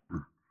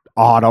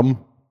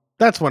autumn.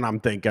 That's when I'm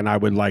thinking I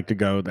would like to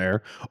go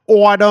there.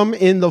 Autumn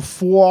in the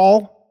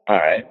fall. All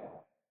right.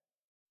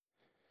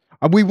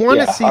 We want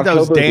to see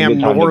those damn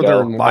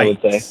northern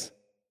lights.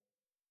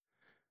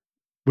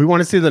 We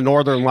want to see the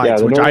northern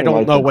lights, which I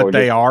don't know what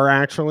they are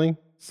actually.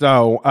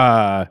 So,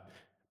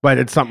 but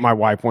it's something my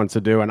wife wants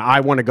to do, and I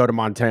want to go to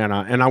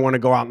Montana, and I want to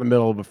go out in the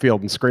middle of a field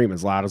and scream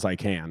as loud as I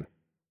can,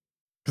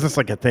 because it's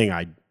like a thing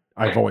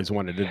I've always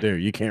wanted to do.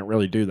 You can't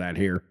really do that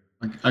here.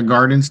 Like a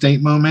Garden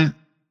State moment?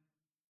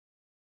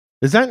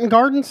 Is that in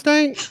Garden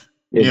State?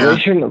 Yeah.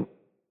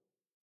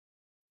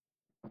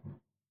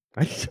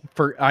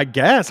 I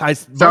guess.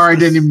 Sorry, I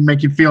didn't even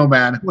make you feel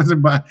bad. It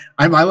wasn't bad.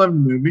 I love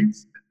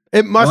movies.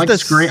 It must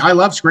have I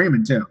love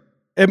screaming too.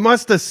 It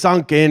must have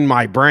sunk in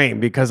my brain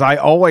because I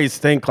always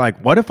think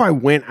like, what if I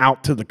went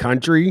out to the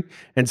country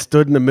and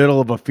stood in the middle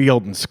of a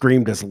field and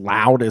screamed as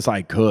loud as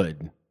I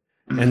could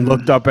and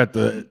looked up at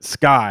the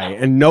sky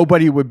and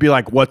nobody would be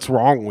like, what's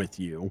wrong with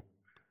you?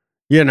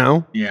 You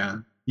know? Yeah.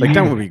 Like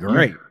that would be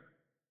great.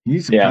 You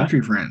need some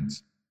country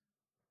friends.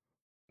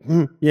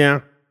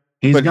 Yeah.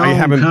 He's but gone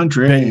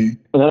country.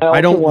 I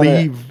don't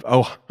leave.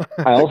 I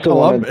also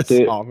wanted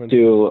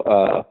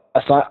to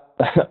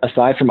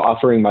aside from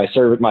offering my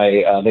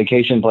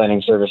vacation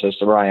planning services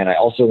to Brian, I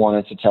also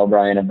wanted to tell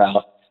Brian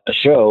about a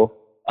show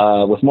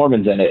with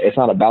Mormons in it. It's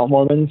not about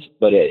Mormons,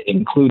 but it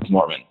includes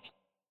Mormons.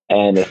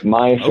 And it's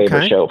my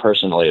favorite show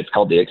personally. It's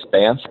called The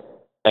Expanse.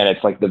 And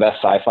it's like the best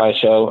sci-fi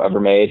show ever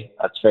made.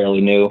 That's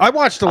fairly new. I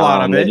watched a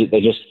lot of it.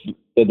 They just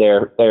did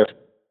their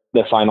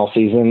final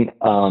season.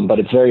 But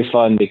it's very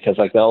fun because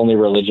like the only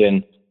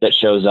religion that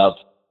shows up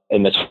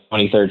in the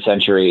 23rd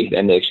century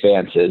in The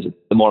Expanse is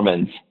the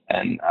Mormons.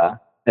 And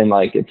they're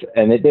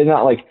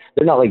not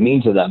like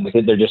mean to them.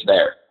 They're just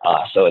there.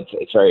 So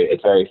it's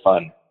very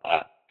fun.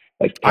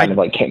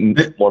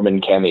 Mormon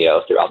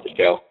cameo throughout the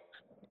show.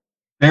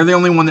 They're the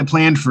only one that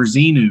planned for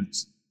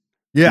Xenos.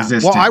 Yeah.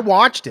 Well, I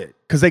watched it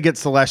because they get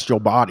celestial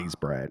bodies,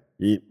 Brett.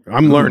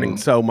 I'm learning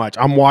so much.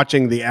 I'm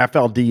watching the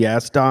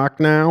FLDS doc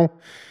now.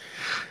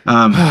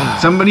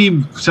 Somebody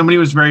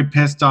was very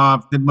pissed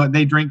off.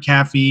 They drink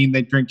caffeine.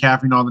 They drink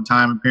caffeine all the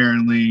time.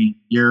 Apparently,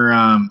 they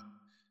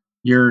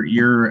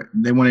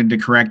wanted to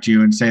correct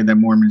you and say that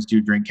Mormons do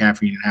drink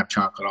caffeine and have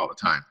chocolate all the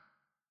time.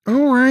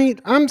 All right.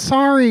 I'm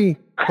sorry.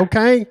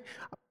 Okay.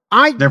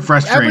 They're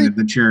frustrated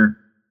that you're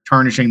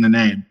tarnishing the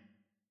name.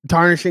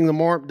 Tarnishing the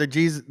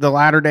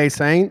Latter-day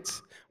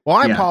Saints. Well,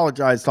 I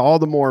apologize to all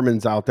the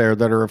Mormons out there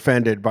that are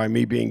offended by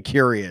me being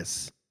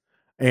curious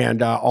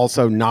and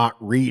also not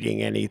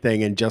reading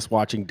anything and just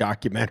watching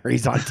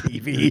documentaries on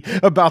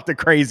TV about the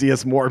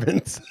craziest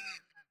Mormons.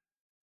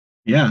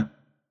 Yeah.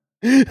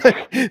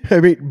 I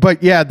mean,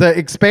 but yeah, The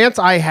Expanse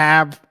I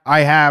have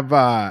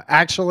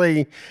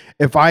actually,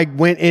 if I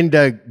went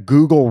into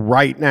Google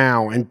right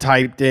now and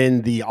typed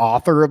in the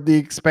author of The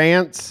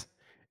Expanse,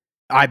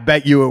 I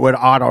bet you it would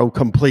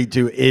auto-complete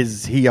to,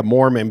 is he a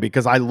Mormon?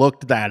 Because I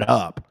looked that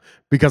up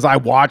because I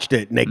watched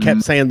it and they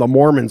kept saying the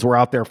Mormons were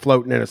out there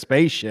floating in a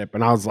spaceship.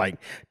 And I was like,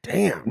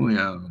 damn,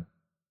 the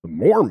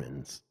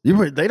Mormons,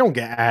 they don't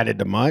get added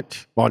to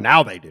much. Well,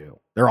 now they do.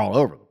 They're all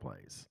over the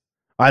place.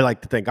 I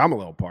like to think I'm a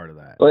little part of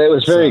that. Well, it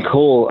was very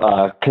cool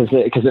because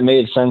it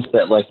made sense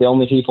that like the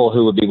only people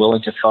who would be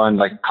willing to fund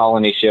like a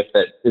colony ship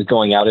that is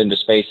going out into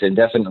space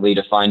indefinitely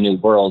to find new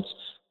worlds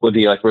would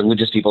be like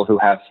religious people who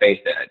have faith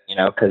in it, you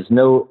know, because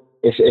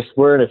if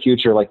we're in a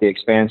future like The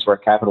Expanse where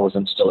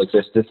capitalism still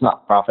exists, it's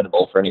not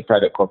profitable for any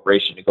private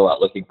corporation to go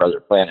out looking for other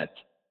planets,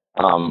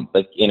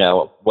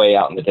 way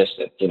out in the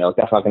distance,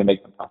 that's not going to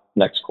make them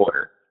next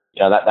quarter.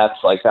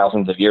 that's like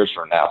thousands of years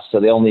from now. So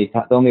the only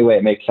way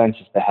it makes sense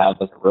is to have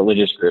like a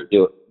religious group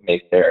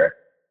make their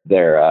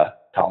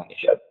colony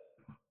ship.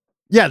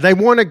 Yeah, they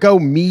want to go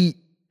meet,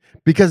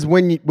 because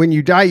when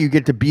you die, you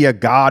get to be a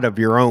god of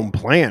your own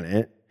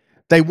planet.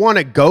 They want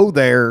to go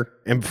there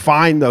and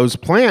find those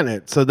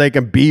planets so they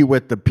can be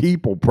with the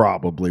people.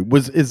 Probably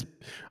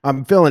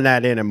I'm filling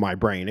that in my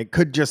brain. It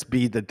could just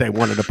be that they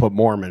wanted to put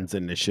Mormons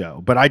in the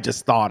show, but I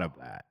just thought of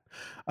that.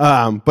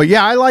 But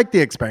yeah, I like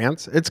The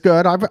Expanse. It's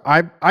good.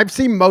 I've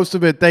seen most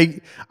of it.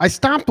 I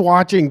stopped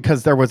watching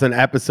because there was an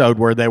episode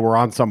where they were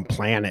on some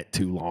planet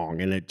too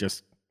long, and I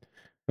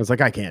was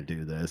like, I can't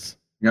do this.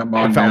 Got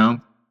bogged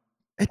down.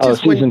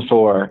 Season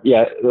 4.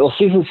 Yeah. Well,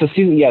 season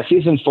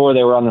 4,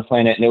 they were on the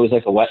planet, and it was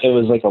like a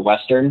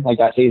Western, like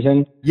that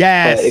season.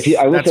 Yes. But if you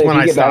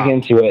get back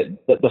into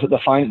it,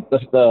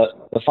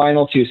 the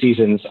final 2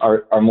 seasons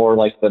are more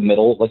like the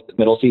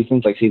middle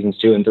seasons, like seasons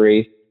 2 and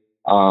 3.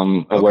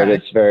 Where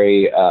it's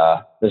very,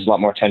 there's a lot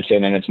more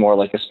tension, and it's more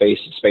like a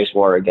space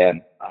war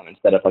again,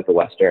 instead of like a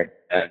Western.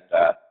 And,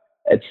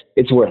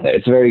 it's worth it.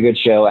 It's a very good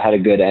show. It had a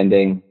good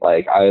ending.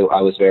 Like I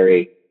was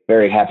very,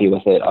 very happy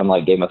with it,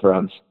 unlike Game of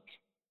Thrones.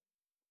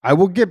 I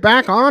will get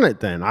back on it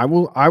then. I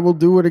will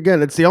do it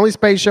again. It's the only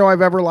space show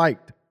I've ever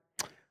liked.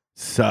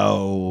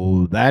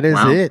 So that is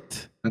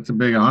it. That's a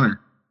big honor.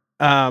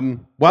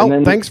 Well,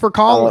 then, thanks for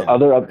calling.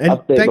 Other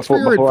update thanks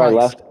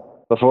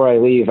before I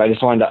leave, I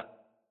just wanted to.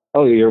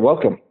 Oh, you're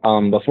welcome.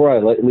 Before I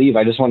leave,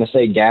 I just want to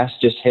say gas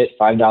just hit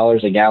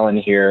 $5 a gallon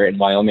here in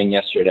Wyoming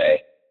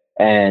yesterday,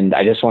 and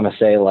I just want to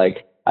say,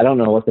 like, I don't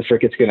know what the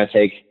frick it's going to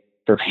take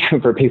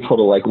for people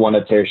to like want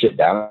to tear shit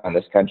down in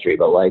this country,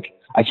 but like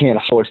I can't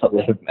afford to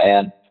live,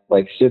 man.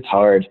 Like shit's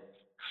hard.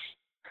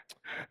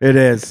 It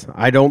is.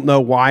 I don't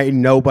know why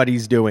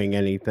nobody's doing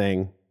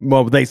anything.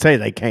 Well, they say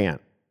they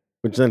can't,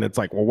 which then it's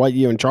like, well, what are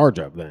you in charge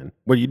of then?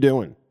 What are you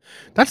doing?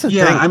 That's the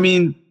thing. I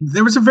mean,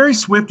 there was a very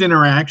swift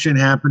interaction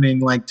happening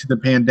like to the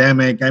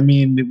pandemic. I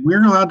mean,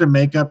 we're allowed to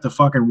make up the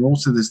fucking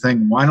rules to this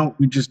thing. Why don't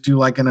we just do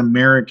like an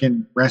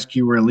American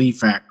Rescue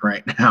Relief Act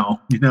right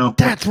now? You know,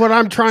 that's what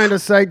I'm trying to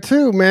say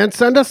too, man.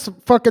 Send us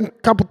fucking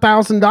couple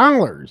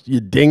 $1,000,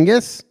 you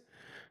dingus.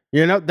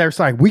 You know, they're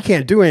like, we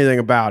can't do anything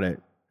about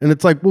it. And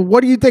it's like, well,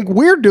 what do you think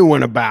we're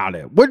doing about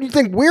it? What do you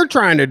think we're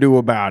trying to do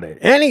about it?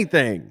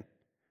 Anything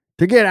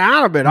to get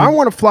out of it. I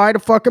want to fly to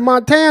fucking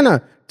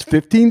Montana. It's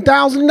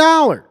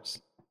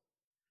 $15,000.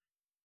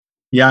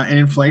 Yeah, and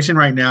inflation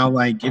right now,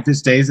 like if it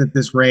stays at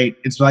this rate,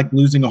 it's like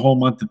losing a whole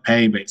month of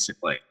pay,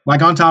 basically.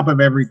 Like on top of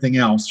everything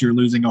else, you're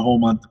losing a whole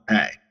month of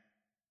pay.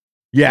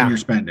 Yeah, you're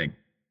spending.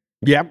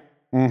 Yep.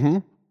 Mm-hmm.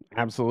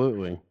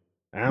 Absolutely.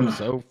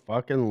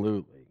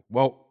 Absolutely.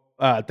 Well,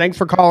 thanks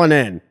for calling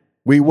in.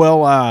 We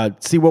will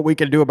see what we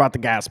can do about the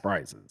gas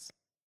prices.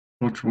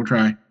 We'll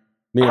try.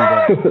 Me and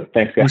Brad.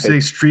 Thanks, guys. We say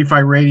Street Fight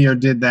Radio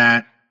did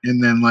that,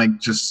 and then like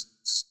just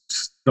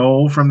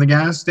stole from the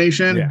gas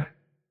station. Yeah.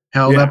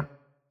 Held up.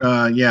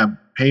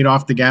 Paid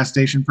off the gas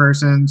station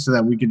person so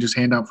that we could just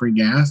hand out free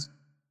gas.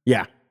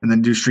 Yeah. And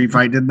then Street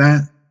Fight did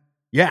that.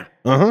 Yeah.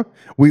 Uh-huh.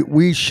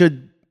 We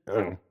should,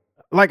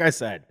 like I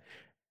said,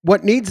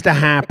 what needs to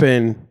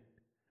happen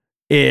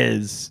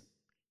is,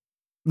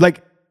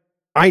 like,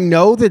 I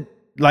know that,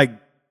 like,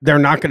 they're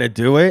not going to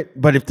do it,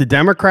 but if the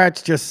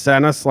Democrats just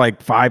sent us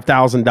like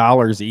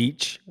 $5,000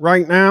 each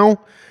right now,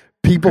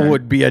 people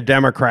would be a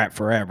Democrat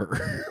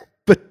forever.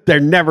 But they're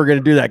never going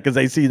to do that because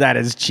they see that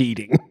as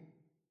cheating.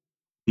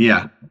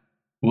 Yeah.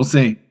 We'll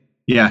see.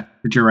 Yeah,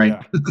 but you're right.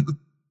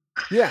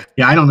 Yeah.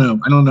 Yeah, I don't know.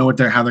 I don't know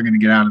how they're going to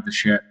get out of the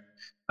shit.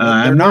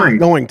 They're not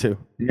going to.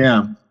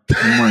 Yeah.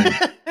 I'm worried.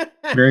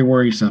 Very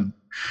worrisome.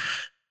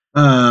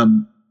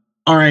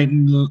 All right.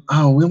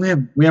 Oh,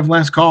 we have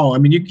last call. I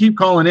mean, you can keep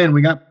calling in.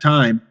 We got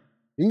time.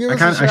 You can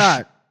give us a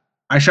shot.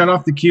 I shut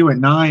off the queue at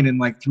 9 and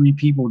like 3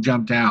 people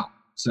jumped out.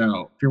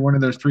 So if you're one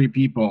of those 3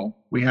 people,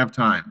 we have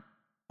time.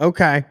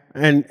 Okay.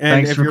 And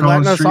Thanks if for you're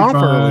calling letting us Street off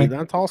Fight. early,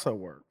 that also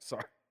works.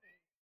 Sorry.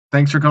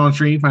 Thanks for calling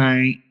Street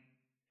Fight.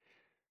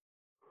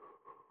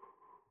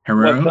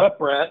 Hello? What's up,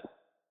 Brett?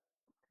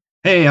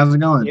 Hey, how's it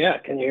going? Yeah,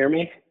 can you hear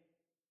me?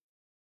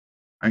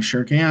 I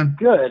sure can.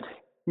 Good.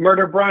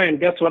 Murder Brian,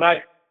 guess what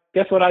I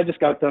just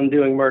got done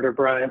doing, Murder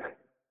Brian?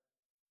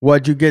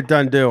 What'd you get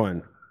done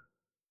doing?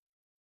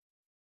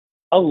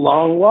 A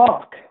long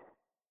walk.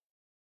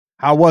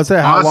 How was it?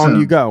 How Awesome. long do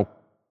you go?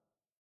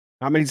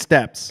 How many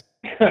steps?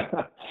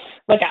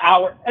 Like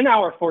an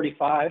hour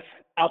 45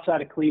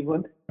 outside of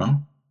Cleveland.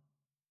 Oh,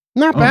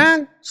 Not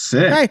bad.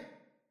 sick. Hey,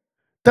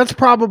 that's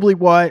probably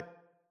what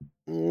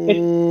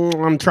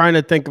I'm trying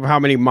to think of how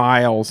many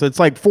miles. It's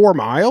like 4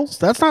 miles.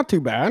 That's not too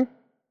bad.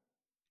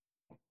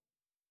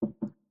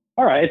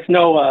 All right, it's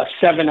no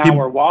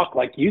 7-hour walk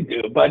like you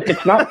do, but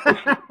it's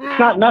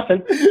not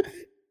nothing.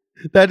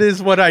 That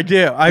is what I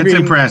do. I It's mean,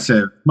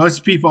 impressive.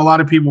 A lot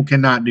of people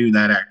cannot do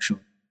that, actually.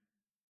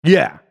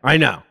 yeah, I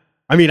know.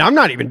 I mean, I'm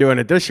not even doing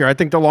it this year. I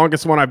think the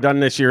longest one I've done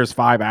this year is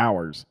 5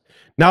 hours.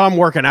 Now I'm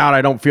working out.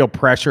 I don't feel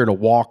pressure to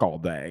walk all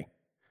day.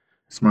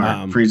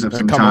 Smart. Frees up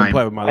some come and time.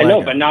 play with my I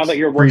know, Legos. but now that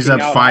you're working Frees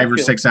up out, 5 or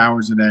 6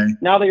 hours a day.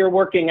 Now that you're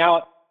working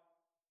out,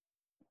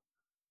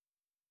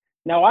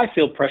 Now I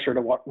feel pressure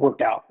to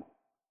work out.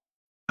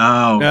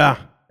 Oh, Yeah.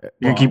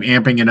 you keep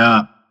amping it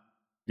up.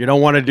 You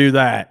don't want to do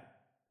that.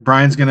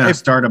 Brian's gonna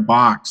start a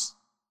box.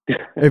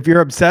 If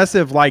you're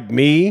obsessive like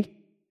me,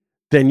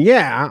 then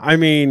yeah, I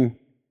mean,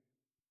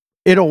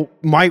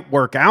 might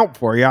work out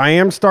for you. I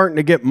am starting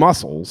to get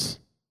muscles.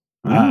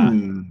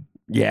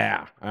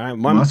 Yeah,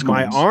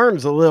 my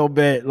arm's a little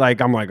bit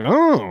like, I'm like,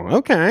 oh,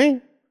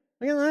 okay.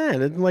 Look at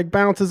that. It like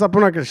bounces up.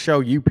 I'm not going to show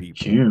you people.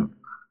 Cute.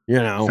 You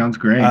know, sounds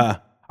great.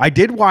 I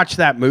did watch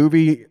that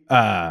movie,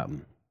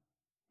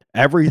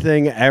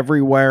 Everything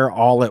Everywhere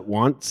All at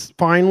Once,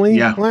 finally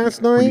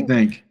last night. What do you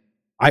think?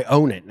 I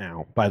own it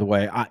now, by the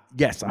way. I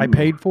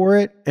paid for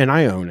it and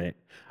I own it.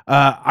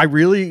 I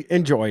really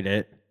enjoyed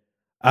it.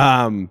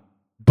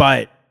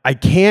 But I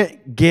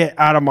can't get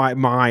out of my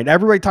mind.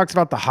 Everybody talks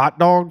about the hot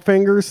dog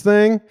fingers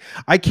thing.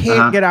 I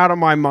can't get out of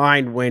my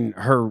mind when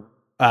her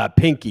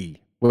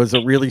pinky was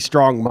a really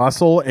strong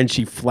muscle and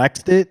she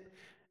flexed it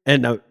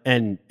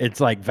and it's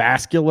like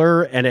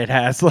vascular and it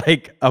has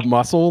like a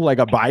muscle, like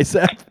a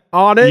bicep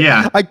on it.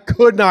 Yeah. I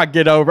could not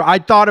get over. I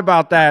thought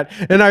about that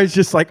and I was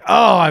just like,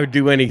 oh, I would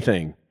do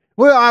anything.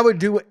 Well, I would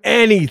do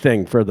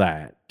anything for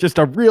that. Just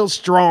a real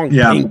strong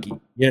pinky,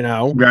 you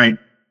know? Right.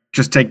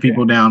 Just take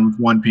people down with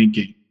one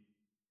pinky.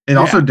 It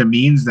also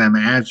demeans them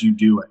as you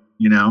do it,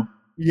 you know?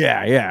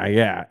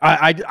 Yeah.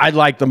 I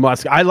like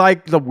the I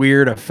like the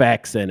weird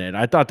effects in it.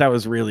 I thought that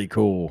was really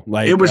cool.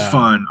 Like it was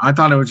fun. I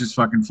thought it was just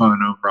fucking fun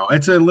overall.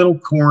 It's a little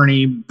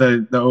corny,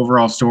 the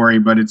overall story,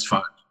 but it's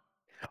fun.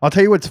 I'll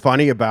tell you what's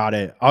funny about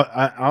it.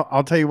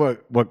 I'll tell you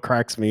what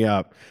cracks me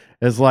up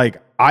is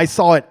like I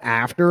saw it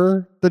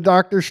after the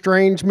Doctor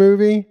Strange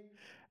movie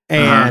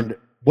and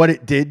what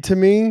it did to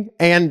me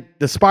and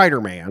the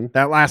Spider-Man,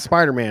 that last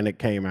Spider-Man that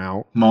came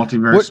out.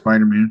 Multiverse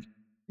Spider-Man.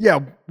 Yeah.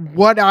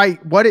 What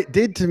it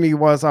did to me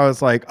was I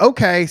was like,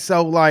 okay,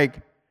 so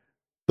like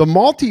the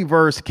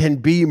multiverse can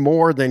be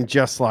more than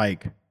just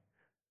like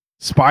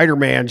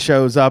Spider-Man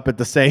shows up at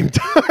the same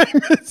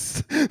time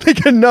as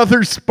like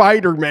another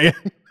Spider-Man.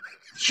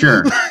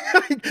 Sure.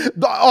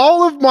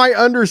 All of my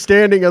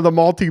understanding of the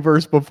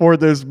multiverse before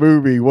this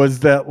movie was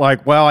that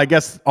like, well, I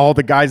guess all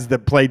the guys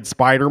that played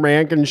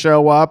Spider-Man can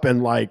show up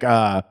and like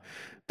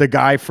the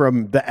guy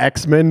from the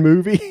X-Men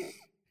movie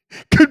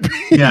could be.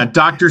 Yeah,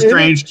 Doctor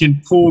Strange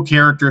can pull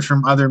characters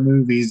from other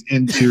movies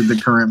into the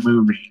current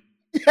movie.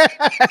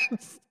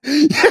 Yes.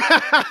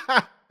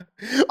 Yeah.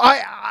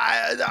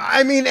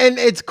 I mean, and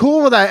it's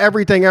cool with that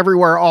Everything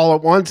Everywhere All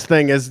at Once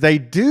thing is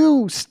they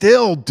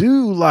still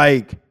do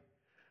like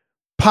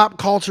pop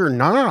culture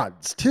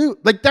nods too.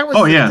 Like that was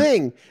the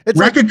thing. It's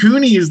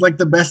Raccacoonie is like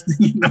the best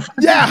thing in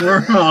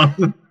the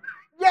world.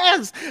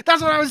 Yes,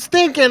 that's what I was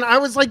thinking. I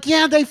was like,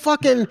 yeah, they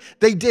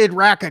did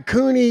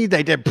Raccacoonie,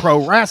 they did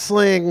pro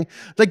wrestling,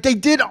 like they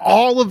did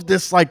all of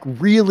this like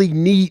really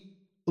neat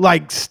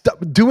like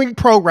doing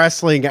pro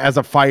wrestling as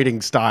a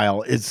fighting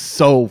style is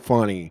so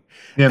funny.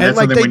 Yeah, that's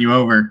like, how they win you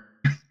over.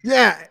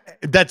 Yeah,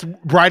 that's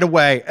right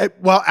away.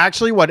 Well,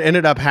 actually, what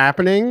ended up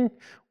happening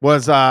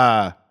was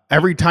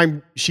every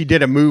time she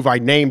did a move, I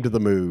named the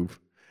move.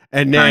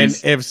 And then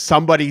if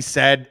somebody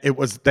said it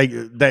was,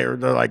 they're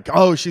like,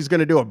 oh, she's going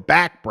to do a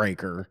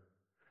backbreaker.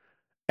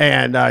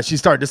 And she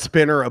started to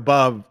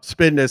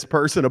spin this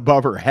person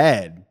above her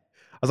head.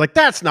 I was like,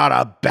 that's not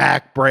a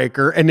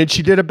backbreaker. And then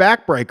she did a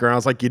backbreaker. And I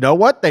was like, you know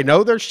what? They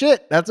know their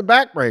shit. That's a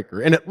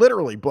backbreaker. And it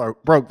literally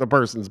broke the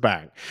person's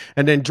back.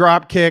 And then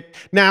drop kick.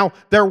 Now,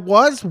 there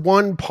was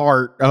one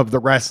part of the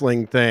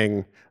wrestling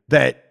thing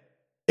that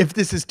if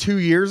this is 2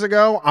 years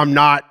ago, I'm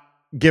not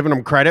giving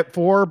them credit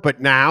for. But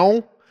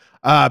now,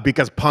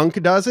 because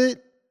Punk does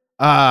it,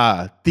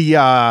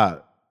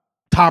 the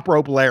top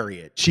rope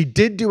lariat. She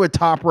did do a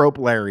top rope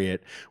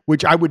lariat,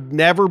 which I would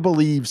never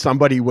believe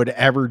somebody would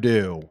ever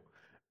do.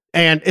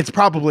 And it's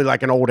probably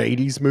like an old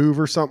 80s move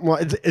or something.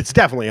 It's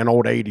definitely an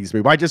old 80s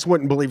move. I just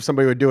wouldn't believe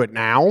somebody would do it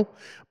now,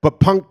 but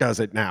Punk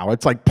does it now.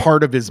 It's like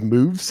part of his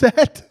move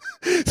set.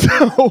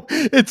 So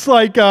it's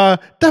like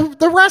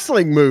the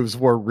wrestling moves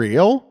were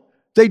real.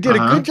 They did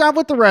a good job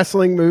with the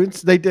wrestling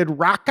moves. They did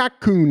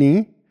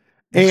Raccacoonie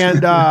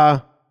and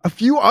a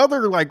few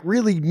other like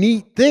really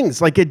neat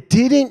things. Like it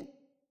didn't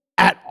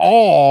at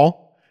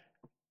all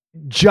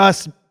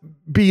just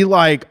be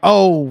like,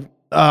 oh,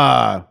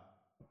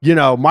 you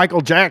know,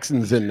 Michael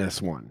Jackson's in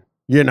this one.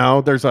 You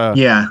know, there's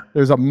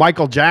a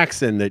Michael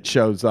Jackson that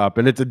shows up,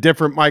 and it's a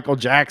different Michael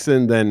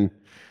Jackson than,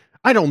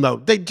 I don't know.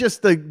 They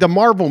just the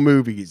Marvel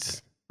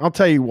movies. I'll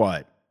tell you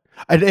what.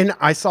 And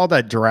I saw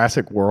that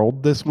Jurassic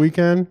World this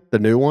weekend, the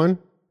new one.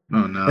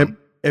 Oh no.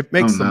 It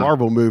makes the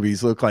Marvel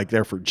movies look like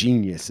they're for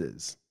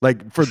geniuses,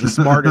 like for the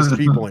smartest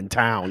people in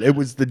town. It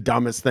was the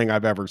dumbest thing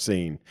I've ever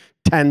seen.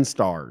 10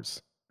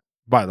 stars,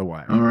 by the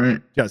way. All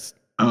right.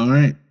 All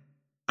right.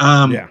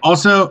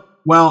 Also,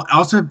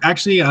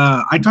 actually,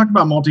 I talked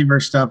about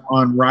multiverse stuff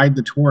on Ride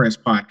the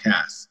Tourist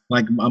podcast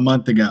like a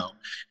month ago.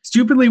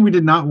 Stupidly, we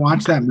did not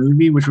watch that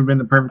movie, which would have been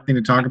the perfect thing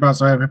to talk about.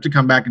 So I have to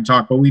come back and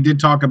talk. But we did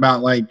talk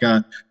about like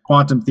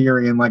quantum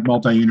theory and like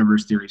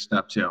multi-universe theory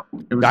stuff too.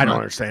 I don't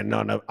understand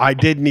none of. I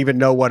didn't even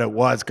know what it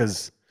was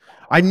because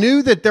I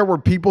knew that there were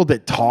people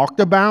that talked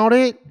about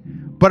it,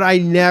 but I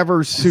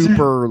never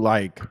super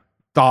like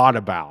thought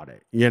about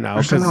it, you know.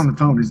 There's someone on the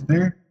phone, is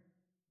there?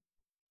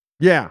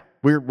 Yeah,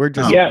 we're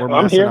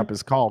messing up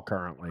his call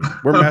currently.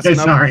 We're messing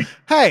up. Sorry.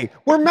 Hey,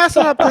 we're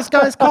messing up this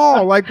guy's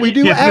call like we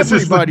do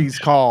everybody's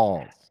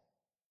calls.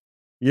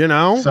 You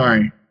know?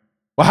 Sorry.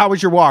 Well, how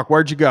was your walk?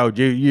 Where'd you go?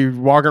 You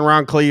walking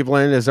around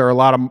Cleveland? Is there a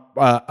lot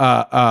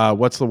of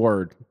what's the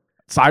word?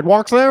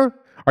 Sidewalks there?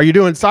 Are you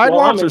doing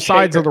sidewalks or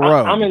sides of the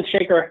road? I'm in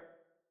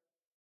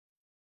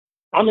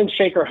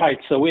Shaker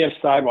Heights, so we have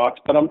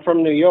sidewalks, but I'm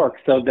from New York,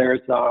 so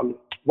there's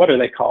what are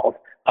they called?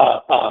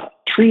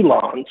 Tree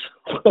lawns.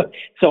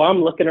 So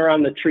I'm looking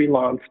around the tree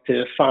lawns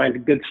to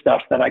find good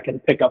stuff that I can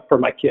pick up for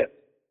my kids.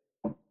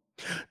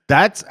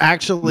 That's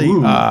actually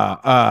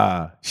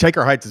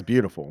Shaker Heights is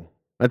beautiful.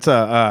 That's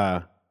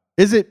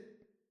is it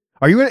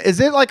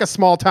like a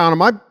small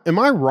town? Am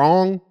I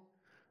wrong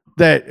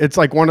that it's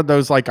like one of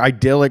those like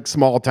idyllic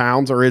small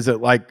towns, or is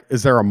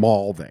there a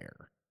mall there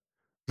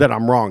that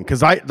I'm wrong? Because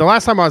the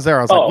last time I was there,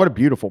 I was like, what a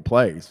beautiful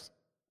place.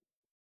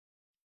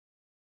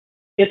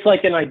 It's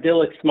like an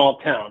idyllic small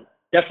town.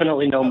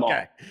 Definitely no mall.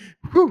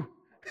 Whew.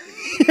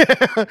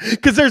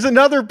 Because there's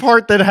another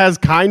part that has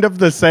kind of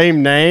the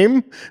same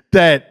name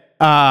that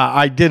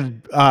I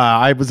did.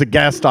 I was a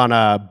guest on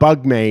a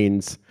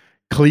Bugmain's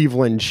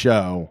Cleveland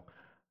show.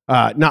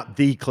 Not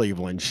the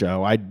Cleveland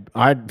show.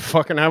 I'd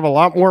fucking have a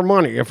lot more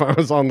money if I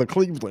was on the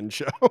Cleveland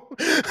show.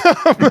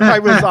 I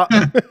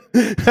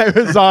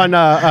was on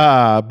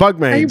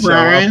Bugmain's show.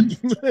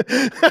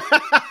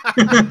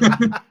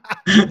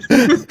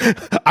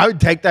 I would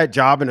take that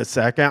job in a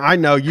second. I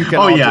know you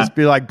can just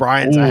be like,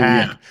 Brian's a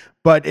hack. Yeah.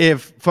 But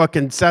if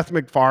fucking Seth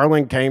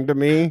MacFarlane came to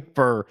me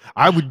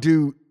I would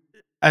do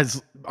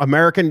as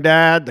American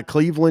Dad, the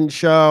Cleveland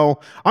show.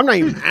 I'm not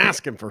even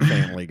asking for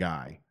Family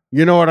Guy.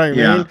 You know what I mean?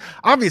 Yeah.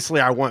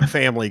 Obviously, I want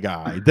Family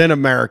Guy, then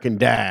American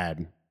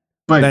Dad.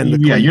 But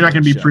you're not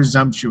going to be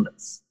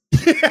presumptuous.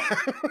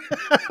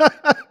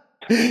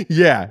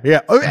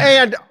 Yeah.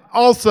 And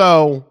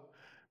also,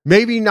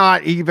 maybe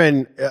not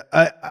even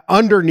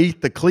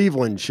underneath the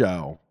Cleveland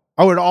show.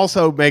 I would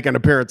also make an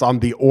appearance on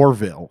the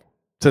Orville,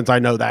 since I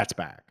know that's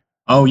back.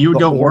 Oh, you would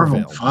go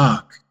Orville.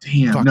 Fuck.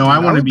 Damn. Fuck, no, dude, I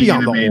want to be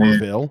on animated. the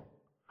Orville.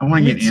 I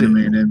want to get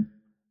animated.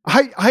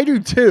 I do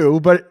too,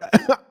 but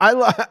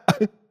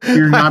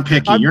You're not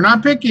picky. You're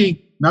not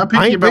picky. Not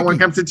picky about when it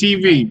comes to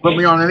TV. Put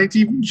me on any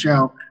TV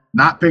show.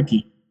 Not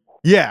picky.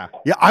 Yeah.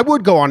 I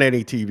would go on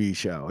any TV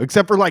show,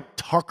 except for like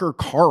Tucker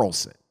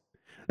Carlson.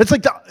 It's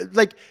like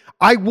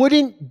I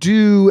wouldn't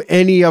do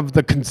any of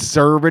the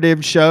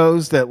conservative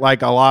shows that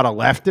like a lot of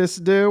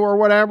leftists do or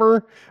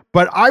whatever.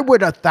 But I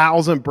would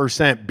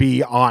 1,000%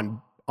 be on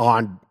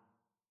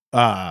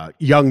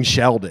Young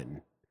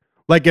Sheldon.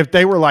 Like if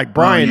they were like,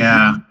 Brian,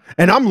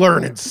 and I'm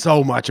learning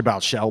so much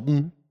about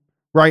Sheldon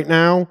right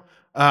now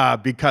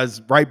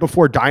because right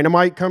before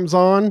Dynamite comes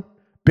on,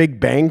 Big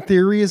Bang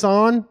Theory is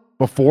on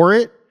before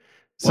it.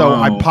 So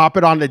I pop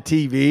it on the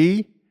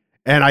TV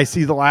and I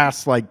see the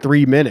last like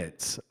 3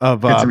 minutes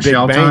of Big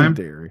Bang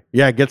Theory.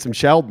 Yeah, get some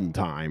Sheldon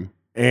time.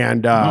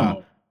 And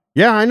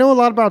yeah, I know a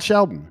lot about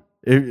Sheldon.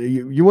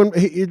 You wouldn't.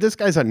 This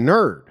guy's a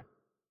nerd,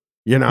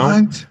 you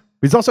know. What?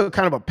 He's also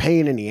kind of a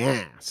pain in the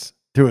ass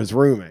to his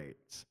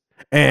roommates,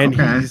 and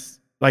he's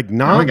like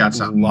not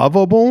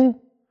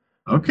lovable.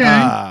 Okay.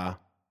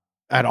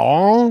 At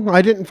all.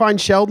 I didn't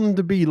find Sheldon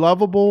to be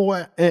lovable,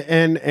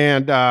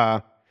 and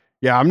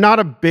yeah, I'm not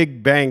a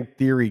Big Bang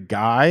Theory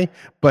guy,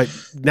 but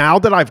now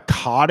that I've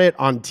caught it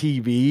on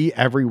TV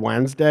every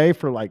Wednesday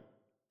for like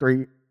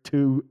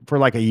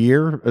a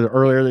year,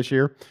 earlier this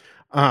year,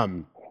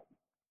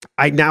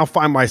 I now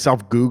find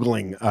myself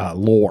Googling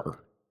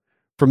lore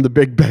from the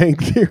Big Bang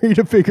Theory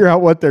to figure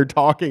out what they're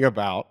talking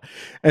about.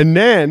 And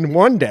then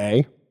one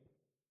day,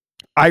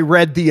 I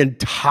read the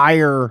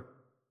entire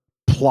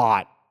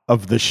plot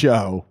of the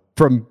show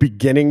from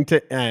beginning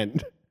to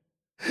end.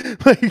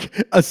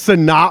 Like a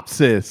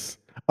synopsis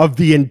of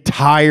the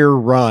entire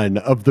run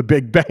of the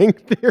Big Bang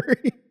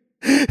Theory.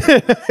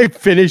 I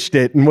finished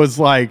it and was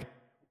like,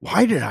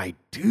 why did I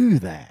do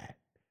that?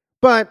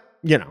 But,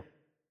 you know.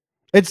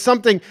 It's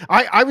something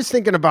I was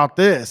thinking about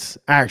this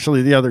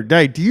actually the other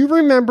day. Do you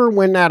remember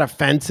when that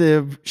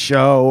offensive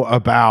show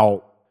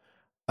about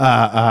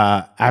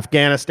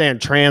Afghanistan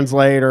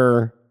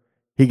translator,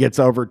 he gets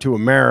over to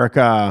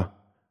America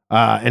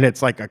and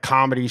it's like a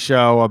comedy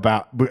show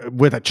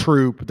with a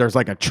troupe. There's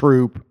like a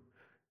troupe.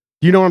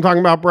 Do you know what I'm talking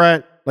about,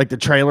 Brett? Like the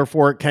trailer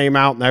for it came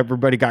out and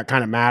everybody got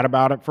kind of mad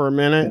about it for a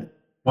minute.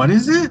 What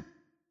is it?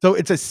 So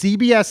it's a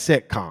CBS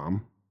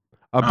sitcom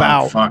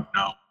about... Oh, fuck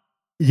no.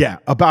 Yeah,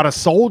 about a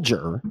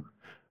soldier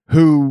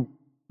who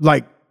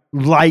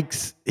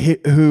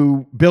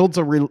who builds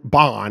a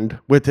bond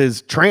with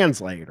his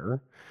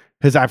translator,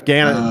 his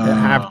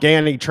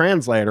Afghani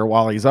translator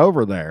while he's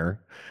over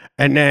there.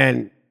 And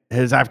then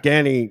his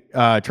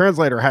Afghani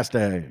translator has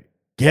to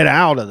get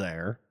out of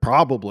there,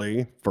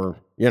 probably for,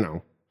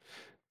 being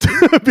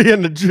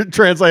the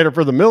translator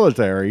for the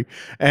military.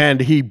 And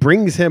he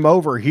brings him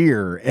over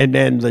here. And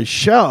then the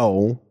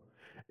show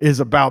is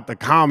about the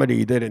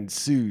comedy that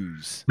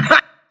ensues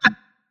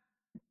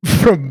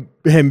from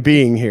him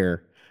being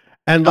here.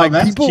 And like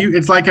that's people, cute.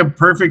 It's like a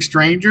Perfect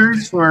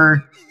Strangers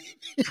for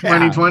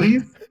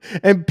 2020s.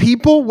 And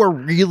people were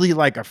really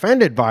like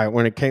offended by it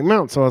when it came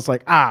out. So I was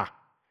like,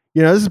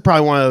 this is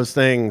probably one of those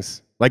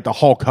things like the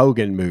Hulk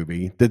Hogan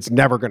movie that's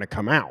never going to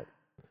come out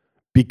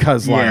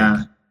because like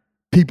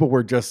people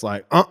were just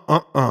like,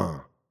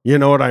 you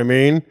know what I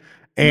mean?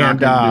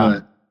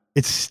 And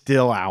it's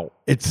still out.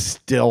 It's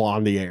still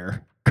on the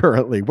air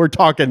currently. We're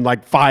talking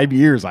like 5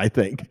 years, I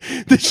think.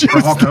 The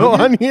show's still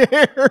on the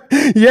air.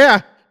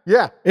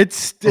 Yeah. It's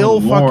still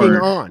fucking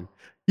on.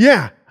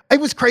 Yeah. It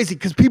was crazy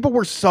because people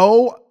were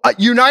so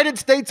United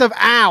States of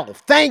Al.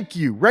 Thank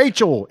you.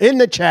 Rachel in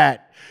the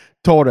chat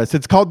told us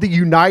it's called the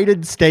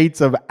United States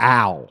of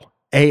Al.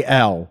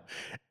 A-L.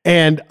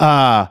 And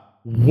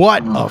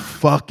what a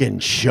fucking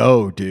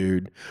show,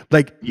 dude.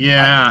 Like,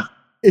 I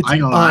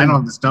don't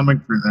have the stomach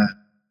for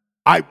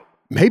that.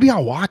 Maybe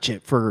I'll watch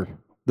it for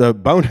the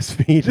bonus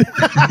feed.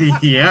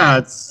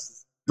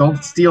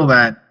 Don't steal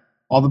that.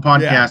 All the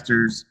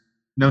podcasters,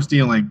 no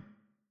stealing.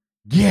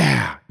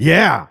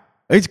 Yeah.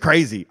 It's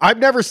crazy. I've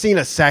never seen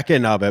a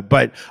second of it,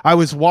 but I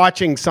was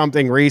watching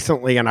something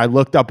recently and I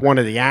looked up one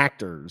of the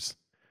actors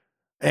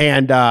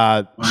and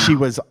she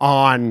was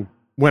on,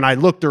 when I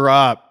looked her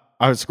up,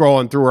 I was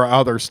scrolling through her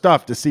other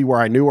stuff to see where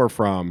I knew her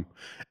from.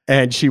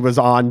 And she was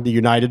on the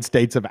United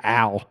States of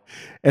Al.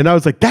 And I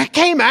was like, that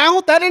came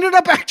out? That ended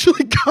up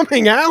actually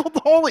coming out?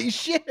 Holy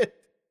shit.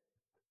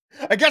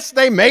 I guess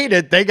they made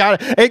it. They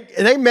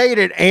made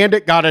it and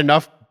it got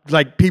enough.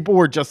 Like people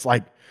were just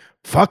like,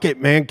 fuck it,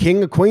 man.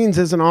 King of Queens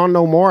isn't on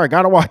no more. I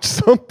got to watch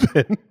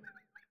something.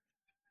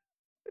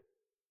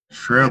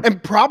 True.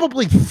 And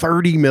probably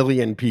 30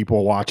 million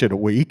people watch it a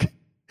week.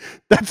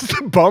 That's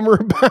the bummer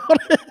about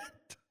it.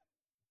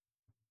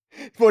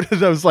 But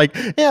it was like,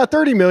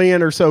 30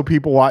 million or so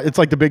people watch. It's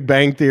like the Big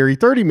Bang Theory.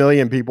 30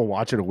 million people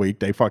watch it a week.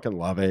 They fucking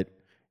love it.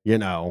 You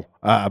know,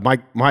 my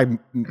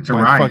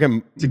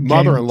fucking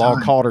mother-in-law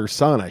called her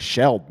son a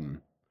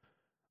Sheldon.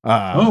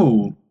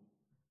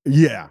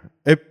 Yeah.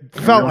 It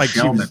felt like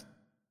she was.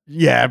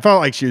 Yeah, it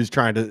felt like she was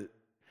trying to.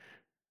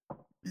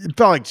 It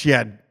felt like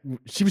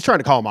she was trying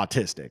to call him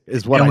autistic,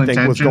 is what I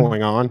think was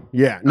going on.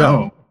 Yeah,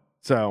 no.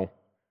 So,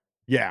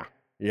 yeah.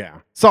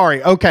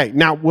 Sorry. Okay,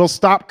 now we'll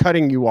stop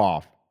cutting you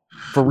off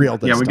for real.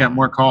 This we got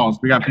more calls.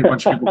 We got a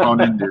bunch of people calling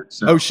in, dude.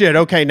 So. Oh shit.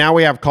 Okay, now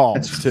we have calls.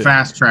 It's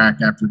fast track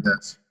after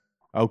this.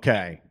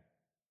 Okay.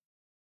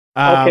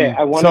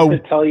 I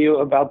wanted to tell you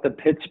about the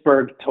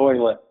Pittsburgh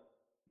toilet.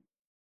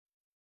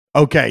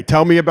 Okay,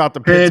 tell me about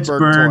the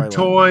Pittsburgh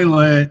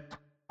toilet.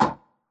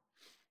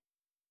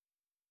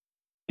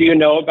 Do you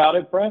know about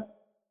it, Brett?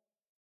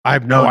 I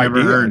have no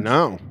idea.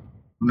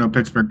 No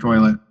Pittsburgh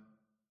toilet.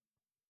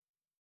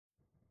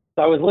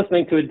 So I was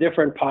listening to a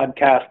different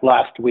podcast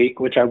last week,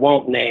 which I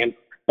won't name,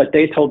 but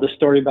they told the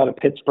story about a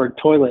Pittsburgh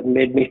toilet and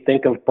made me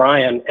think of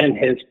Brian and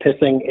his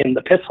pissing in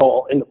the piss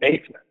hole in the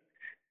basement.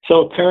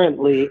 So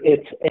apparently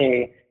it's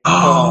a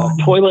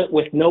toilet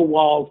with no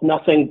walls,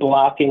 nothing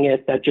blocking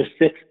it, that just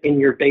sits in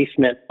your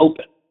basement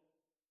open.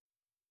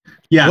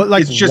 Yeah,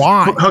 it's just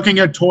hooking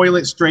a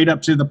toilet straight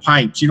up to the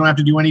pipes. You don't have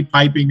to do any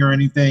piping or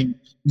anything.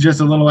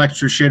 Just a little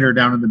extra shitter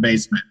down in the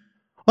basement.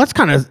 Well, that's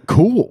kind of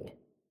cool.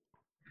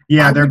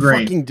 Yeah, they're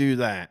great. Fucking do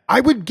that. I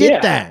would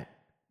get that.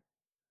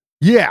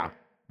 Yeah,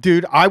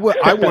 dude, I would.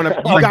 I want to.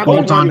 You got me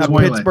on a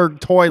Pittsburgh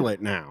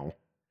toilet now.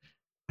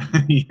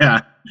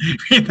 Yeah,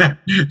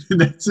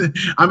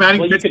 I'm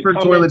adding Pittsburgh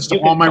toilets to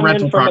all my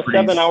rental properties.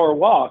 From a 7-hour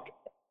walk.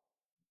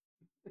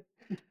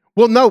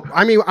 Well, no,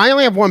 I mean, I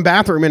only have one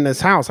bathroom in this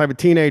house. I have a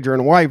teenager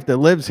and a wife that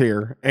lives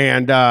here,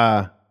 and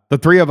the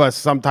three of us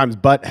sometimes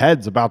butt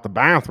heads about the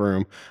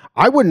bathroom.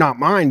 I would not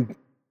mind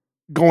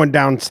going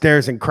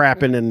downstairs and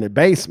crapping in the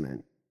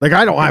basement. Like,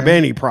 I don't have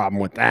any problem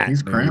with that.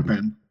 He's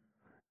crapping.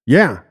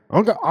 Yeah,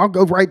 I'll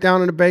go right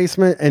down in the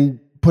basement and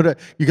put a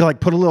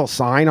little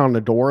sign on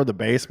the door of the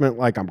basement,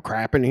 like I'm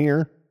crapping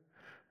here,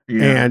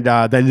 and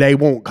then they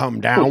won't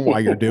come down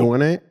while you're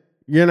doing it,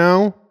 you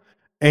know,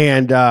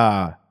 and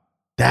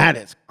that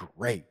is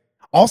great.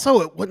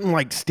 Also, it wouldn't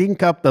like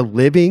stink up the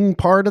living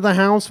part of the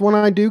house when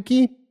I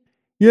dookie,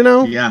 you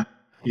know,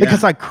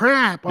 because I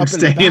crap up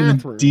stay in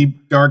the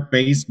deep dark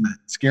basement,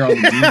 scare all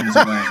the demons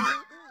away.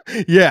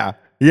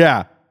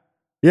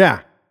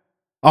 Yeah.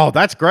 Oh,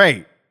 that's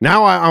great.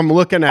 Now I'm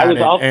looking at it,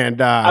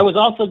 and I was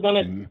also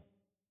gonna.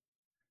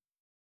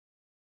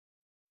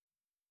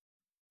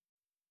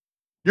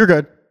 You're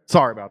good.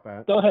 Sorry about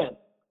that. Go ahead.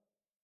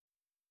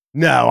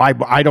 No,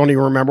 I don't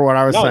even remember what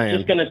I was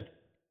saying.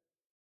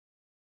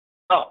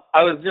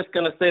 I was just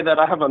gonna say that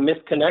I have a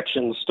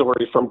misconnection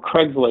story from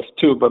Craigslist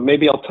too, but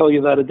maybe I'll tell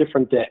you that a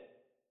different day.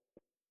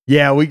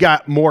 Yeah, we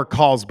got more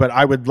calls, but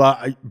I would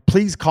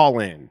please call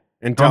in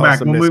and tell us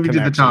a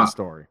misconnection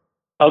story.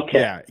 Okay.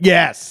 Yeah.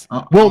 Yes.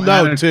 We'll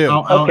know too.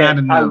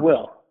 I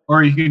will.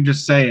 Or you can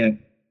just say it.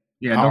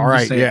 Yeah. Don't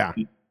just say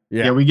it.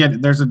 Yeah. We get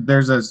it. There's a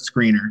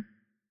screener.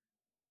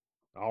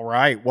 All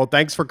right. Well,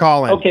 thanks for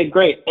calling. Okay,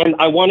 great. And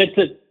I wanted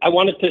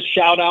to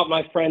shout out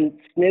my friend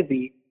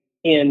Snizzy,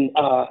 in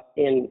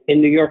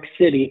New York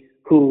City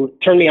who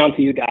turned me on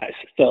to you guys.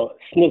 So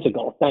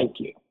Snizzigal, thank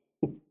you.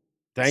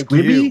 Thank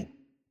Squibby? you.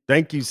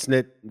 Thank you,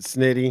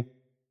 Snitty.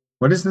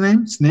 What is the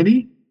name?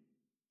 Snitty?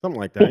 Something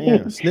like that. Yeah.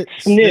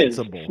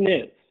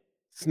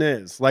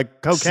 Sniz.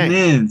 Like cocaine.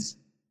 Sniz.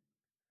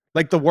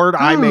 Like the word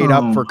I made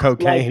up for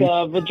cocaine. Like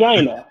a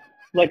vagina.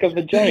 Like a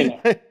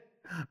vagina.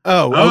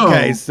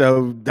 Okay.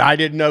 So I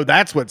didn't know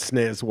that's what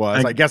sniz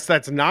was. I guess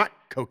that's not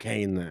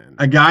cocaine then.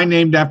 A guy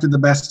named after the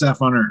best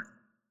stuff on earth.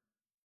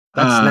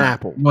 That's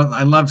Snapple. Well,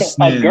 I love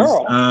sniz. A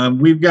girl.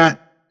 We've got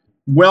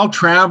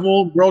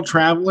well-traveled world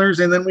travelers,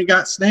 and then we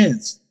got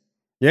sniz.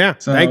 Yeah.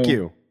 So, thank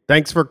you.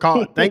 Thanks for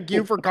calling. Thank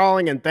you for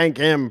calling, and thank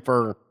him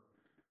for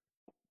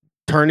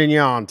turning you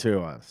on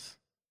to us.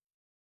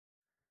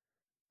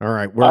 All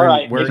right. We're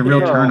a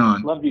real turn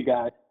on. Love you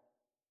guys.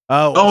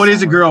 Oh, it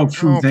is a girl.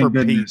 Thank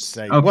goodness.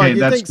 Okay, well, you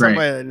that's think great.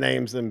 Somebody that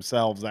names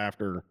themselves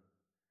after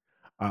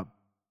a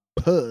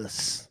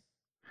puss.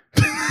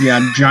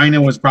 Yeah,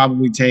 Gina was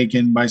probably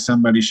taken by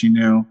somebody she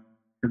knew.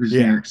 It was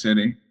New York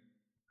City.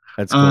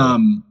 That's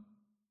cool.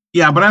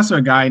 Yeah, but also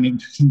a guy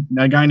named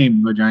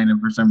Vagina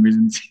for some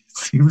reason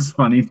seems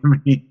funny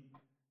to me.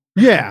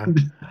 Yeah.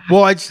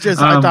 Well, it's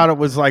just I thought it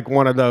was like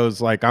one of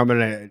those like I'm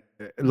gonna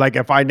like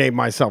if I name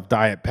myself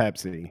Diet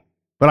Pepsi,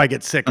 but I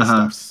get sick of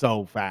stuff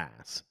so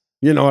fast.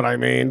 You know what I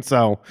mean?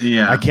 So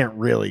I can't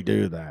really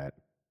do that.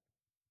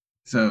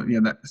 So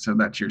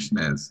that's your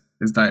sniz.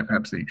 Is Diet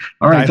Pepsi.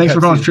 All right, thanks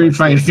for calling Street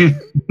Fighter.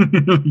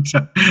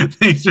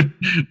 Thanks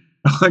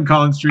for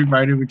calling Street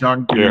Fighter. We're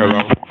talking to you.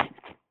 Hello.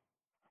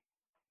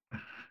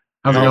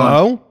 How's it going?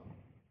 Hello?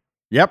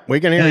 Yep,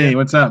 we can hear you. Hey,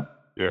 what's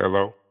up? Yeah,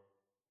 hello.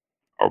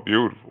 Oh,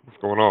 beautiful. What's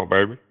going on,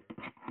 baby?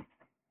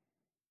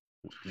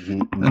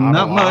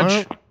 Not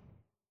much.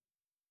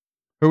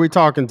 Who are we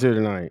talking to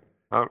tonight?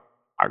 I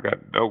got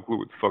no clue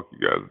what the fuck you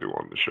guys do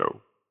on the show.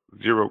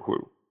 Zero clue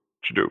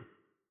what you do.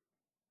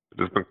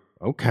 Just been...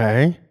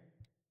 Okay.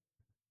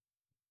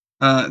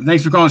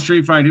 Thanks for calling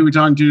Street Fight. Who are we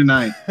talking to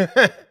tonight?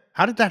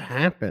 How did that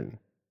happen,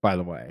 by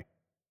the way?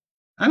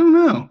 I don't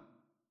know.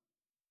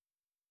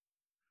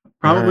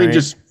 Probably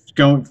just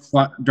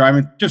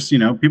driving. Just,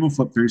 people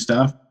flip through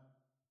stuff.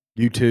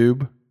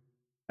 YouTube.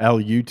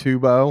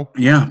 YouTube-O.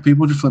 Yeah,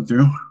 people just flip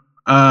through.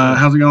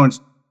 How's it going?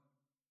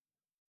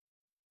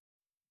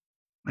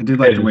 I did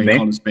like the way you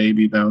called us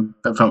baby, though.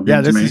 That felt good to me.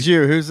 Yeah, this is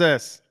you. Who's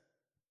this?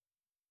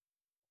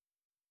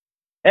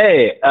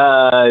 Hey, just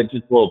a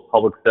little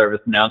public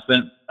service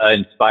announcement.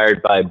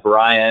 Inspired by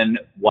Brian,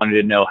 wanted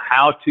to know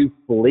how to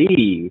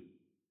flee.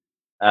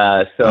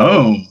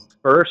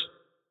 First,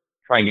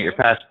 try and get your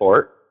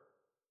passport.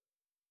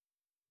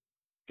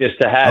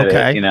 Just to have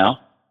it,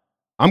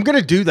 I'm going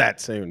to do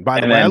that soon, by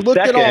the way. I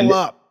looked it all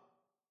up.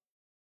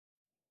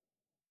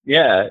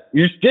 Yeah,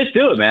 you just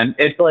do it, man.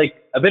 It's like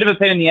a bit of a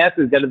pain in the ass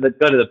to go to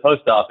the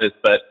post office,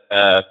 but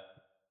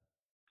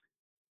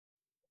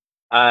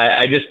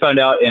I just found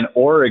out in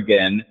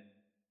Oregon,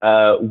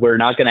 we're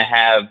not going to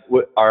have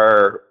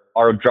our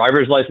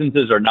driver's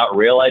licenses are not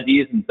real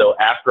IDs, and so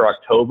after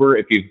October,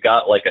 if you've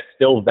got like a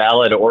still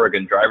valid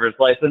Oregon driver's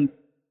license,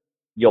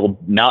 you'll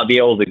not be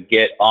able to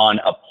get on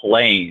a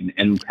plane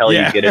until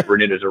you get it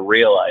renewed as a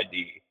real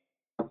ID.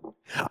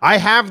 I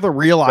have the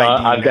real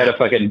ID. I've got a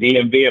fucking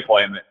DMV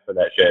appointment for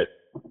that shit.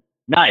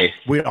 Nice.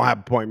 We don't have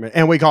appointment,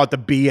 and we call it the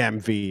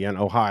BMV in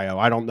Ohio.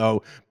 I don't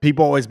know.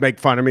 People always make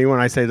fun of me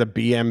when I say the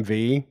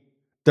BMV.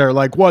 They're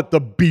like, what, the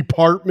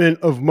Department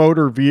of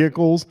Motor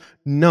Vehicles?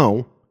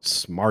 No,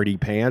 smarty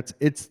pants.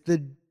 It's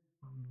the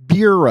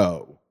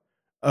Bureau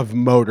of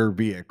Motor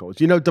Vehicles.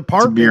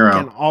 Department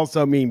can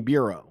also mean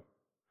bureau.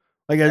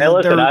 Like, hey,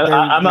 listen,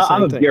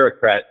 I'm a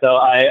bureaucrat, so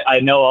I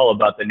know all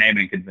about the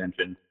naming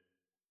convention.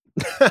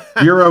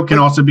 Bureau can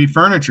also be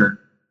furniture.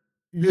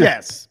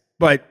 Yes,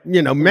 but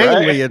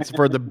mainly it's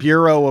for the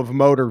Bureau of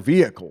Motor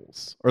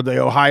Vehicles or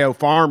the Ohio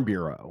Farm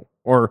Bureau,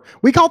 or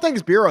we call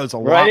things bureaus a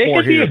lot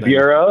more here. Than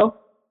bureau.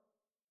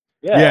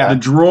 Yeah, the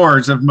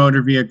drawers of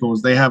motor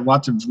vehicles. They have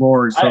lots of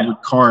drawers filled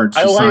with cards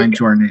assigned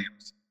to our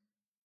names.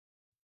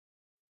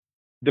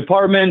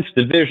 Departments,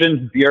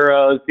 divisions,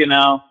 bureaus.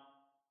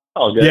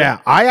 All good.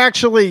 Yeah, I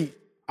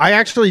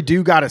actually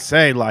do gotta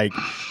say, like,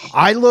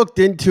 I looked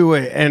into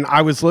it and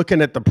I was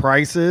looking at the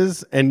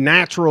prices, and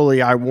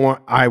naturally I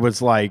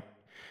was like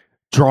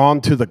drawn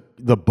to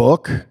the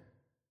book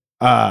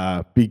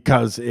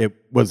because it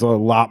was a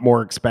lot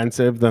more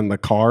expensive than the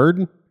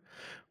card.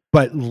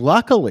 But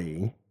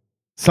luckily,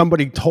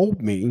 somebody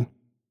told me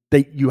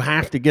that you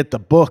have to get the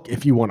book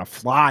if you want to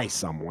fly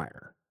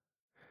somewhere.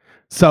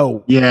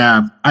 So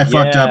yeah, I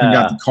fucked up and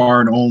got the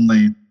card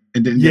only.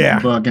 It didn't get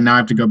the book, and now I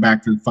have to go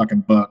back to the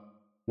fucking book.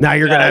 Now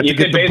you're gonna have to get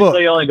the book. You can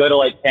basically only go to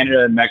like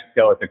Canada and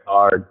Mexico with the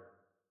card,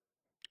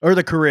 or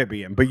the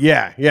Caribbean. But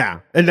yeah,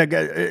 and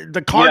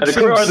the card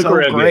seems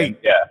so great.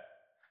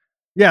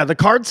 Yeah, the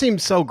card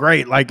seems so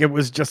great. Like, it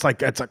was just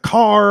like, it's a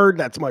card.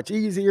 That's much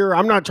easier.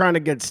 I'm not trying to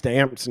get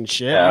stamps and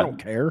shit. I don't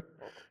care.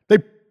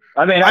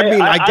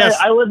 I guess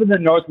I live in the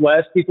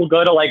Northwest. People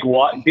go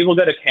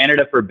to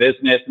Canada for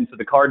business, and so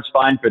the card's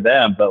fine for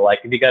them. But like,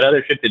 if you got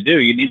other shit to do,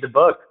 you need the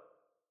book.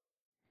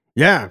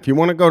 Yeah, if you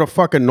want to go to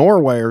fucking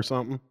Norway or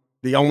something.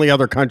 The only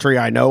other country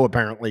I know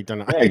apparently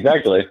tonight. Yeah,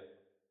 exactly.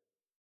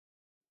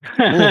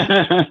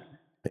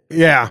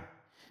 Yeah.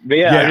 But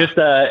yeah, I just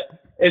so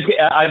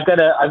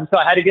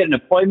I had to get an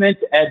appointment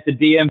at the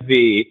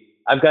DMV.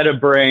 I've got to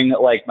bring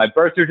like my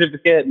birth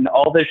certificate and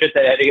all this shit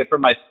that I had to get for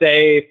my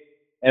stay,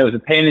 and it was a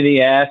pain in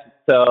the ass.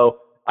 So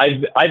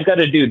I've got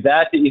to do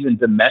that to even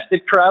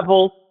domestic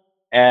travel,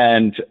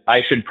 and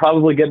I should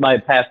probably get my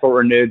passport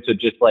renewed. So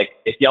just like,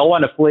 if y'all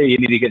want to flee, you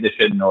need to get this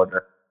shit in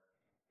order.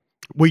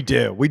 We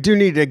do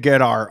need to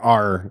get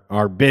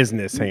our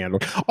business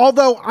handled.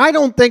 Although I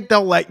don't think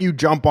they'll let you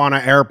jump on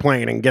an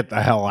airplane and get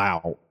the hell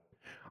out.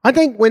 I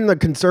think when the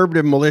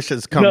conservative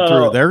militias come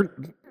through,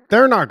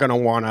 they're not going to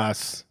want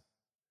us.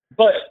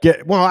 But they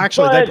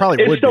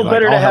probably would. It's still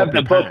better to have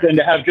the book than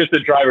to have just a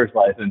driver's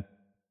license.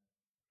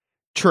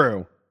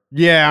 True.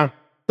 Yeah.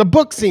 The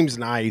book seems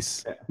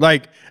nice.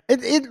 Like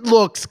it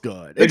looks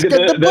good. It's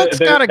good. The book's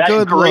got a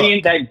good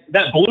green, look.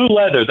 That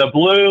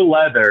blue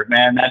leather,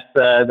 man. That's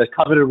the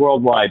coveted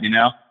worldwide. You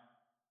know.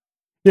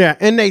 Yeah,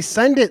 and they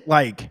send it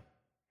like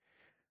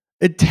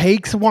it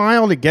takes a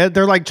while to get.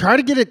 They're like, try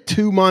to get it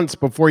 2 months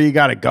before you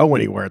got to go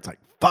anywhere. It's like,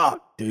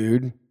 fuck,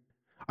 dude.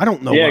 I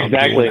don't know. Yeah, what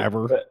exactly. I'm doing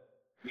ever. But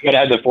you gotta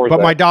have the foresight.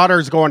 But my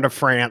daughter's going to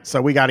France, so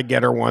we got to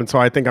get her one. So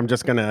I think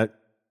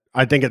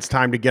I think it's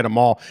time to get them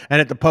all.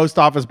 And at the post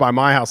office by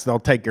my house, they'll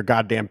take your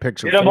goddamn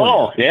picture. Get them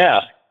all.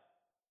 Yeah.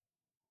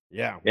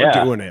 Yeah. We're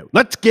doing it.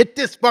 Let's get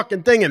this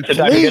fucking thing and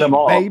flee,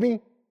 baby.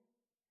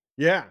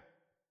 Yeah.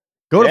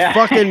 Go to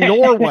fucking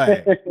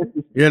Norway.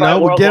 You know,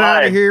 we get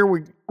out of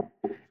here.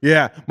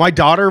 My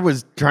daughter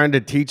was trying to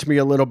teach me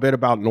a little bit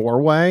about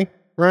Norway,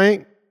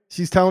 right?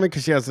 She's telling me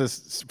because she has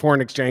this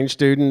foreign exchange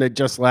student that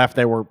just left.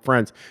 They were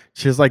friends.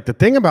 She's like, the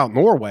thing about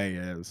Norway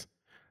is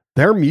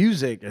their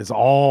music is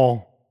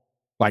all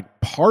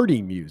like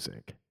party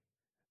music.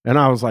 And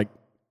I was like,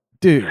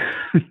 dude,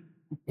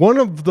 one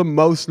of the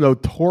most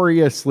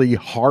notoriously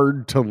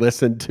hard to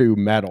listen to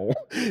metal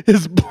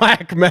is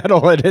black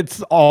metal, and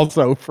it's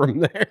also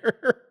from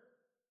there.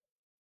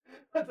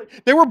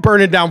 They were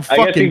burning down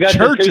fucking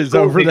churches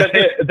over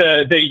there.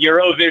 The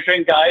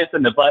Eurovision guys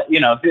and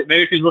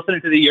maybe she's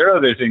listening to the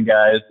Eurovision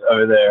guys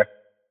over there.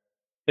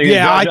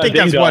 Yeah, I think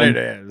that's what it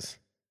is.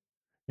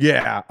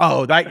 Yeah.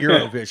 Oh, that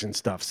Eurovision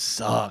stuff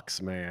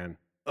sucks, man.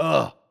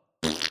 Ugh.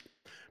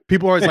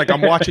 People are always like,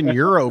 I'm watching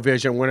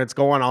Eurovision when it's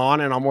going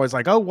on, and I'm always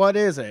like, oh, what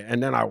is it?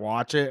 And then I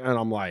watch it, and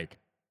I'm like,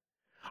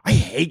 I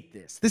hate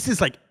this. This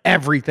is like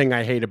everything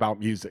I hate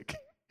about music.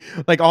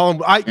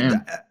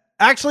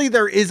 Actually,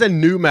 there is a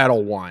new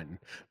metal one.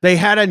 They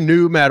had a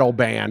new metal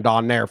band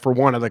on there for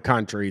one of the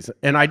countries,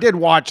 and I did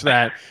watch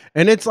that,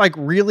 and it's like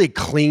really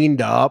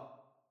cleaned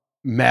up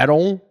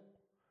metal.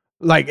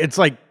 Like it's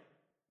like,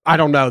 I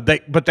don't know,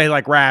 but they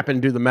like rap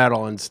and do the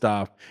metal and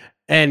stuff.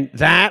 And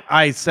that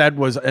I said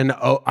was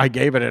I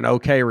gave it an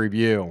okay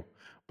review,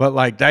 but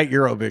like that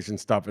Eurovision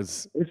stuff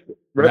is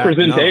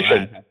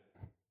representation.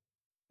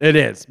 It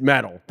is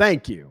metal.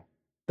 Thank you.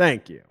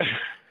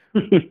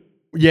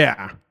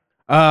 Yeah.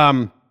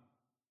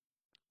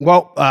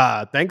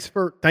 Well, thanks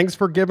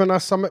for giving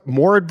us some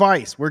more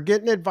advice. We're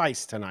getting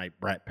advice tonight,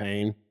 Brett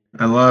Payne.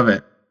 I love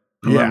it.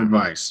 I love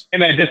advice. Hey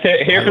man, just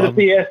here for the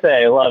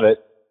PSA. I love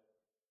it.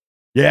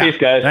 Yeah. Peace,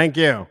 guys. Thank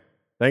you.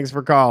 Thanks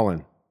for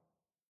calling.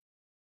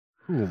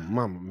 Ooh,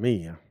 mamma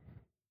mia.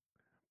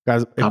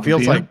 Guys, it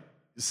feels like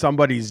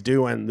somebody's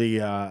doing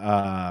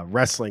the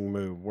wrestling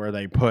move where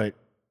they put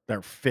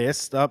their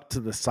fist up to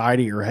the side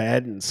of your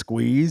head and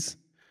squeeze.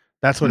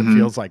 That's what it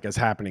feels like is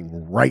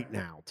happening right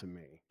now to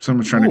me.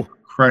 Someone's trying to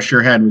crush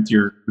your head with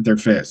their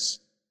fists.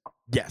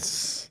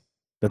 Yes.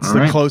 That's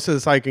the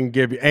closest I can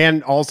give you.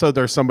 And also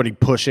there's somebody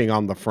pushing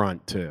on the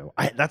front too.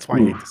 That's why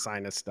I hate the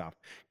sinus stuff.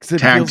 Because it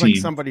feels like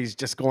somebody's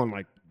just going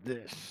like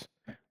this.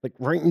 Like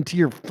right into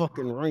your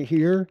fucking right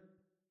here.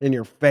 In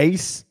your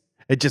face,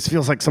 it just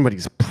feels like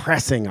somebody's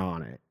pressing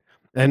on it.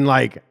 And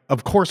like,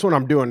 of course, when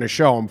I'm doing the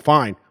show, I'm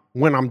fine.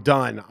 When I'm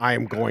done, I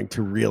am going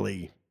to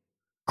really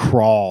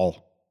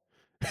crawl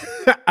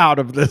out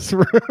of this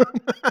room.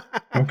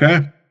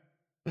 Okay.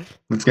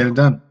 Let's get it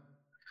done.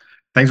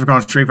 Thanks for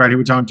calling Street Fight. Who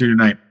we talking to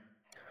tonight?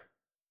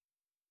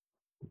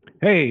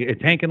 Hey,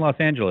 it's Hank in Los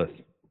Angeles.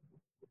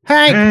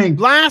 Hank,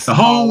 last the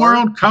whole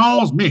world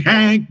calls me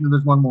Hank. And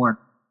there's one more.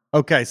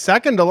 Okay,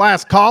 second to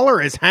last caller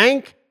is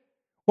Hank.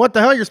 What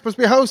the hell? You're supposed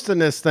to be hosting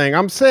this thing.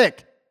 I'm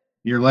sick.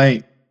 You're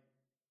late.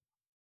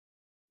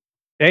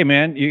 Hey,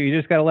 man, you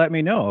just got to let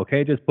me know,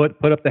 okay? Just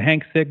put up the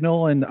Hank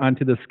signal and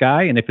onto the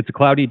sky, and if it's a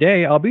cloudy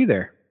day, I'll be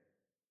there.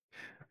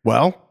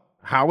 Well,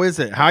 how is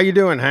it? How you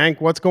doing,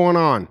 Hank? What's going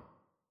on?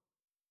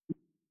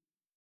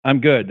 I'm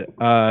good.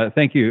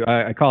 Thank you.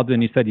 I called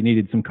in. You said you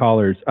needed some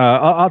callers.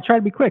 I'll try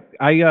to be quick.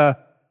 I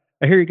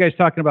hear you guys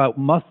talking about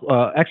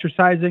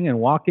exercising and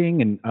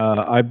walking, and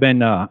I've been.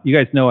 You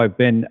guys know I've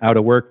been out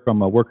of work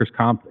from a workers'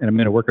 comp, and I'm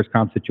in a workers'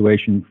 comp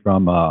situation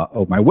from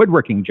my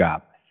woodworking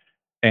job.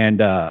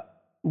 And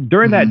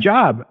during that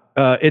job,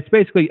 It's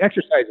basically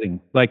exercising,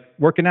 like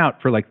working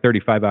out for like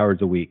 35 hours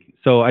a week.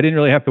 So I didn't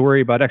really have to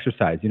worry about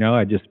exercise.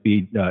 I'd just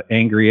be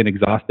angry and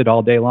exhausted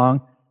all day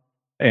long,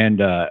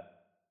 and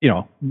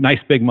nice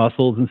big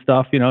muscles and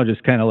stuff.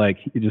 Just kind of like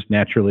you just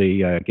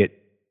naturally get.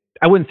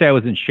 I wouldn't say I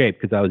was in shape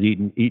because I was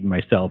eating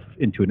myself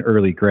into an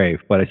early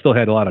grave, but I still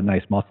had a lot of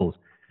nice muscles,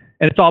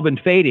 and it's all been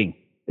fading.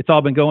 It's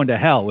all been going to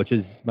hell, which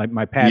is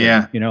my pattern.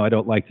 Yeah. I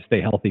don't like to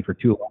stay healthy for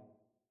too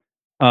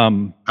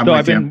long. So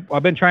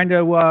I've been trying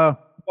to walk.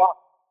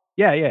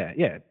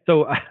 Yeah.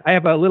 So I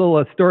have a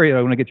little story that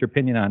I want to get your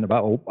opinion on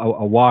about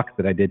a walk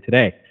that I did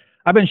today.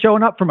 I've been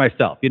showing up for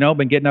myself.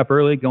 Been getting up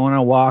early, going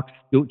on walks,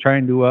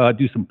 trying to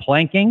do some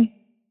planking.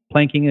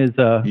 Planking is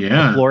a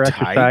floor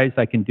exercise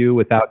I can do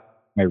without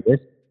my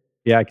wrist.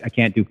 Yeah, I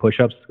can't do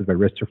push-ups because my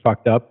wrists are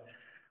fucked up.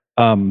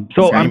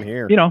 So I'm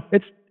here.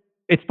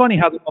 It's funny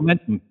how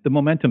the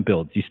momentum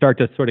builds. You start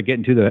to sort of get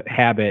into the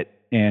habit,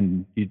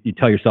 and you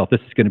tell yourself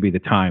this is going to be the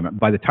time.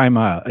 By the time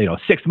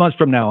 6 months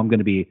from now, I'm going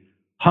to be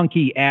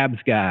hunky abs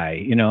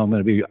guy. I'm going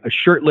to be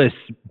shirtless,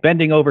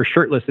 bending over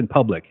shirtless in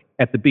public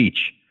at the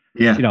beach.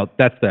 Yeah,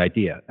 that's the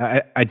idea.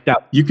 I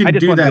doubt you can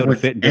do that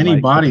with any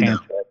body though.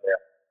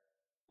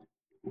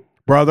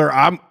 Brother,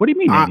 What do you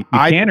mean? You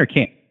can or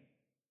can't?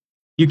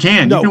 You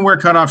can. No. You can wear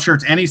cutoff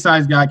shirts. Any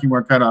size guy can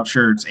wear cutoff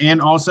shirts. And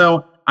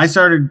also, I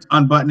started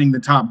unbuttoning the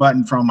top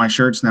button from my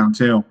shirts now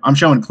too. I'm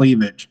showing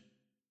cleavage.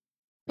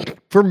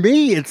 For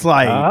me, it's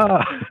like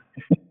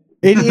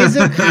it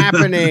isn't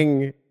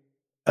happening.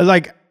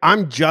 Like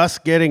I'm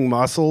just getting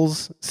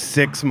muscles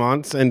 6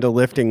 months into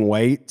lifting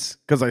weights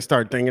because I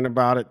started thinking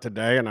about it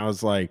today, and I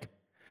was like,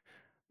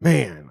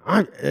 man,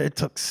 it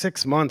took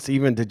 6 months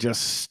even to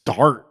just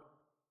start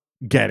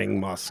getting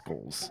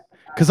muscles.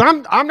 Because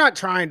I'm not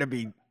trying to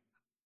be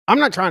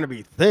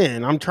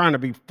thin. I'm trying to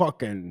be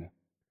fucking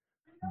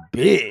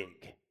big.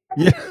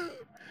 Yeah.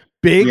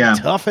 Big,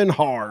 tough, and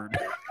hard.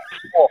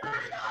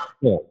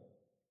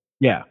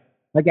 Yeah.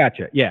 I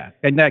gotcha. Yeah.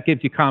 And that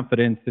gives you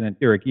confidence, and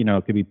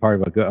it could be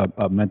part of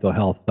a mental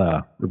health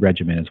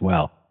regimen as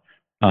well.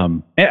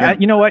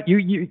 You know what?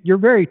 You're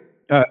very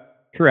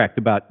correct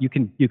about you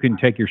can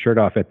take your shirt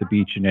off at the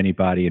beach in any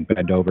body and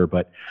bend over,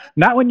 but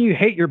not when you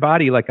hate your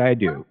body like I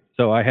do.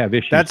 So I have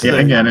issues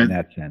in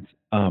that sense.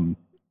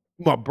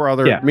 Well,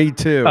 brother, me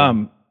too.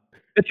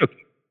 It's okay.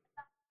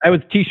 I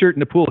was t-shirt in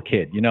the pool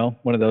kid,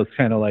 one of those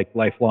kind of like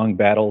lifelong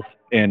battles,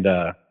 and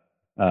but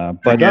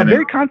I'm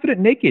very confident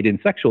naked in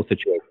sexual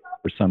situations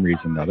for some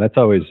reason though. That's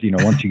always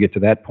once you get to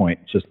that point,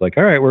 it's just like,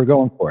 all right, we're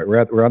going for it.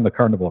 We're on the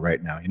carnival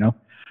right now,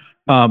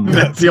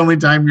 That's the only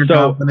time you're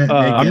confident.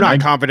 Naked. I'm not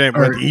confident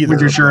with either.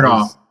 With your shirt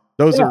off.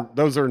 Those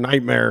are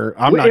nightmare.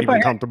 I'm not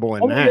even comfortable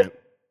in that.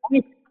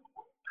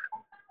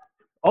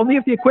 Only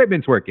if the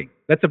equipment's working.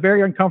 That's a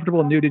very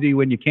uncomfortable nudity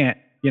when you can't,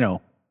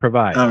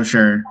 provide. Oh,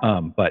 sure.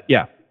 But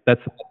yeah,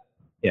 that's.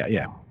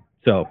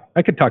 So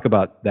I could talk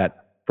about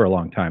that for a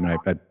long time, and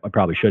I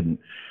probably shouldn't.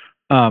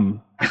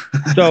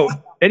 So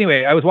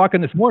anyway, I was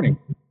walking this morning,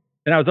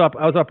 and I was up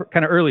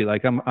kind of early.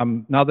 Like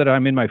I'm now that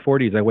I'm in my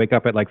 40s, I wake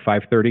up at like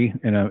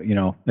 5:30, and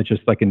it's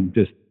just like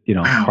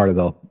part of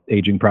the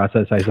aging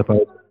process, I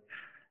suppose.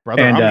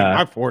 Brother, I'm in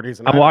my 40s,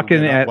 and I'm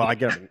walking at. Well, I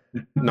get up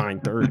at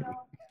 9:30.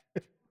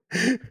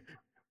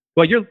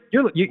 Well,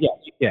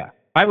 yeah.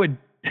 I would.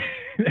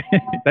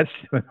 That's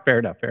fair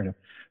enough.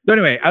 So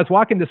anyway, I was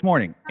walking this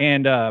morning,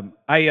 and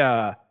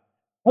I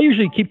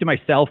usually keep to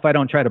myself. I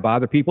don't try to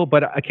bother people,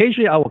 but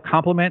occasionally I will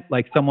compliment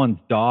like someone's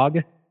dog.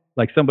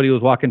 Like somebody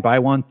was walking by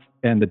once,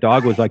 and the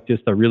dog was like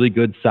just a really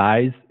good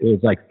size. It was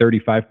like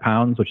 35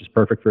 pounds, which is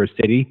perfect for a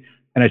city.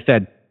 And I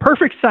said,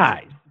 perfect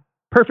size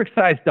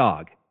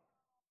dog.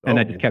 And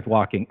I just kept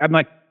walking. I'm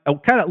like, I'm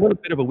kind of a little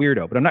bit of a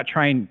weirdo, but I'm not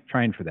trying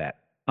for that.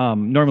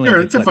 Normally,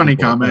 sure, it's a funny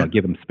comment.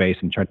 Give them space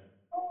and try.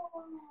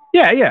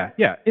 Yeah.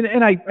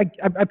 And I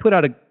try to put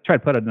out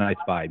a nice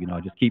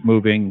vibe. Just keep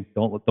moving.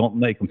 Don't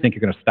make them think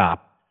you're going to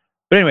stop.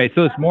 But anyway,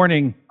 so this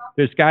morning,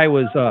 this guy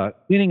was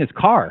cleaning his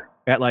car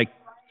at like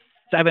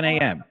 7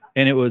 a.m.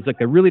 and it was like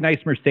a really nice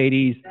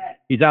Mercedes.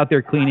 He's out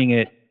there cleaning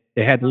it.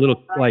 They had the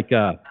little like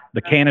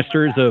the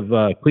canisters of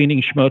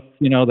cleaning schmutz,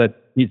 that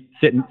he's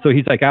sitting. So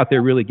he's like out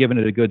there really giving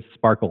it a good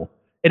sparkle,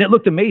 and it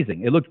looked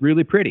amazing. It looked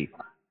really pretty.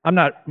 I'm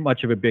not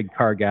much of a big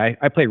car guy.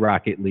 I play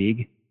Rocket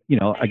League.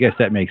 I guess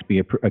that makes me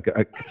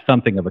a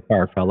something of a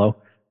car fellow.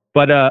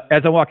 But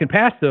as I'm walking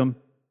past him,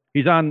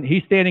 he's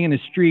standing in the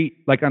street,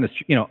 like on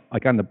the,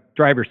 like on the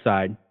driver's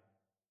side.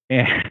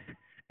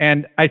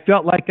 And I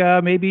felt like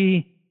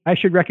maybe I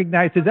should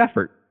recognize his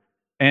effort.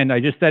 And I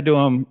just said to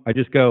him, I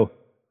just go,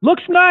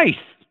 looks nice.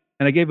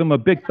 And I gave him a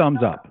big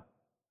thumbs up.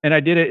 And I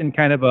did it in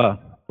kind of a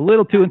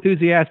little too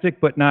enthusiastic,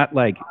 but not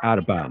like out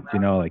of bounds,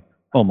 like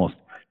almost.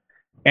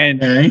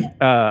 And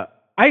I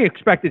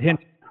expected him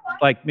to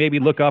like maybe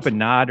look up and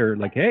nod or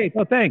like, hey,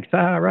 oh, thanks.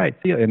 All right.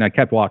 See you. And I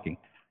kept walking.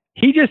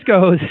 He just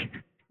goes,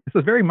 this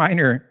is very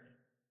minor.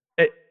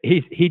 He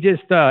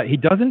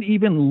doesn't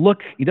even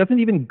look. He doesn't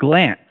even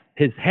glance.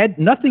 His head,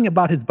 nothing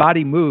about his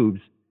body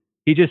moves.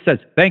 He just says,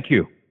 thank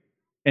you.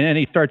 And then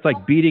he starts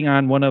like beating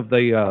on one of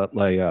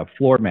the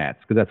floor mats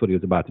because that's what he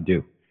was about to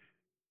do.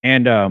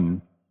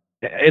 And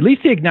at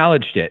least he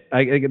acknowledged it.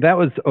 That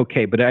was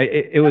okay, but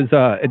it was.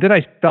 Then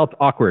I felt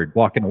awkward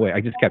walking away.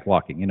 I just kept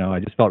walking. You know, I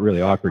just felt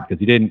really awkward because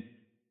he didn't.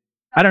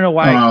 I don't know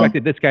why I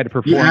expected this guy to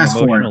perform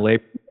emotional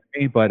labor for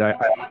me, but I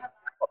felt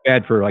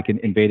bad for like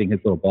invading his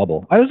little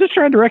bubble. I was just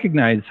trying to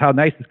recognize how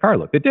nice his car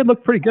looked. It did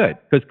look pretty good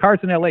because cars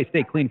in LA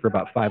stay clean for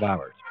about 5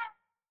 hours.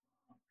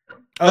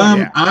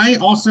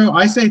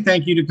 I say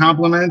thank you to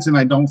compliments, and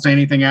I don't say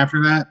anything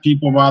after that.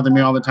 People bother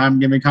me all the time,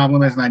 give me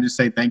compliments, and I just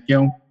say thank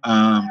you.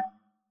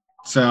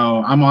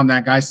 So I'm on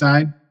that guy's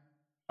side.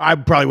 I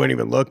probably wouldn't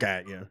even look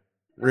at you.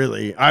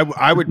 Really,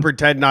 I would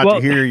pretend not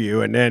to hear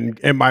you, and then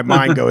in my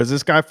mind go, "Is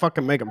this guy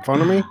fucking making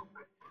fun of me?"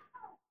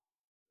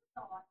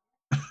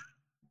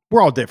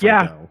 We're all different.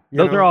 Yeah, though,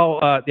 those are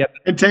all. Yeah,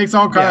 it takes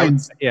all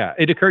kinds. Yeah,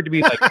 it occurred to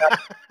me like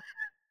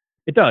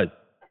it does.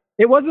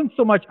 It wasn't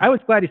so much. I was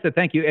glad he said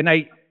thank you, and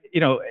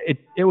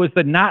it was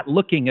the not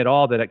looking at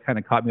all that it kind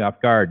of caught me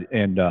off guard,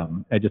 and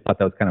I just thought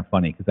that was kind of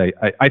funny because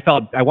I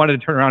felt I wanted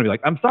to turn around and be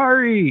like, "I'm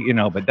sorry,"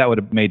 but that would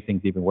have made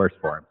things even worse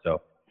for him.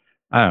 So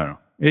I don't know.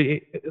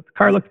 The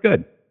car looks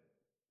good.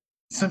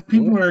 Some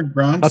people are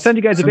grunts. I'll send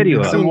you guys a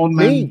video. Some old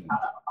men.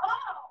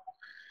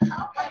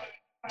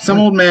 Some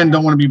old men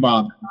don't want to be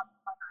bothered.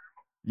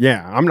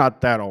 Yeah, I'm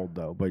not that old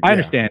though, but I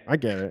understand. I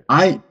get it.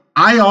 I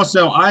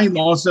also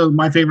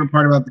my favorite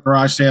part about the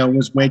garage sale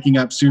was waking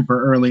up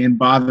super early and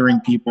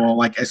bothering people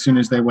like as soon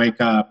as they wake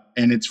up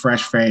and it's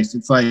fresh faced.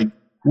 It's like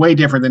way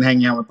different than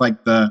hanging out with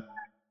like the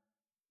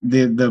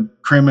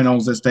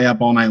criminals that stay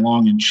up all night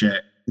long and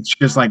shit. It's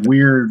just like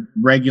weird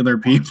regular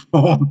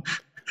people.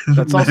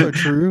 That's also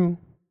true.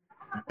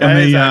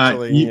 And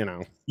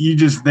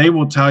they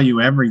will tell you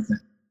everything.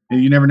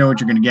 You never know what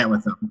you're going to get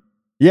with them.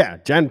 Yeah,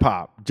 Gen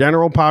Pop,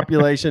 general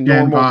population,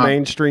 normal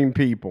mainstream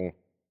people.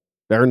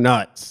 They're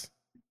nuts.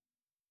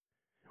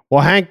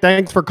 Well, Hank,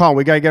 thanks for calling.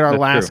 We got to get our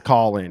last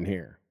call in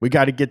here. We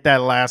got to get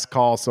that last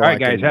call. So all right,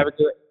 guys, have a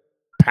good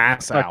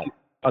pass out.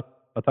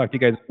 I'll talk to you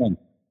guys soon.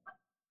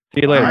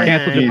 See you later. Right.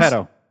 Cancel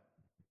Geppetto.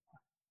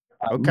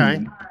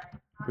 Okay.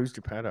 Who's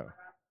Geppetto?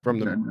 From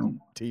the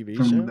TV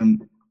show?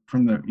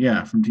 From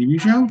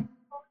TV show?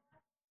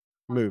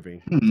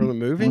 Movie. From the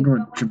movie? I wonder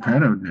what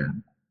Geppetto did.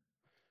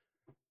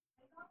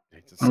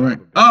 All right.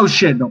 Oh,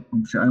 shit. No,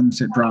 I almost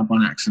hit drop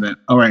on accident.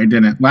 All right, I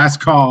didn't.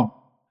 Last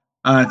call.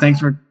 Thanks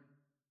for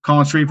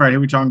calling Street Fight. Who are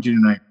we talking to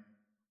tonight?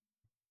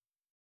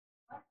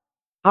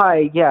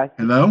 Hi, yeah.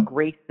 Hello?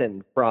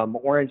 Grayson from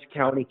Orange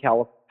County,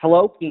 California.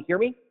 Hello, can you hear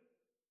me?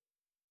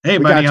 Hey,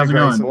 buddy. How's it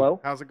going? Hello?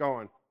 How's it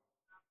going?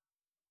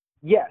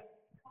 Yes.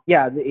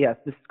 Yes,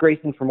 this is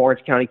Grayson from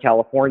Orange County,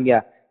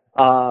 California.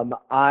 I'm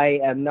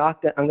going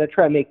to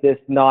try to make this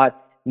not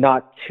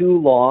too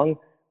long.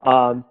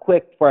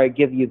 Quick before I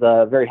give you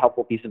the very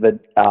helpful piece of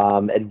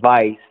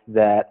advice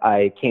that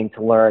I came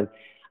to learn.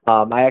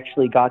 I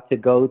actually got to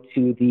go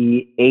to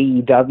the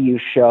AEW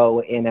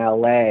show in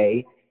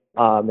LA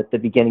at the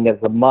beginning of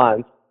the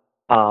month.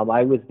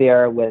 I was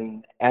there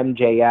when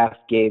MJF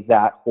gave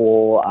that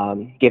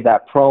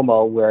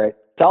promo where it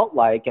felt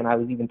like, and I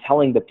was even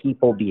telling the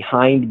people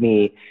behind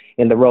me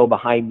in the row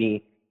behind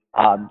me,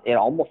 it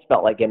almost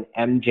felt like an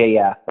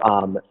MJF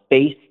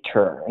face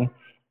turn.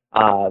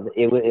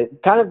 It was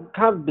kind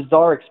of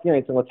bizarre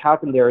experience, and what's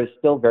happened there is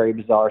still very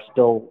bizarre,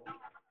 still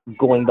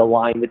going the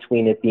line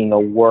between it being a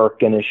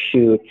work and a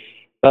shoot.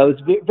 But it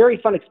was a very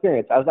fun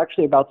experience. I was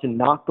actually about to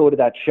not go to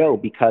that show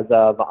because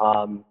of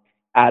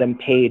Adam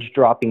Page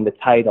dropping the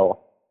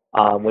title,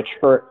 which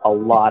hurt a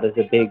lot as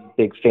a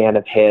big fan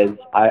of his.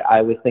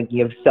 I was thinking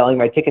of selling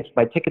my tickets.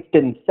 My tickets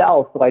didn't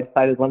sell, so I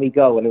decided let me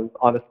go, and it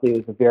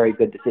was a very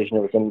good decision.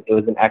 It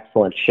was an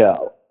excellent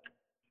show.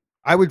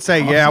 I would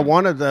say, awesome. Yeah,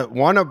 one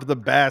of the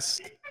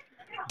best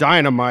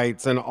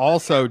Dynamites, and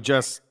also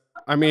just,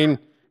 I mean,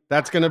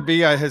 that's going to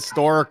be a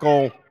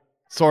historical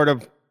sort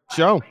of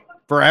show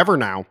forever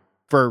now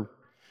for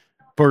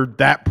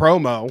that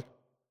promo.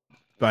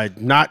 But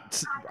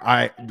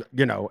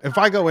if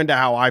I go into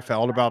how I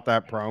felt about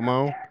that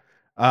promo,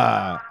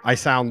 I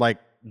sound like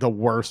the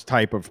worst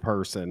type of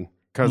person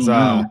because,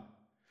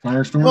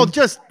 well,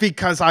 just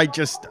because I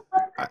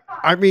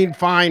mean,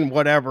 fine,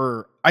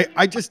 whatever.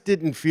 I just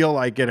didn't feel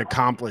like it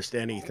accomplished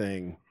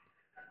anything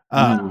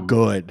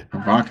good.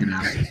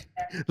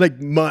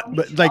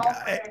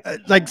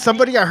 like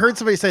somebody, I heard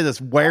somebody say this,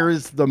 where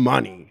is the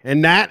money?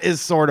 And that is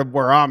sort of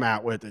where I'm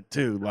at with it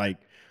too. Like,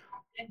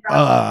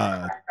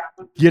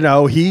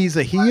 he's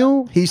a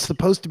heel. He's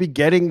supposed to be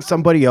getting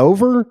somebody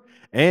over,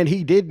 and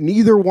he did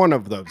neither one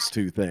of those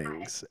two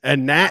things.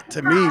 And that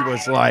to me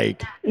was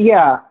like,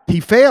 yeah, he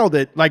failed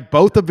at like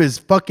both of his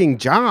fucking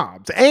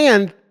jobs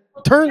and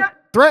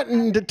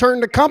threatened to turn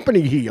the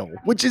company heel,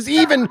 which is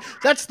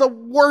that's the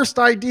worst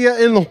idea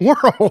in the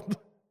world.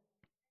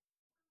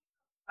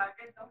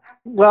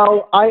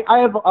 Well, I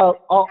have, and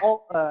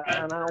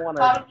I don't want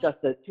to discuss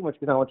it too much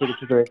because I don't want to take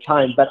too much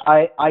time, but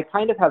I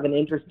kind of have an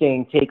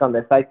interesting take on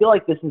this. I feel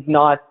like this is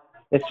not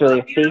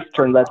necessarily a face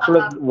turn. That's sort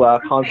of a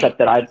concept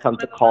that I've come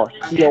to call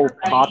heel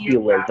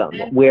populism,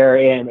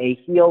 wherein a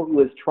heel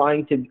who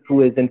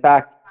is in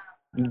fact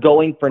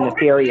going for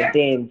nefarious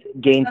aims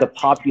gains a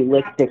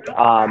populistic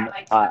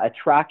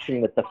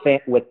attraction with the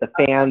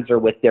fans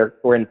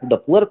or in the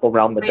political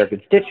realm with their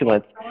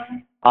constituents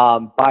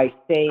by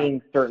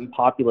saying certain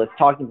populist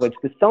talking points,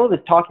 because some of his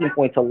talking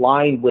points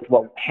align with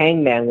what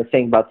Hangman was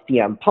saying about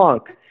CM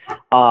Punk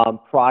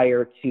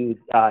prior to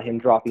him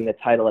dropping the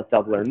title at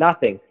Double or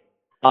Nothing.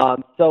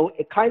 So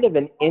it's kind of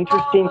an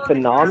interesting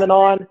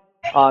phenomenon.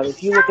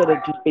 If you look at it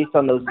just based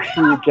on those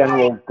two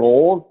general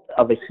goals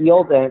of a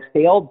heel, then it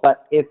failed,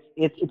 but it's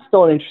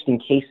still an interesting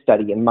case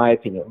study in my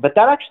opinion. But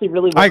that actually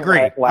really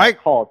wasn't what I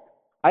called.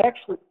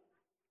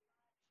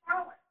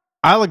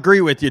 I'll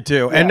agree with you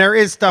too. Yeah. And there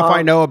is stuff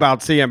I know about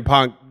CM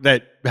Punk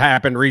that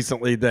happened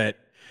recently that,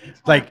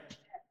 like,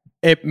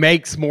 it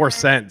makes more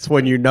sense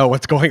when you know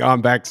what's going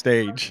on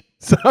backstage.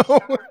 So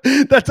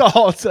that's all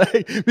I'll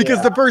say.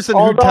 Because the person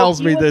who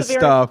tells me this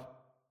stuff.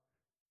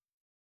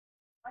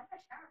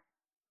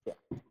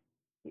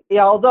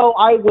 Yeah, although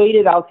I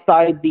waited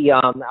outside the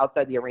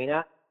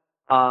arena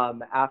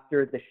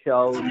after the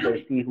show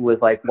to see who was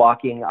like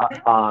walking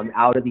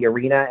out of the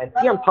arena, and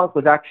CM Punk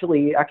was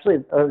actually a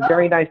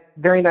very nice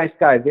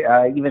guy.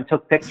 Even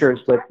took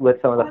pictures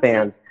with some of the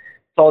fans.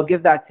 So I'll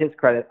give that to his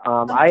credit.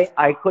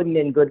 I couldn't,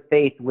 in good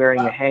faith, wearing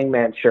a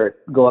Hangman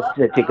shirt, go up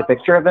to take a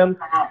picture of him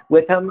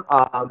with him.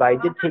 But I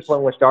did take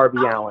one with Darby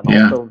Allin.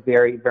 Yeah. Also,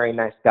 very, very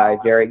nice guy.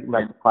 Very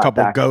much class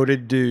couple act.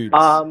 Goated dudes.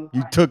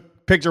 You took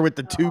picture with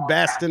the two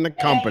best in the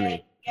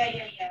company.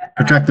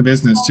 Protect the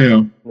business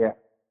too. Yeah.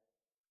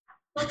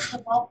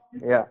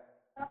 Yeah.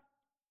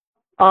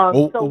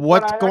 So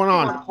what's going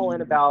on? What I call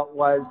in about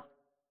was,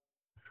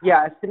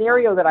 a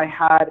scenario that I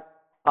had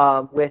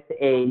with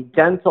a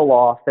dental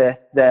office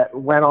that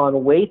went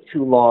on way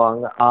too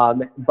long,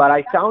 but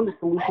I found a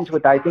solution to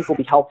it that I think will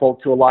be helpful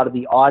to a lot of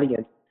the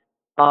audience.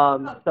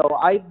 So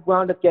I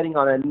wound up getting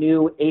on a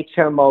new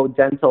HMO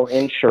dental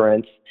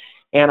insurance,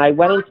 and I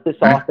went into this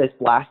office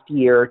last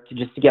year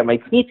to get my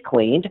teeth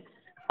cleaned,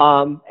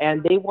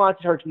 and they wanted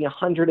to charge me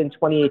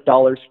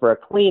 $128 for a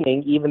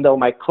cleaning, even though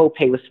my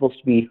copay was supposed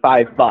to be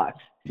 $5.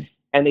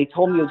 And they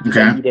told me it was because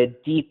I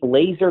needed deep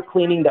laser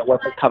cleaning that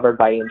wasn't covered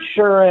by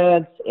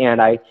insurance, and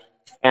the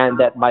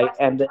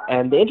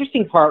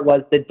interesting part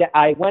was that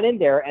I went in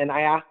there and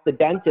I asked the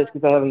dentist,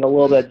 because I was having a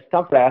little bit of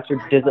discomfort. I asked her,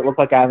 does it look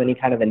like I have any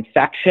kind of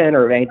infection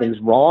or if anything's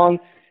wrong?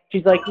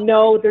 She's like,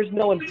 no, there's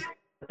no infection.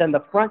 But then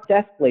the front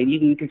desk lady,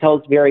 who you can tell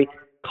is very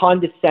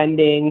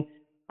condescending,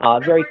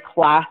 very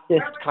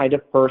classist kind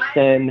of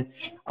person,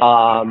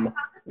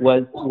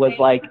 was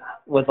like,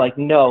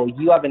 no,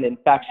 you have an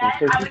infection.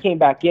 So she came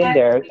back in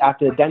there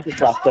after the dentist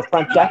left. The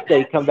front desk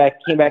lady came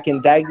back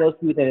and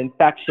diagnosed me with an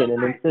infection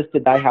and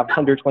insisted I have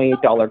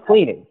 $128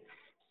 cleaning.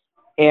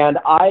 And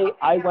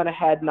I went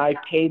ahead and I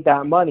paid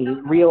that money,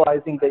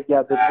 realizing that,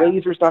 the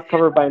laser's not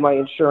covered by my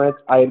insurance.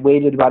 I had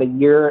waited about a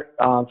year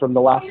from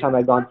the last time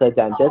I'd gone to the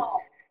dentist.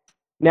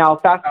 Now,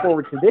 fast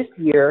forward to this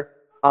year,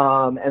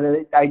 and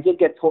then I did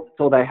get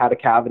told I had a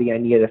cavity, I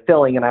needed a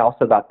filling, and I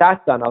also got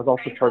that done. I was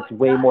also charged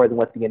way more than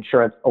what the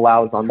insurance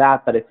allows on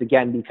that, but it's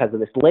again because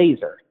of this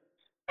laser.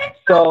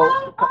 So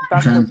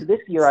fast forward to this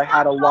year, I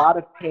had a lot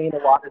of pain, a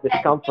lot of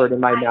discomfort in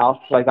my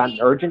mouth, so I got an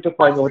urgent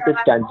appointment with this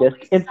dentist.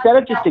 Instead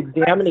of just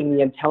examining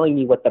me and telling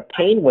me what the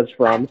pain was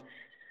from,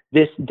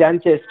 this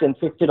dentist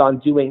insisted on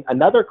doing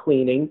another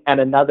cleaning and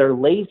another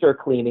laser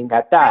cleaning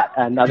at that,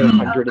 another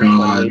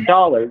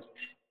 $128.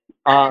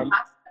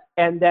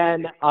 And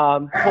then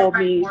told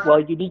me, well,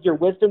 you need your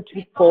wisdom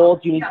tooth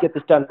pulled. You need to get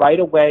this done right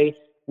away.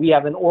 We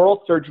have an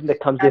oral surgeon that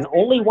comes in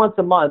only once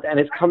a month and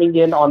is coming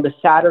in on the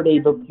Saturday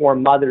before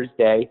Mother's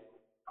Day.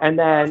 And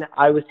then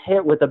I was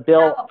hit with a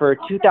bill for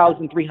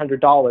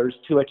 $2,300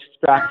 to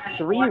extract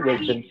 3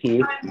 wisdom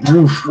teeth,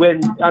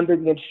 when under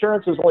the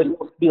insurance it was only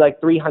supposed to be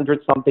like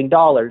 $300-something.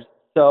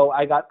 So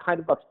I got kind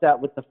of upset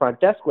with the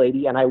front desk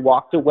lady, and I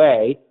walked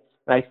away,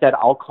 and I said,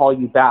 I'll call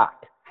you back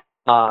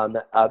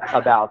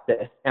about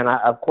this. And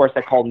of course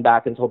I called them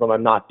back and told them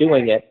I'm not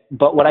doing it.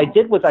 But what I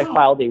did was I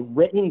filed a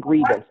written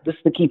grievance. This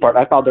is the key part.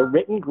 I filed a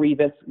written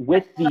grievance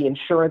with the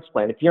insurance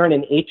plan. If you're in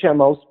an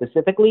HMO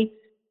specifically,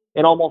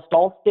 in almost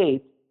all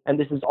states, and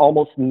this is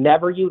almost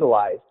never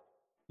utilized,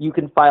 you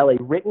can file a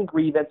written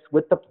grievance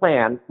with the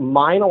plan.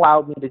 Mine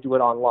allowed me to do it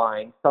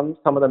online. Some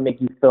of them make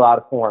you fill out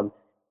a form.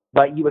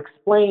 But you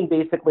explain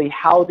basically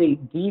how they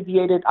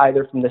deviated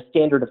either from the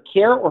standard of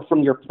care or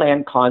from your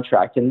plan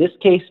contract. In this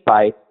case,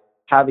 by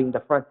having the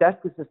front desk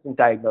assistant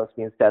diagnose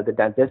me instead of the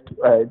dentist,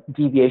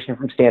 deviation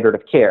from standard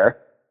of care,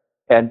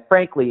 and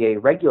frankly, a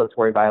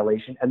regulatory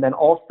violation, and then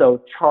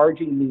also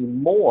charging me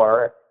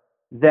more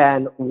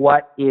than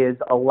what is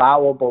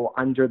allowable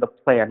under the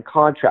plan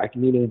contract,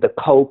 meaning the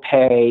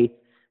copay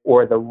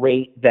or the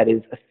rate that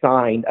is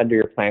assigned under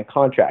your plan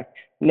contract.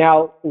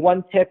 Now,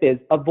 one tip is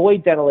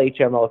avoid dental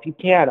HMO. If you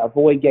can,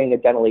 avoid getting a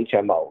dental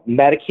HMO.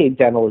 Medicaid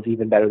dental is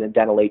even better than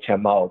dental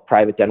HMO,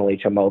 private dental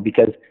HMO,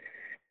 because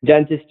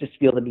dentists just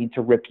feel the need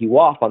to rip you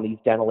off on these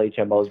dental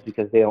HMOs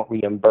because they don't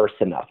reimburse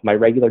enough. My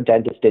regular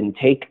dentist didn't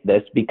take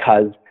this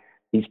because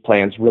these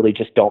plans really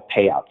just don't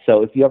pay out.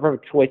 So if you ever have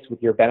a choice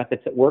with your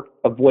benefits at work,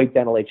 avoid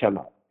dental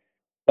HMO.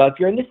 So if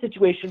you're in this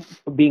situation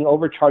of being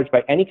overcharged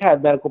by any kind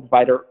of medical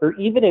provider, or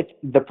even if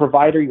the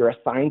provider you're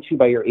assigned to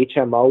by your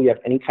HMO, you have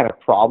any kind of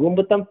problem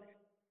with them,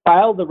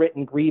 file the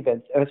written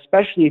grievance, and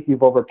especially if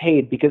you've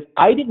overpaid, because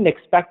I didn't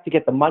expect to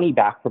get the money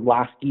back from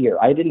last year.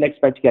 I didn't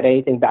expect to get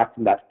anything back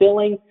from that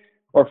filling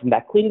or from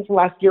that cleaning from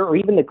last year or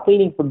even the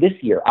cleaning from this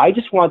year. I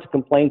just wanted to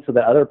complain so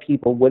that other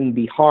people wouldn't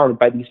be harmed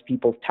by these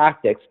people's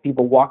tactics,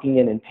 people walking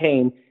in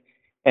pain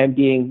and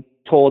being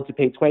told to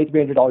pay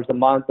 $2,300 a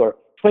month or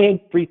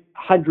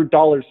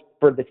 $2,300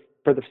 for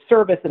the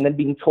service, and then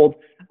being told,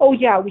 oh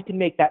yeah, we can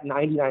make that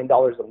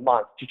 $99 a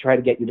month to try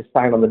to get you to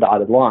sign on the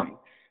dotted line.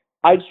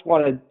 I just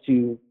wanted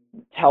to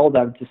tell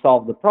them to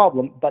solve the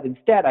problem, but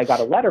instead I got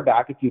a letter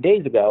back a few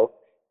days ago,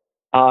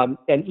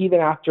 and even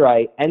after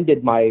I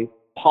ended my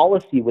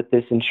policy with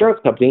this insurance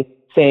company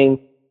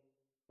saying,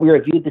 we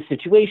reviewed the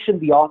situation,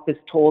 the office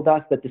told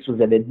us that this was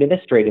an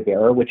administrative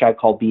error, which I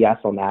call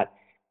BS on that,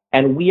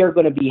 and we are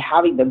going to be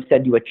having them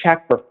send you a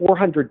check for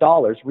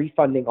 $400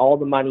 refunding all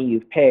the money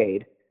you've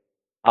paid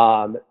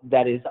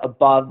that is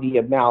above the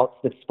amount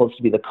that's supposed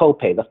to be the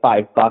copay, the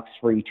 $5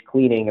 for each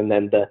cleaning, and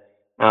then the,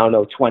 I don't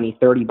know, $20,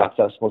 $30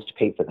 I was supposed to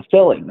pay for the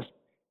fillings.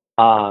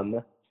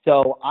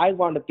 So I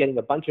wound up getting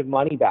a bunch of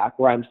money back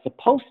where I'm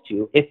supposed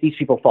to, if these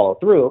people follow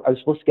through, I was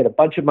supposed to get a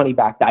bunch of money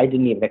back that I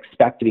didn't even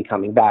expect to be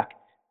coming back.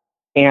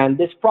 And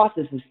this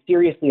process is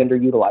seriously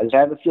underutilized. I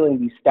have a feeling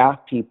these staff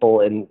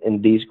people in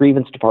these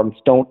grievance departments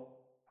don't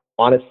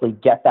honestly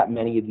get that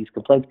many of these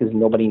complaints because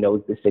nobody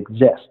knows this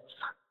exists.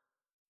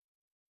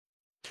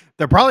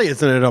 There probably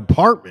isn't an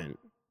apartment,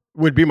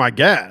 would be my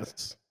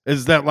guess.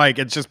 Is that like,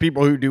 it's just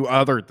people who do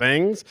other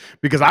things?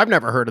 Because I've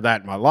never heard of that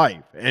in my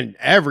life. And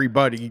every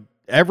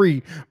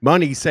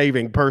money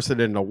saving person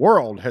in the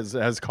world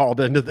has called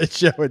into this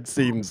show, it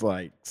seems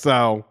like.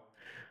 So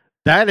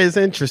that is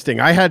interesting.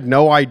 I had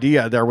no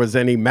idea there was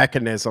any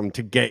mechanism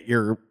to get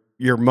your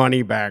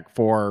money back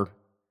for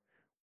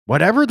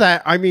whatever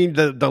that, I mean,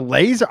 the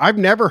laser, I've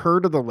never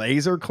heard of the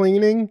laser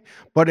cleaning,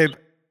 but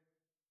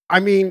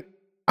I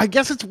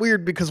guess it's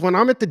weird because when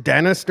I'm at the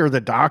dentist or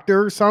the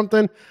doctor or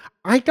something,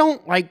 I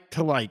don't like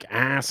to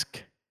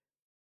ask.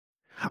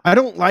 I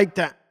don't like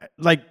to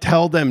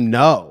tell them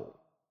no.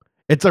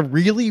 It's a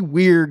really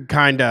weird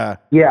kind of,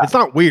 yeah. It's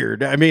not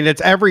weird. I mean,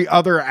 it's every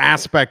other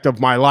aspect of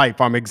my life.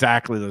 I'm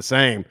exactly the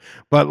same,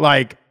 but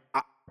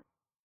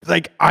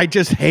I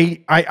just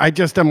hate,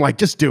 I'm like,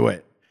 just do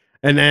it.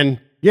 And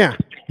then, yeah,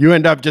 you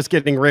end up just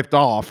getting ripped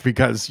off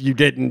because you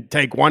didn't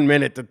take 1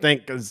 minute to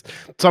think, because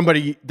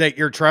somebody that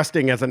you're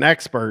trusting as an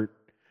expert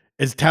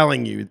is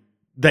telling you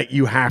that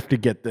you have to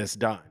get this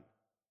done.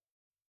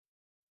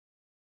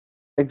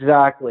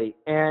 Exactly.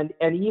 And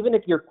even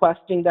if you're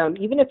questioning them,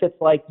 even if it's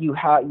like you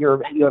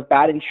have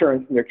bad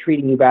insurance and they're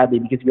treating you badly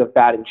because you have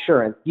bad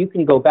insurance, you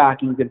can go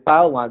back and you can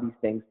file a lot of these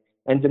things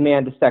and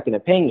demand a second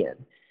opinion.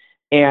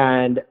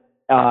 And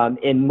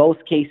in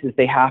most cases,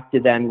 they have to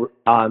then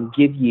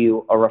give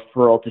you a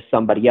referral to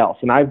somebody else.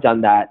 And I've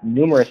done that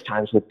numerous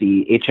times with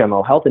the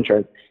HMO health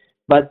insurance.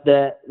 But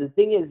the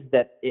thing is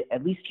that,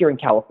 at least here in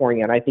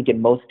California, and I think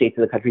in most states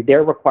of the country,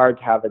 they're required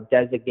to have a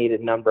designated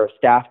number of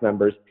staff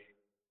members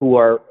who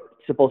are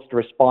supposed to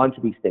respond to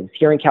these things.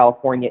 Here in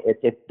California,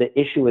 if the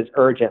issue is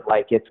urgent,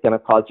 like it's going to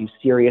cause you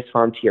serious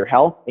harm to your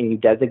health, and you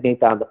designate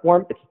that on the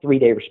form, it's a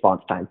 3-day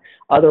response time.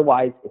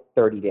 Otherwise, it's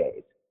 30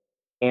 days.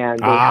 And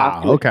they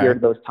have to adhere to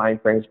those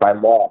timeframes by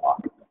law.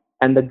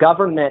 And the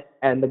government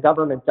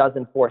does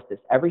enforce this.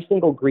 Every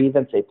single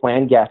grievance a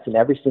plan gets and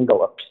every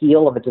single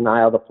appeal of a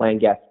denial of the plan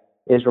gets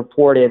is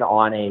reported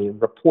on a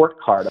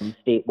report card on the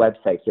state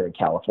website here in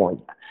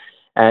California.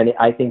 And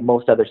I think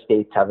most other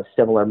states have a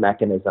similar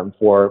mechanism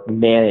for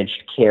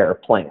managed care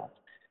plans.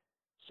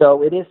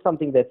 So it is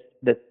something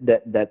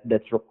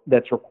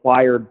that's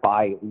required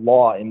by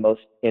law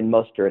in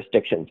most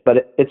jurisdictions,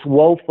 but it's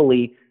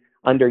woefully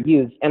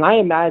underused. And I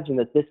imagine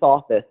that this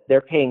office,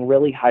 they're paying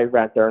really high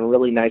rent. They're in a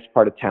really nice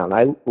part of town.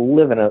 I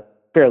live in a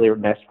fairly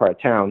nice part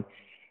of town.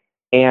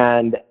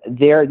 And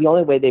the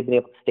only way they've been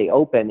able to stay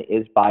open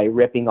is by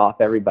ripping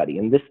off everybody.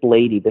 And this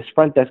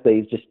front desk lady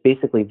is just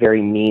basically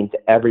very mean to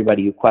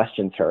everybody who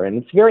questions her.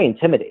 And it's very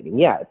intimidating.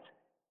 Yeah, it's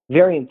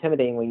very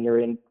intimidating when you're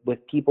in with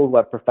people who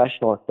have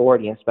professional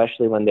authority,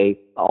 especially when they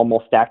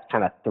almost act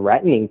kind of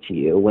threatening to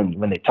you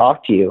when they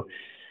talk to you.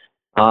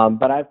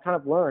 But I've kind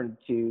of learned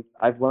to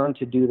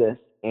do this,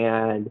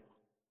 and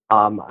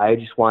I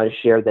just want to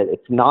share that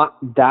it's not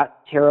that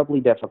terribly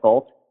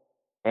difficult,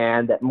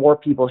 and that more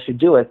people should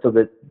do it, so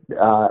that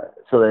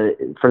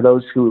for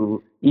those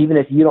who, even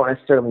if you don't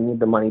necessarily need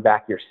the money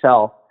back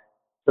yourself,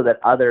 so that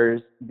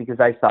others, because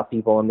I saw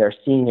people and their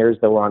seniors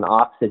that were on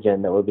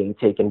oxygen that were being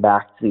taken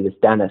back to see this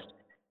dentist,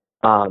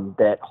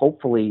 that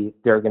hopefully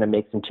they're going to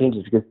make some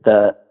changes, because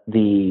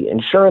the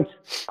insurance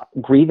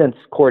grievance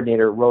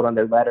coordinator wrote on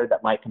their letter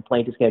that my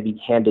complaint is going to be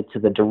handed to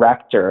the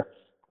director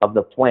of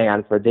the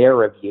plan for their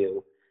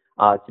review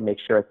to make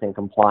sure it's in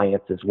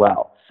compliance as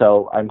well.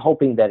 So I'm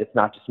hoping that it's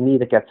not just me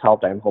that gets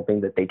helped. I'm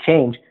hoping that they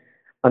change.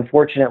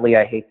 Unfortunately,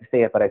 I hate to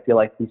say it, but I feel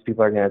like these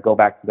people are going to go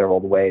back to their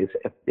old ways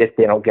if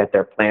they don't get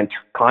their plan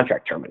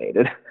contract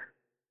terminated.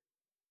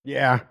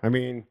 Yeah, I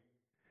mean,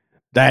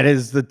 that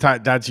is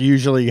that's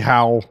usually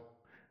how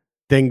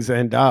things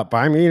end up.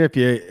 I mean, if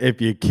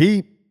you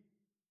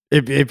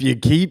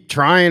keep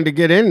trying to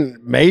get in,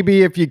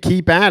 maybe if you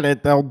keep at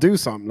it, they'll do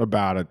something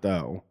about it,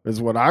 though,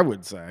 is what I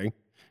would say.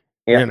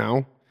 Yeah. You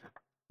know,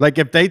 like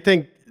if they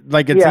think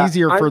like it's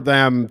easier for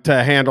them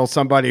to handle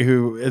somebody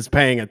who is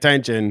paying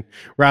attention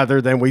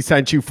rather than we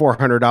sent you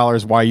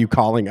 $400. Why are you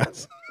calling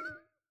us?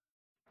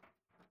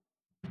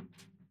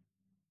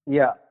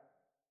 Yeah.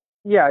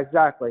 Yeah,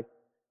 exactly.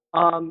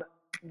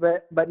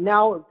 But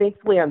now,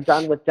 thankfully, I'm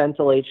done with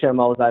dental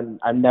HMOs.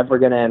 I'm never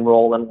going to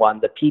enroll in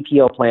one. The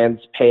PPO plans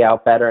pay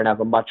out better and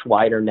have a much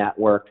wider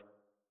network.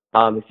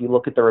 If you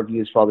look at the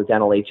reviews for all the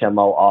dental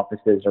HMO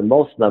offices, or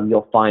most of them,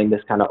 you'll find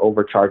this kind of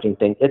overcharging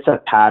thing. It's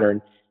a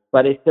pattern.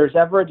 But if there's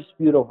ever a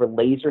dispute over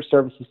laser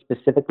services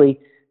specifically,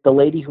 the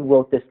lady who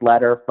wrote this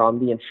letter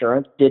from the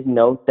insurance did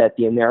note that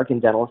the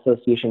American Dental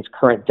Association's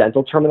current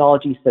dental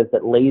terminology says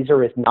that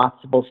laser is not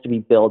supposed to be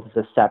billed as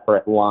a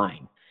separate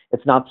line.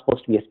 It's not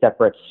supposed to be a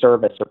separate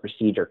service or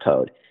procedure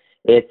code.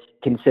 It's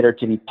considered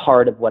to be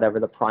part of whatever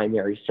the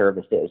primary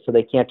service is. So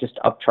they can't just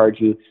upcharge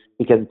you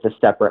because it's a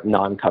separate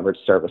non-covered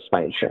service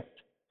by insurance.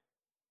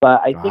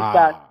 But I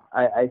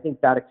think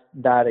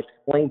that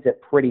explains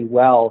it pretty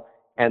well.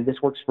 And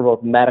this works for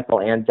both medical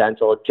and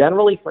dental.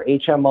 Generally for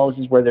HMOs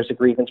is where there's a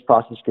grievance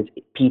process, because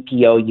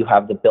PPO, you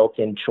have the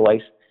built-in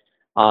choice.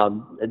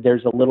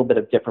 There's a little bit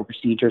of different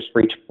procedures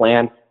for each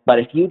plan. But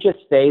if you just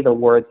say the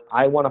words,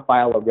 I want to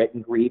file a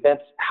written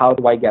grievance, how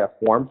do I get a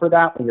form for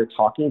that? When you're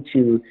talking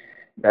to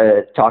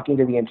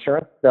the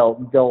insurance,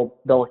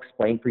 they'll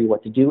explain for you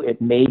what to do.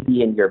 It may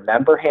be in your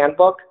member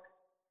handbook.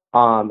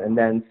 And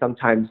then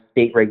sometimes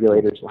state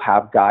regulators will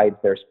have guides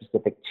that are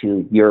specific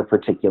to your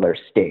particular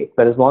state.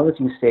 But as long as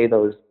you say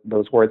those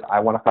words, I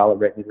want to file a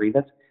written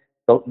grievance,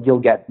 you'll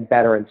get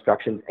better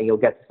instructions, and you'll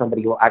get to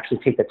somebody who will actually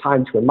take the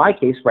time to, in my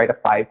case, write a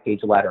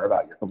 5-page letter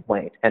about your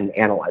complaint and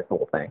analyze the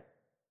whole thing.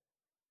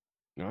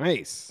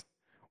 Nice.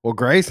 Well,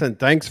 Grayson,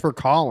 thanks for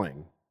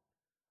calling.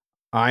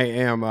 I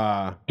am.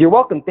 You're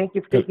welcome. Thank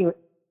you for taking.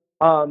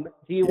 Do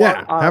you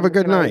want? Have a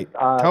good night.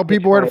 Tell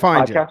people where to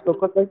find you. Real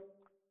quickly.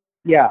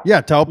 Yeah.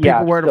 Yeah. Tell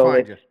people where to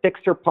find you.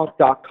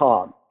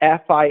 Fixerpunk.com.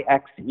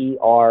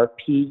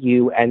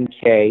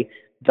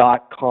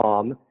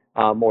 FIXERPUNK.com.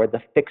 Or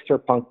the Fixer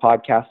Punk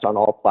podcast on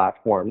all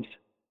platforms.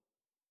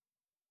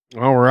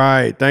 All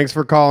right. Thanks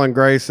for calling,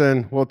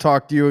 Grayson. We'll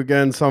talk to you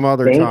again some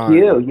other time. Thank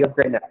you. You have a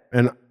great night.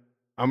 And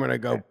I'm going to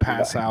go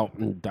pass out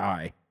and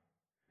die.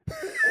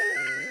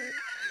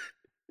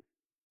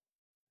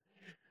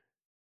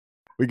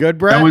 We good,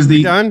 Brett? That was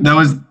done?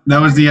 That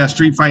was the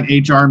Street Fight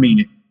HR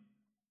meeting.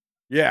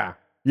 Yeah.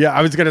 Yeah,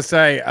 I was going to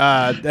say,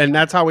 and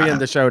that's how we end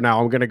the show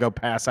now. I'm going to go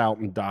pass out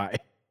and die.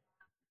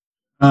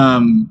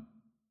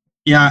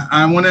 Yeah,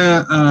 I want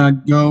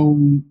to go.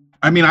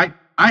 I mean,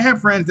 I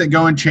have friends that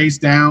go and chase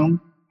down.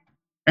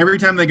 Every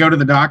time they go to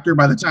the doctor,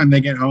 by the time they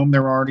get home,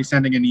 they're already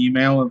sending an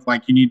email of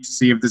like, you need to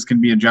see if this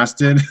can be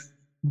adjusted.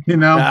 You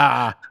know?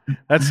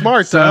 That's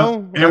smart,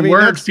 so though. It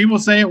works. People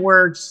say it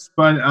works,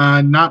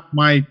 but not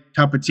my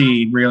cup of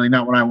tea, really.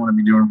 Not what I want to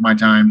be doing with my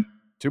time.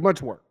 Too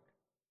much work.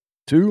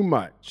 Too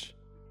much.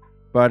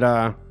 But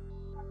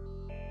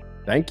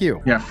thank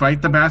you. Yeah,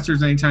 fight the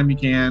bastards anytime you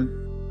can.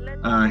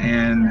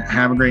 And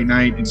have a great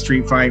night in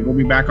Street Fight. We'll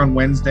be back on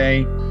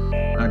Wednesday.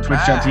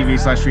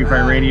 Twitch.tv/Street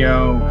Fight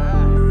Radio.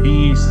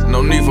 Peace.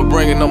 No need for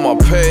bringing up my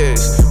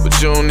past, but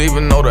you don't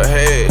even know the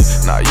head.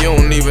 Nah, you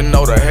don't even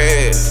know the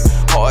head.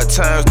 Hard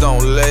times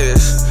don't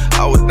last.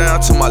 I was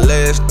down to my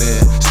last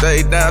then,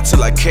 stayed down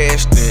till I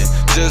cashed in.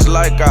 Just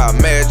like I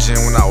imagined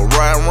when I was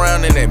riding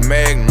around in that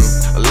Magnum.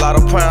 A lot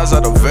of pounds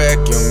out of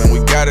vacuum, and we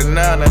got it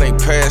now, that ain't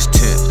past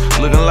tense.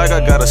 Looking like I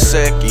got a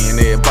second,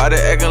 everybody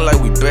acting like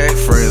we back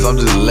friends, I'm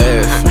just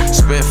laughing.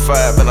 Spent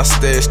 5 and I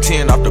stashed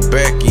 10 off the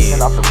back end.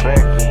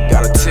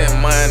 Got a 10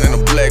 mine and a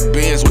black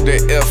Benz with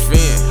that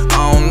FN.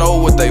 I don't know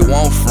what they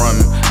want from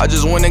me, I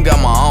just went and got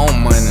my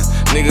own money.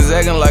 Niggas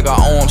acting like I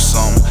own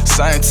something,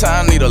 same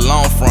time need a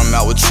loan from me.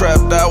 I was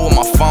trapped out with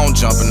my phone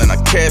jumping, and I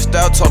cashed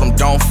out, told them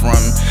don't front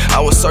me. I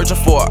was searching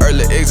for an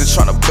early exit,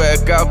 trying to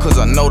back out, cause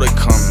I know they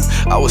coming.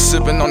 I was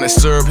sipping on that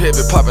syrup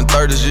heavy, popping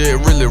 30s, yeah,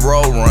 really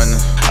roll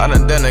running. I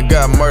done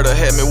got murder,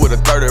 had me with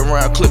a 30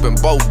 round clip and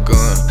both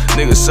gun.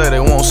 Niggas say they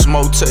won't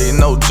smoke, tell you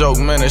no joke,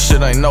 man, that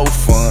shit ain't no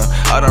fun.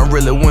 I done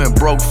really went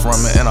broke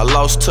from it, and I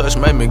lost touch,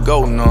 made me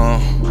go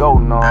numb.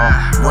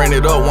 Ran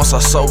it up once I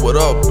sobered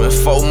up, in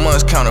 4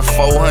 months counted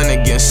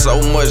 400, getting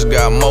so much,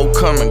 got more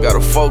coming,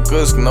 gotta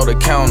focus, know they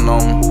counting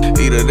on me.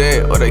 Either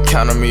that or they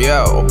counting me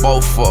out, or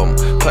both of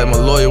them. Play my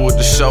lawyer with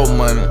the show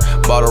money,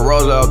 bought a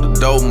roll out the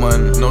dope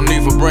money. No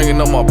need for bringing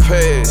up my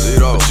past,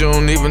 but you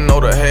don't even know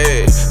the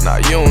head. Nah,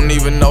 you don't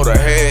even know the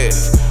head.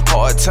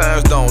 Hard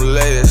times don't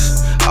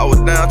last. I was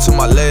down to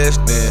my last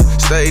end,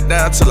 stayed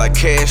down till I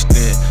cashed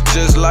in.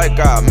 Just like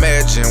I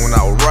imagined when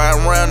I was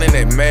riding around in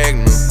that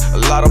Magnum.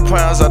 A lot of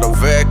pounds out of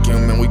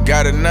vacuum, and we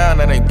got it now,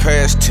 that ain't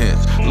past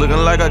tense.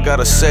 Looking like I got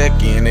a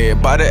sack in,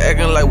 everybody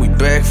acting like we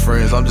back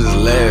friends, I'm just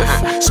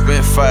laughing.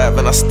 Spent 5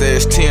 and I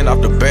stashed 10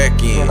 off the back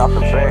end.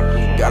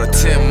 Got a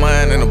 10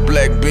 mine and a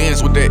black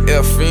Benz with that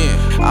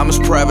FN. I'm as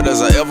private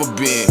as I ever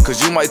been,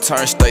 cause you might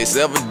turn state's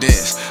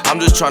evidence. I'm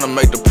just trying to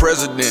make the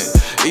president,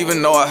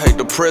 even though I hate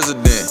the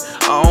president.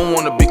 I don't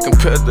wanna be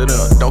competitive,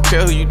 don't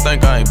care who you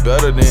think I ain't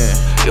better than.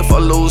 If I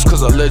lose,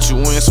 cause I let you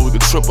win, so we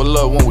can triple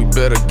up when we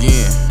bet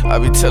again. I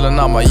be telling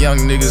all my young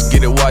niggas,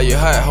 get it while you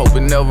hot, hope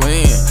it never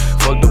end.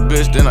 Fuck the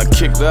bitch, then I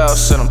kicked her out,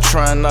 said I'm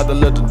trying not to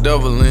let the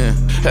devil in.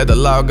 Had to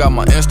log out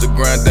my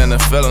Instagram, then I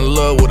fell in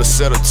love with a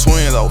set of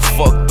twins. I was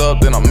fucked up,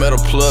 then I met a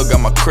plug,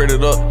 got my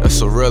credit up, that's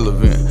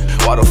irrelevant.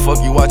 Why the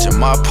fuck you watching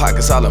my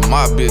pockets, all in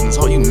my business,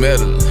 how you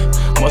meddling?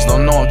 Must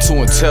don't know I'm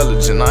too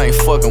intelligent, I ain't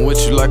fucking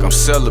with you like I'm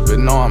celibate,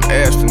 no I'm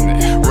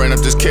abstinent. Ran up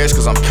this cash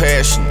cause I'm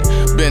passionate,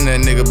 been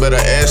that nigga, better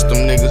ask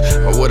them niggas.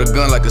 Or with a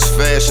gun like it's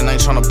fashion, ain't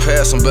tryna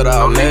pass them, better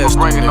outlast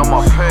them niggas. On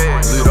my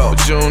past.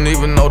 But you don't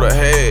even know the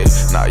head,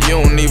 nah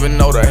you don't even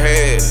know the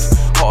head.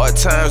 Hard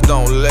times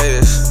don't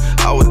last,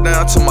 I was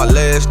down to my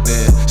last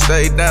end,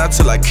 stayed down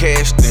till I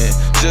cashed in.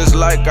 Just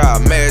like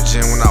I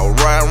imagined when I was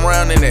riding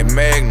around in that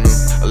Magnum.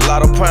 A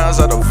lot of pounds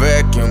out of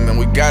vacuum, and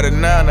we got it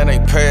now, that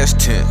ain't past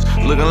tense.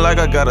 Looking like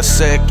I got a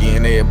sack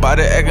in,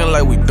 everybody acting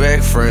like we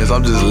back friends,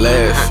 I'm just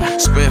laughing.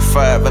 Spent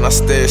 5 and I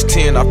stashed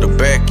 10 off the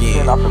back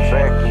end.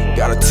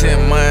 Got a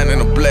 10 mine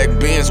and a black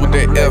Benz with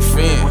that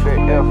FN.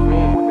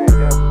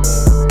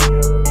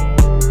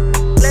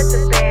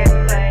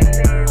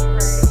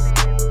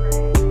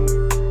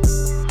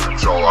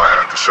 That's all I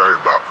had to say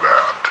about